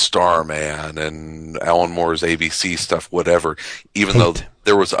Starman and Alan Moore's ABC stuff, whatever, even though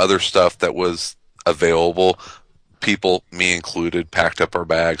there was other stuff that was available, people, me included, packed up our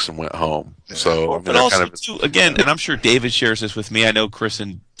bags and went home. So, but also, too, again, and I'm sure David shares this with me. I know Chris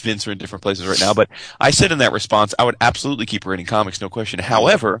and Vince are in different places right now, but I said in that response, I would absolutely keep reading comics, no question.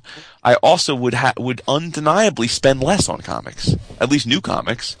 However, I also would undeniably spend less on comics, at least new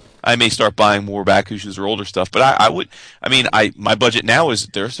comics. I may start buying more back issues or older stuff, but my budget now is,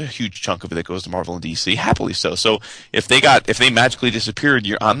 there's a huge chunk of it that goes to Marvel and DC, happily so. So if they magically disappeared,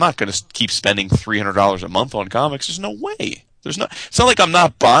 I'm not going to keep spending $300 a month on comics. There's no way. It's not like I'm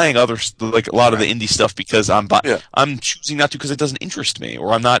not buying a lot of the indie stuff because I'm choosing not to because it doesn't interest me,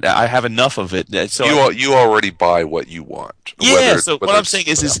 or I have enough of it. So you already buy what you want. Yeah. So what I'm saying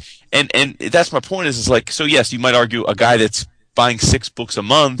is that's my point is like, so yes, you might argue a guy that's buying 6 books a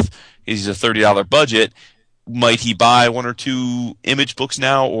month, he's a $30 budget. Might he buy 1 or 2 Image books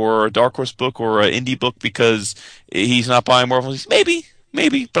now, or a Dark Horse book, or an indie book because he's not buying Marvel? Maybe.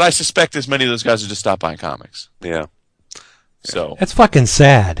 But I suspect as many of those guys will just stop buying comics. Yeah. So that's fucking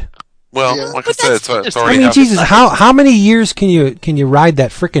sad. Well, like I said, it's already. I mean, Jesus, how many years can you ride that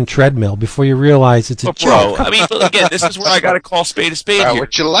frickin' treadmill before you realize it's a joke? I mean, again, this is where I got to call spade a spade here.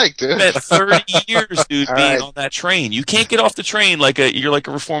 What you like, dude? Spent 30 years, dude, being on that train. You can't get off the train you're like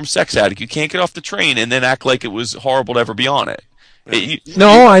a reformed sex addict. You can't get off the train and then act like it was horrible to ever be on it.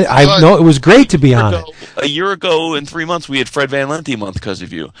 I know it was great to be on it. A year ago, in 3 months, we had Fred Van Lente month because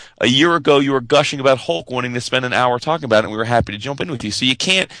of you. A year ago, you were gushing about Hulk, wanting to spend an hour talking about it, and we were happy to jump in with you. So you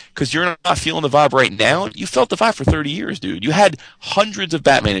can't, because you're not feeling the vibe right now. You felt the vibe for 30 years, dude. You had hundreds of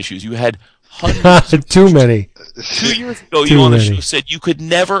Batman issues. You had hundreds. Too many. 2 years ago, you on the show said you could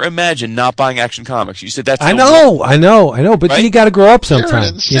never imagine not buying Action Comics. You said that's. I know, but then you got to grow up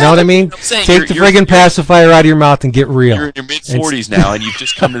sometime. You know what I mean? Take the friggin' pacifier out of your mouth and get real. You're in your mid-40s now, and you've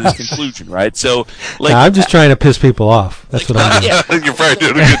just come to this conclution, right? So, I'm just trying to piss people off. That's what I'm doing. Yeah, you're probably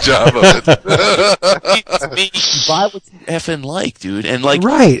doing a good job of it. You buy what you effing like, dude, and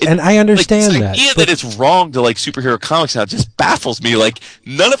right. And I understand that. The idea that it's wrong to like superhero comics now just baffles me. Like,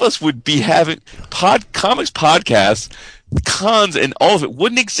 none of us would be having comics podcasts, cons, and all of it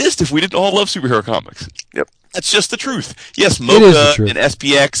wouldn't exist if we didn't all love superhero comics. Yep. That's just the truth. Yes, Mocha and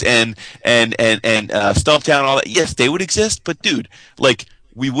SPX and Stumptown and all that. Yes, they would exist, but dude, like,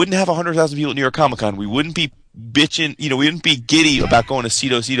 we wouldn't have 100,000 people at New York Comic Con. We wouldn't be bitching. We wouldn't be giddy about going to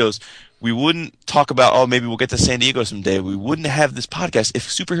Cetos. We wouldn't talk about, maybe we'll get to San Diego someday. We wouldn't have this podcast if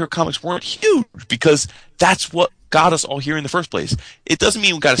superhero comics weren't huge, because that's what got us all here in the first place. It doesn't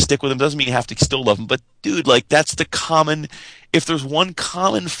mean we got to stick with them. Doesn't mean you have to still love them. But dude, like, that's the common. If there's one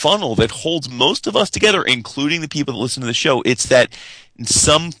common funnel that holds most of us together, including the people that listen to the show, it's that in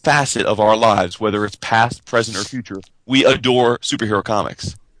some facet of our lives, whether it's past, present, or future, we adore superhero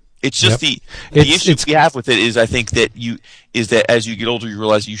comics. It's just the issue we have with it is, I think that as you get older, you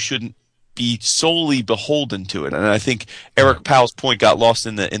realize you shouldn't be solely beholden to it. And I think Eric Powell's point got lost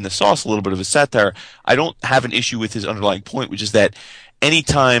in the sauce a little bit of his satire. I don't have an issue with his underlying point, which is that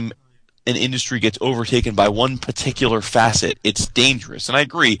anytime an industry gets overtaken by one particular facet, it's dangerous. And I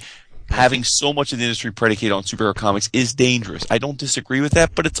agree, having so much of the industry predicated on superhero comics is dangerous. I don't disagree with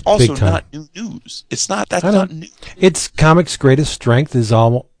that, but it's also not new news. It's not, that's not new. It's comics' greatest strength is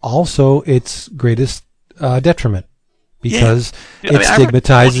also its greatest detriment. Because it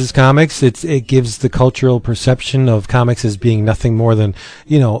stigmatizes comics. It gives the cultural perception of comics as being nothing more than,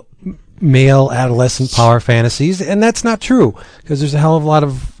 male adolescent power fantasies. And that's not true, because there's a hell of a lot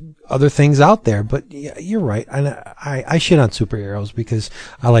of other things out there. But you're right. I shit on superheroes because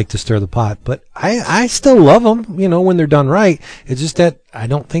I like to stir the pot. But I still love them, when they're done right. It's just that I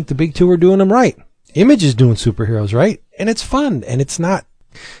don't think the big two are doing them right. Image is doing superheroes right. And it's fun. And it's not,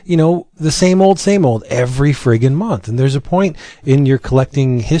 the same old every friggin' month. And there's a point in your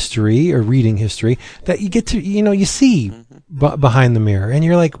collecting history or reading history that you get to, you see behind the mirror, and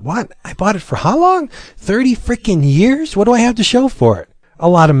you're like, what? I bought it for how long? 30 freaking years? What do I have to show for it? A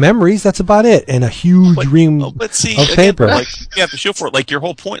lot of memories. That's about it, and a huge ream of paper. Like, you have to show for it. Like, your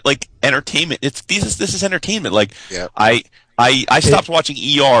whole point, like, entertainment. This is entertainment. Like, I stopped watching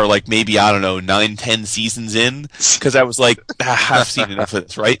ER like maybe, I don't know, 9-10 seasons in, because I was like, I've seen enough of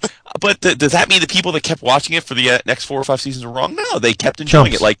this, right? But does that mean the people that kept watching it for the next 4 or 5 seasons were wrong? No, they kept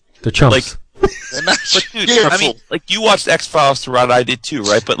enjoying it. Like, the chumps. But dude, I mean, like, you watched X-Files throughout. I did too,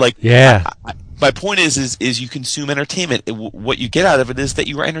 right? But like, yeah. My point is you consume entertainment. What you get out of it is that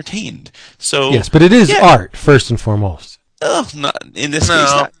you are entertained. So yes, but it is art first and foremost. Oh, not in this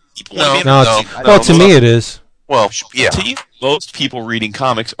case. Not. People to me it is. Well, yeah. To you, most people reading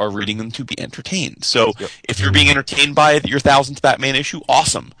comics are reading them to be entertained. So if you're being entertained by your 1000th Batman issue,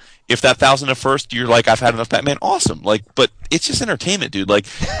 awesome. If that 1001st, you're like, I've had enough Batman, awesome. Like, but it's just entertainment, dude. Like,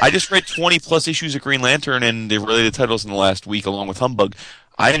 I just read 20 plus issues of Green Lantern and the related titles in the last week, along with Humbug.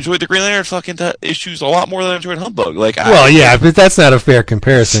 I enjoyed the Green Lantern fucking issues a lot more than I enjoyed Humbug. Like, but that's not a fair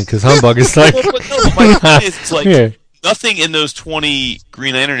comparison, because Humbug is like. My point is, it's like nothing in those 20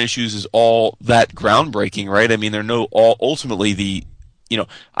 Green Lantern issues is all that groundbreaking, right? I mean, they're ultimately the.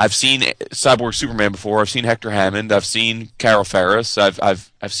 I've seen Cyborg Superman before. I've seen Hector Hammond. I've seen Carol Ferris.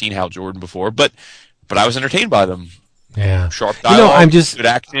 I've seen Hal Jordan before. But I was entertained by them. Yeah. Sharp dialogue, good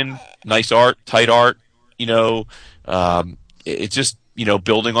action, nice art, tight art. It's just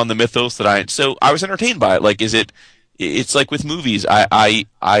building on the mythos so I was entertained by it. Like, it's like with movies. I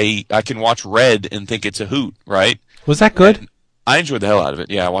can watch Red and think it's a hoot, right? Was that good? And I enjoyed the hell out of it.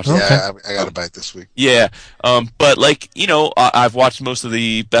 Yeah, I watched it. Yeah, I got it back this week. Yeah. But like, I've watched most of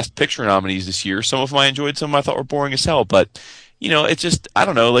the Best Picture nominees this year. Some of them I enjoyed, some I thought were boring as hell, but it's just, I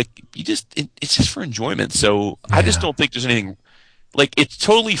don't know, like, it's just for enjoyment. So I just don't think there's anything. Like, it's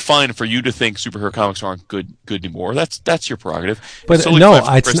totally fine for you to think superhero comics aren't good anymore. That's your prerogative. But no,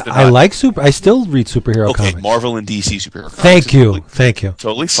 I like I still read superhero comics. Okay, Marvel and DC superhero comics. Thank you.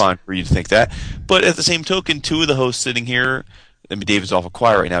 Totally fine for you to think that. But at the same token, two of the hosts sitting here, I mean, David's awful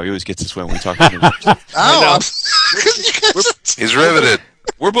quiet right now. He always gets this way when we talk to him. He's riveted.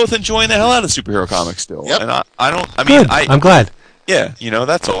 We're both enjoying the hell out of superhero comics still. Yep. And I'm glad. Yeah,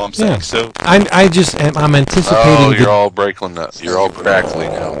 that's all I'm saying. Yeah. So I'm anticipating. Oh, you're all breaking up. You're all crackly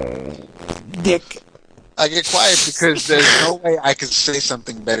now. Dick. I get quiet because there's no way I can say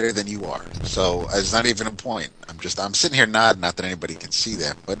something better than you are. So it's not even a point. I'm sitting here nodding. Not that anybody can see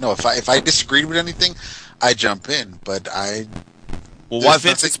that, but no. If I disagreed with anything, I jump in. But why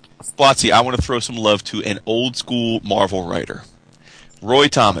Vincent Splotzy? I want to throw some love to an old school Marvel writer, Roy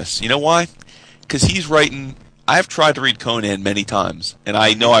Thomas. You know why? Because he's writing. I've tried to read Conan many times, and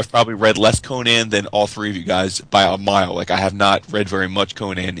I know I've probably read less Conan than all three of you guys by a mile. Like, I have not read very much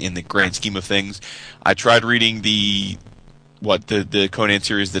Conan in the grand scheme of things. I tried reading the Conan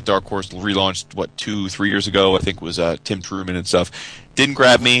series that Dark Horse relaunched 2-3 years ago. I think it was Tim Truman and stuff. Didn't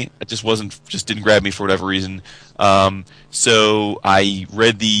grab me. It just didn't grab me for whatever reason. So I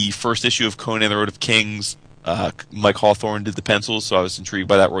read the first issue of Conan the Road of Kings. Mike Hawthorne did the pencils, so I was intrigued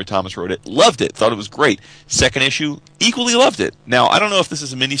by that. Roy Thomas wrote it. Loved it. Thought it was great. Second issue, equally loved it. Now, I don't know if this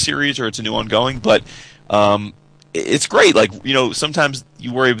is a miniseries or it's a new ongoing, but it's great. Like, sometimes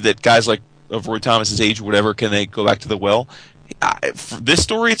you worry that guys like of Roy Thomas's age or whatever, can they go back to the well? For this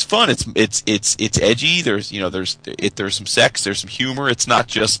story, it's fun. It's edgy. There's some sex. There's some humor. It's not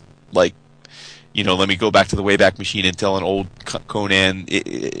just like, let me go back to the Wayback Machine and tell an old Conan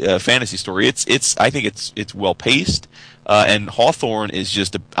fantasy story. I think it's well paced, and Hawthorne is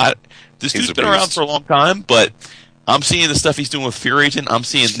just this dude's been around for a long time, but I'm seeing the stuff he's doing with Fear Agent. I'm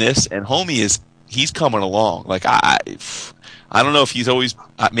seeing this, and homie he's coming along. Like, I don't know if he's always,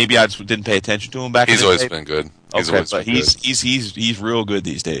 maybe I just didn't pay attention to him back. He's always been good. He's real good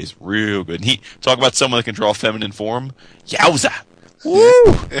these days. Real good. And he talk about someone that can draw feminine form. Yowza. Woo!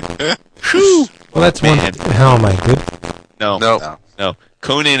 Well, that's one. How am I good? No.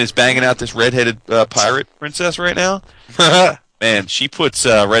 Conan is banging out this redheaded pirate princess right now. Man, she puts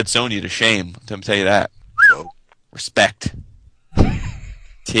Red Sonja to shame. Let me tell you that. Respect.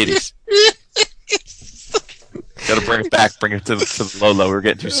 Titties. Got to bring it back. Bring it to the low. We're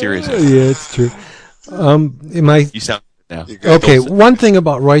getting too serious. Yeah, it's true. You sound good now. Okay, one thing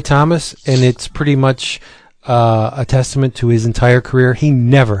about Roy Thomas, and it's pretty much a testament to his entire career. He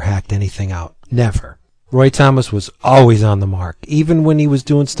never hacked anything out. Never. Roy Thomas was always on the mark, even when he was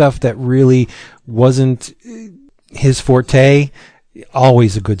doing stuff that really wasn't his forte.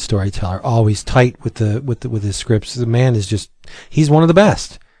 Always a good storyteller. Always tight with his scripts. The man is he's one of the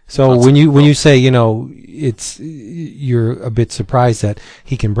best. So when you say, you're a bit surprised that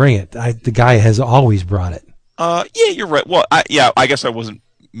he can bring it. The guy has always brought it. Yeah, you're right. Well, I guess I wasn't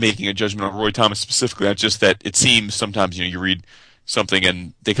making a judgment on Roy Thomas specifically. It's just that it seems sometimes you read something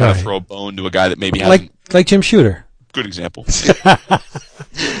and they kind of throw a bone to a guy that maybe hasn't. Like Jim Shooter. Good example.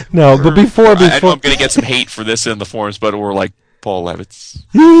 No, but before I know I'm going to get some hate for this in the forums, but we're like Paul Levitz.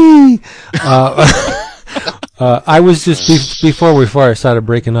 I was just before I started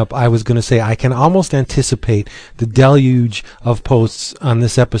breaking up, I was going to say I can almost anticipate the deluge of posts on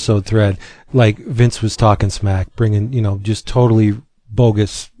this episode thread, like Vince was talking smack, bringing just totally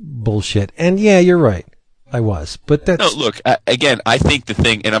bogus bullshit. And yeah, you're right, I was. But that's no. Look, again, I think the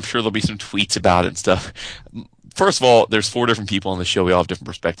thing, and I'm sure there'll be some tweets about it and stuff. First of all, there's 4 different people on the show. We all have different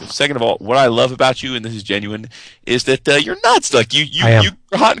perspectives. Second of all, what I love about you, and this is genuine, is that you're nuts. Like you're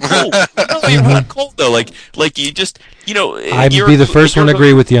hot and cold. You're hot and cold though. Like you just I'd be the first one to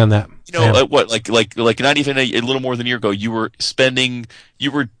agree with you on that. What like not even a little more than a year ago, you were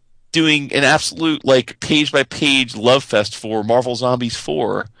doing an absolute like page by page love fest for Marvel Zombies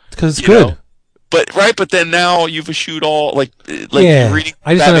 4 because it's good. But then now you've eschewed all like you're reading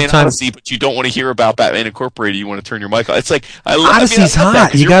I just Batman don't have time. Odyssey, but you don't want to hear about Batman Incorporated. You want to turn your mic off. It's like Odyssey's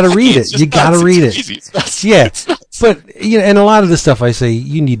hot. You got to read it. You got to read it. Yeah, but and a lot of the stuff I say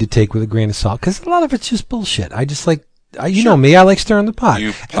you need to take with a grain of salt because a lot of it's just bullshit. I just like. Know me, I like stirring the pot.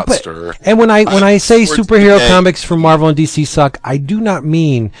 You pot stirrer. And when I say superhero comics from Marvel and DC suck, I do not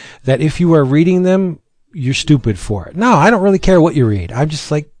mean that if you are reading them, you're stupid for it. No, I don't really care what you read. I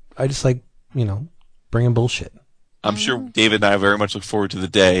just like bringing bullshit. I'm sure David and I very much look forward to the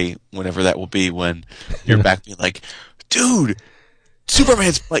day, whenever that will be, when you're back being like, dude,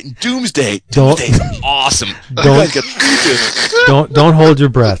 Superman's fighting Doomsday. Doomsday's awesome. Don't hold your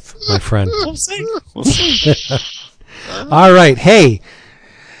breath, my friend. We'll see. All right. Hey,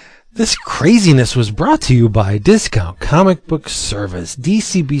 this craziness was brought to you by Discount Comic Book Service,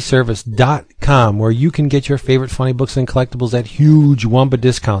 dcbservice.com, where you can get your favorite funny books and collectibles at huge Wumba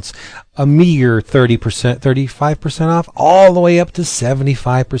discounts. A meager 30%, 35% off, all the way up to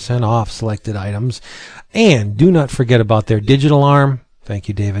 75% off selected items. And do not forget about their digital arm. Thank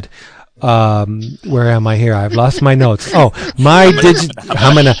you, David. Where am I here? I've lost my notes. Oh,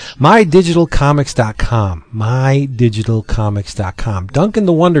 mydigitalcomics.com. Mydigitalcomics.com. Duncan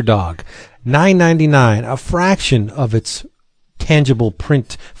the Wonder Dog, $9.99, a fraction of its tangible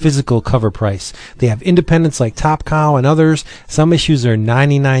print physical cover price. They have independents like Top Cow and others. Some issues are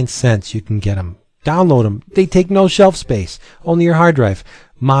 99 cents. You can get them. Download them. They take no shelf space, only your hard drive.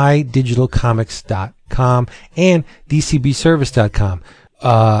 mydigitalcomics.com and dcbservice.com.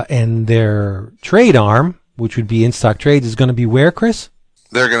 And their trade arm, which would be In Stock Trades, is going to be where, Chris?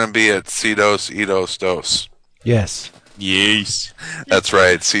 They're going to be at C2E2. Yes. Yes. That's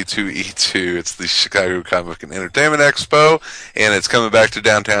right, C2E2. It's the Chicago Comic and Entertainment Expo, and it's coming back to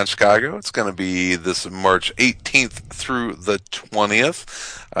downtown Chicago. It's going to be this March 18th through the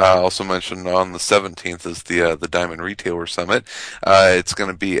 20th. Also mentioned on the 17th is the Diamond Retailer Summit. It's going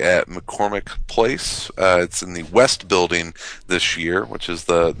to be at McCormick Place. It's in the West Building this year, which is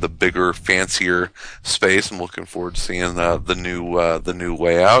the bigger, fancier space. I'm looking forward to seeing the new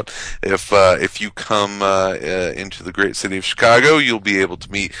layout. If you come into the great city of Chicago, you'll be able to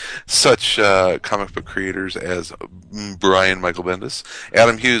meet such comic book creators as Brian Michael Bendis,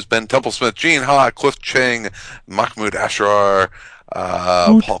 Adam Hughes, Ben Templesmith, Gene Ha, Cliff Chang, Mahmoud Ashrar,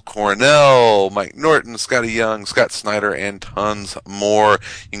 Paul Cornell, Mike Norton, Scotty Young, Scott Snyder, and tons more.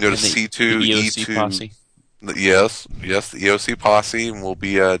 You can go to C2E2. Posse. Yes, the EOC posse, and we'll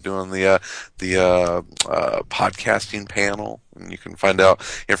be doing the podcasting panel, and you can find out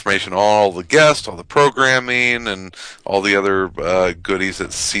information on all the guests, all the programming, and all the other goodies at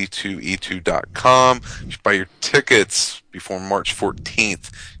c2e2.com. You should buy your tickets before March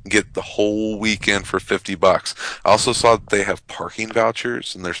 14th. Get the whole weekend for $50. I also saw that they have parking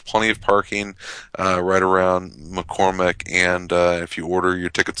vouchers, and there's plenty of parking right around McCormick. And if you order your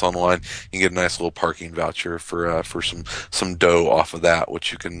tickets online, you can get a nice little parking voucher for some dough off of that,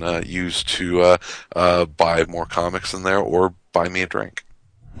 which you can use to buy more comics in there or buy me a drink.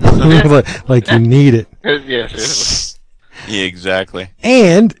 Like you need it. Yes. Yeah, exactly.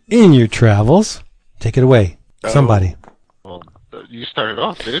 And in your travels, take it away. Somebody. Well, you started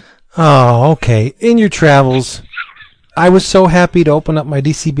off, dude. Oh, okay. In your travels, I was so happy to open up my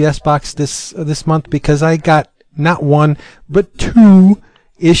DCBS box this month because I got not one, but 2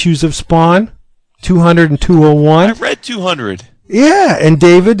 issues of Spawn, 200 and 201. I read 200. Yeah, and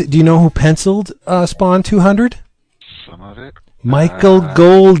David, do you know who penciled Spawn 200? Some of it. Michael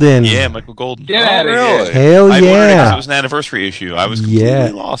Golden. Yeah, Michael Golden. Get out of here. Hell I ordered it 'cause yeah. it was an anniversary issue. I was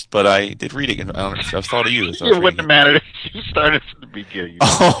completely lost, but I did read it. I don't know. I thought of you. As I was It wouldn't have reading mattered if you started from the beginning.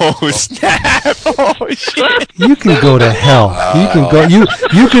 Oh snap! Oh shit! You can go to hell. You can go.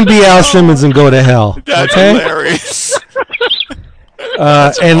 You can be Al Simmons and go to hell. That's okay. hilarious.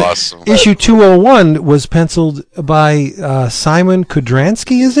 And awesome. issue 201 was penciled by Simon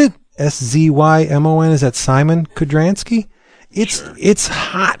Kudransky. Is it Szymon? Is that Simon Kudransky? It's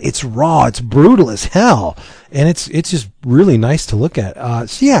hot. It's raw. It's brutal as hell, and it's just really nice to look at.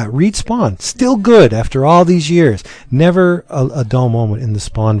 So yeah, read Spawn. Still good after all these years. Never a dull moment in the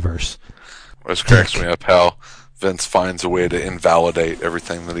Spawn verse. Which cracks me up how Vince finds a way to invalidate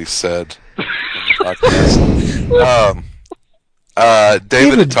everything that he said in the podcast.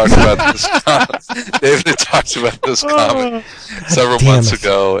 David had talked about this. David had talked about this comic several months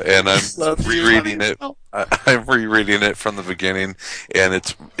ago, and I'm rereading it. I'm rereading it from the beginning, and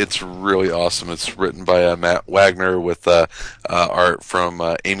it's really awesome. It's written by Matt Wagner with art from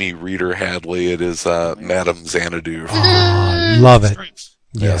Amy Reeder Hadley. It is Madame Xanadu. Love it.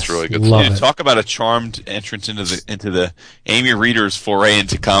 Yeah, it's really good. Love Dude, it. talk about a charmed entrance into the Amy Reeder's foray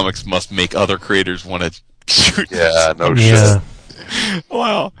into comics must make other creators want to shoot. Yeah, no Yeah. shit.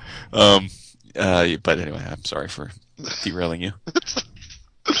 Wow. But anyway, I'm sorry for derailing you.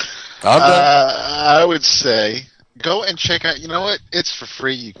 I would say go and check out. You know what? It's for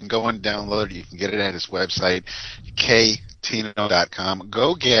free. You can go and download it. You can get it at his website, ktino.com.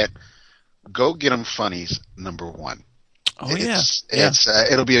 Go get Em Funnies #1. Oh yeah.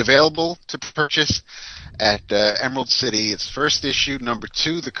 It'll be available to purchase at Emerald City. It's first issue,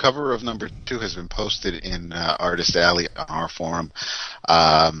 #2. The cover of #2 has been posted in Artist Alley on our forum.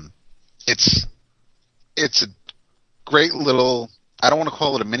 It's a great little. I don't want to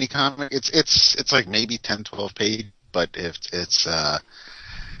call it a mini comic. It's like maybe 10, 12 page, but it's got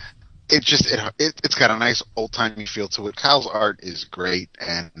a nice old timey feel to it. Kyle's art is great,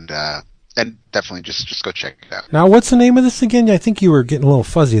 and definitely just go check it out. Now, what's the name of this again? I think you were getting a little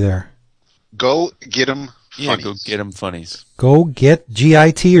fuzzy there. Go Get 'Em Funnies. Yeah, go get 'em funnies. Go get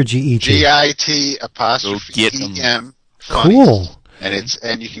GIT or GET? GIT Go get 'em. EM. Cool.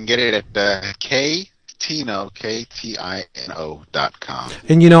 And you can get it at KTINO.com.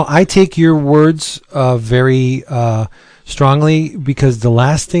 And I take your words very strongly, because the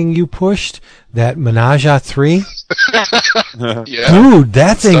last thing you pushed, that Menage a 3, Yeah. dude,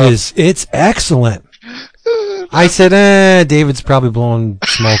 that thing it's excellent. I said, David's probably blowing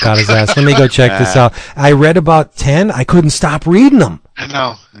smoke out his ass. Let me go check this out. I read about 10. I couldn't stop reading them. I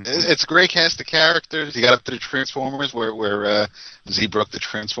know. It's a great cast of characters. You got up to the Transformers where Z broke the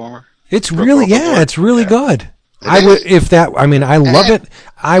Transformer. It's really, it's really good. I love it.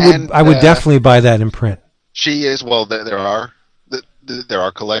 I would definitely buy that in print. She is, well, there are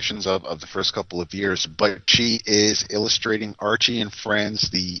collections of the first couple of years, but she is illustrating Archie and Friends,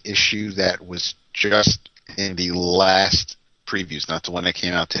 the issue that was just in the last previews, not the one that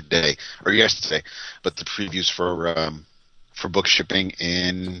came out today or yesterday, but the previews for book shipping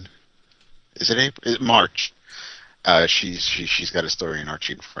in, is it April? March. She's got a story in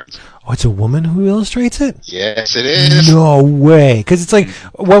Archie and Friends. Oh, it's a woman who illustrates it? Yes, it is. No way. Because it's like,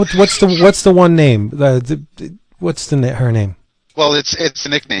 what's the one name? What's her name? Well, it's a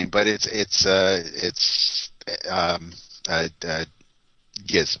nickname, but it's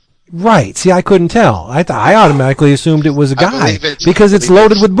Giz. Right. See, I couldn't tell. I automatically assumed it was a guy believe because it's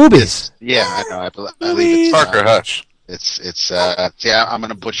loaded with boobies. Yeah, I know. I believe it's Parker Hush. I'm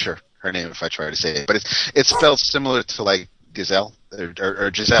gonna butcher her name if I try to say it, but it's spelled similar to like Gazelle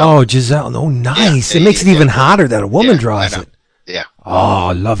or Giselle. Oh, Giselle. Oh, nice. Yeah, it makes it even hotter that a woman draws it. Yeah. Oh,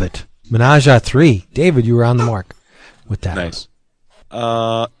 I love it. Menage a 3. David, you were on the mark with that. Nice.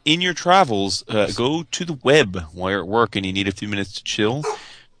 In your travels, go to the web while you're at work and you need a few minutes to chill.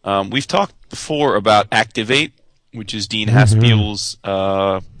 We've talked before about Act-I-Vate, which is Dean Haspiel's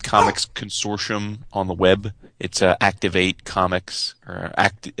comics consortium on the web. It's Act-I-Vate Comics, or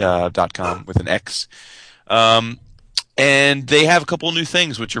act.com with an X. And they have a couple of new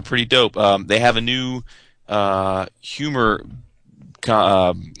things which are pretty dope. They have a new humor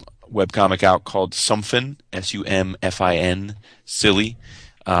webcomic out called Sumfin, Sumfin Silly,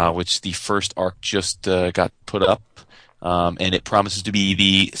 which the first arc just got put up. And it promises to be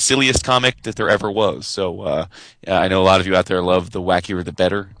the silliest comic that there ever was. So I know a lot of you out there love the wackier the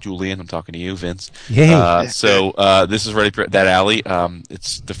better. Julian, I'm talking to you, Vince. Yay. So this is right up that alley.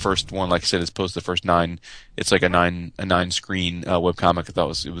 It's the first one, like I said, it's posted the first 9. It's like a nine screen webcomic. I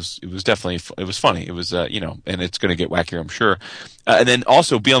thought it was definitely funny. It was and it's going to get wackier, I'm sure. And then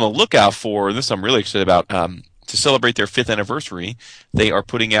also be on the lookout for this. I'm really excited about. to celebrate their 5th anniversary, they are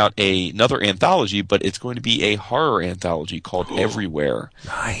putting out another anthology, but it's going to be a horror anthology called Everywhere.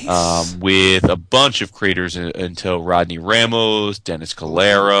 Nice. With a bunch of creators until Rodney Ramos, Dennis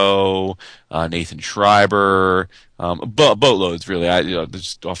Calero, Nathan Schreiber, boatloads really.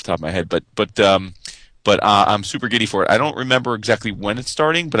 Just off the top of my head, but I'm super giddy for it. I don't remember exactly when it's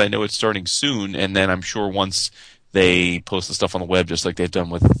starting, but I know it's starting soon. And then I'm sure once they post the stuff on the web, just like they've done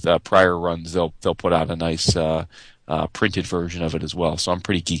with prior runs, they'll put out a nice printed version of it as well. So I'm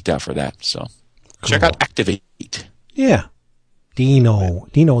pretty geeked out for that. So check out Act-I-Vate. Yeah,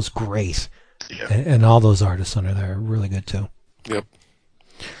 Dino's great, and all those artists under there are really good too. Yep.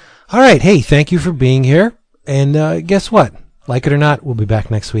 All right, hey, thank you for being here. And guess what? Like it or not, we'll be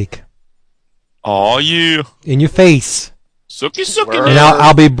back next week. Aw, yeah. In your face. Sookie, And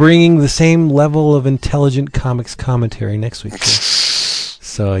I'll be bringing the same level of intelligent comics commentary next week.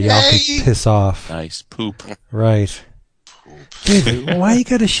 So y'all can piss off. Nice. Poop. Right. Dude, why you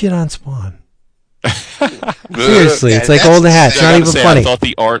gotta shit on Spawn? Seriously, it's like old hat. It's not even funny. I thought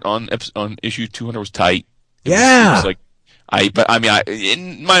the art on issue 200 was tight. It was like,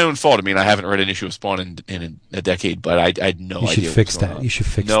 in my own fault. I mean, I haven't read an issue of Spawn in a decade, but I had no idea. You should fix that. You should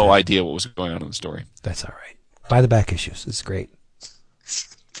fix that. No idea what was going on in the story. That's all right. Buy the back issues. It's great.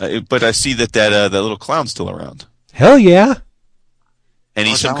 But I see that little clown's still around. Hell yeah. And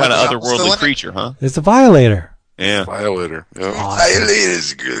he's some kind of otherworldly creature, huh? It's a Violator. Yeah. Violator. Yeah.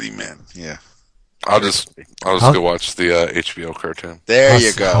 Violator's girly man. Yeah. I'll just go watch the HBO cartoon. There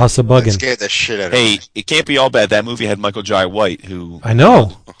you go. House of Buggin'. Scared the shit out of me. Hey, it can't be all bad. That movie had Michael Jai White, who I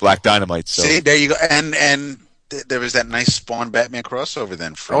know. Black Dynamite. So. See, there you go. And there was that nice Spawn Batman crossover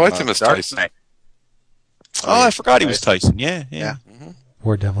then. From, I like him as Dark Tyson. Knight. Oh, I forgot he was Tyson. Yeah. Mm-hmm.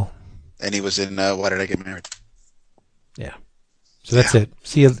 War Devil. And he was in Why Did I Get Married? Yeah. So that's it.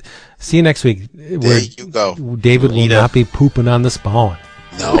 See you next week. There you go. David will not be pooping on the Spawn.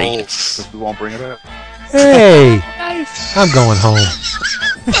 No. We won't bring it up. Hey, I'm going home.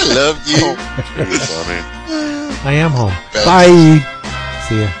 I love you. Really funny. I am home. Bye.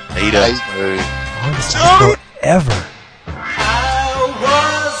 See ya. Later. Longest outro ever.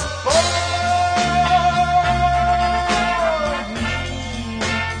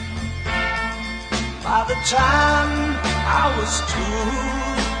 By the time I was 2,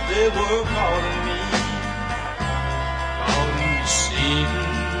 they were calling me Satan.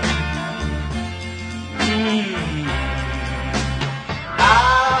 I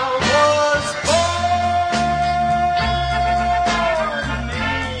was born.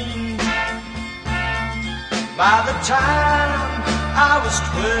 By the time I was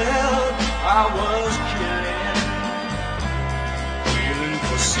 12, I was killing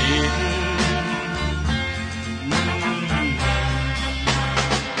for Satan.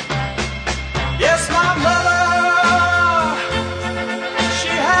 Yes, my mother, she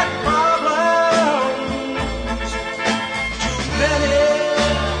had problems, too many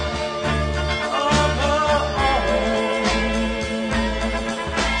of her own.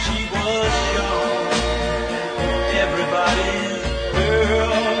 She was young, everybody's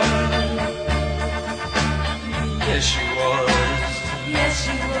girl. Yes, she was. Yes,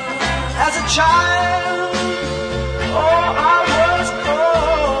 she was. As a child, I was cold.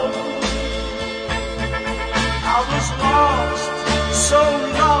 I was lost, so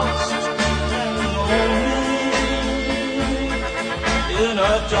lost and lonely in a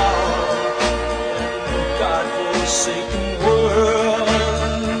dark and God-forsaken world.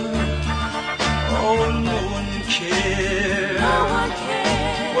 Oh, no one cared.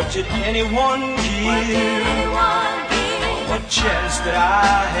 What did anyone give? What chance did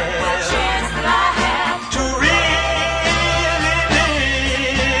I have to really live?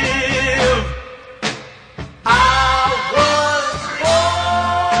 I was born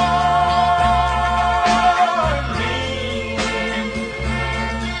mean.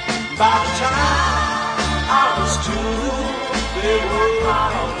 By the time I was 2, they were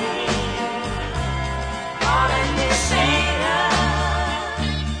calling me Satan.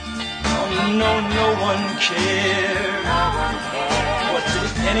 Oh, no one cared. What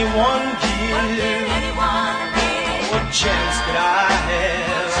did anyone give? What chance did I have?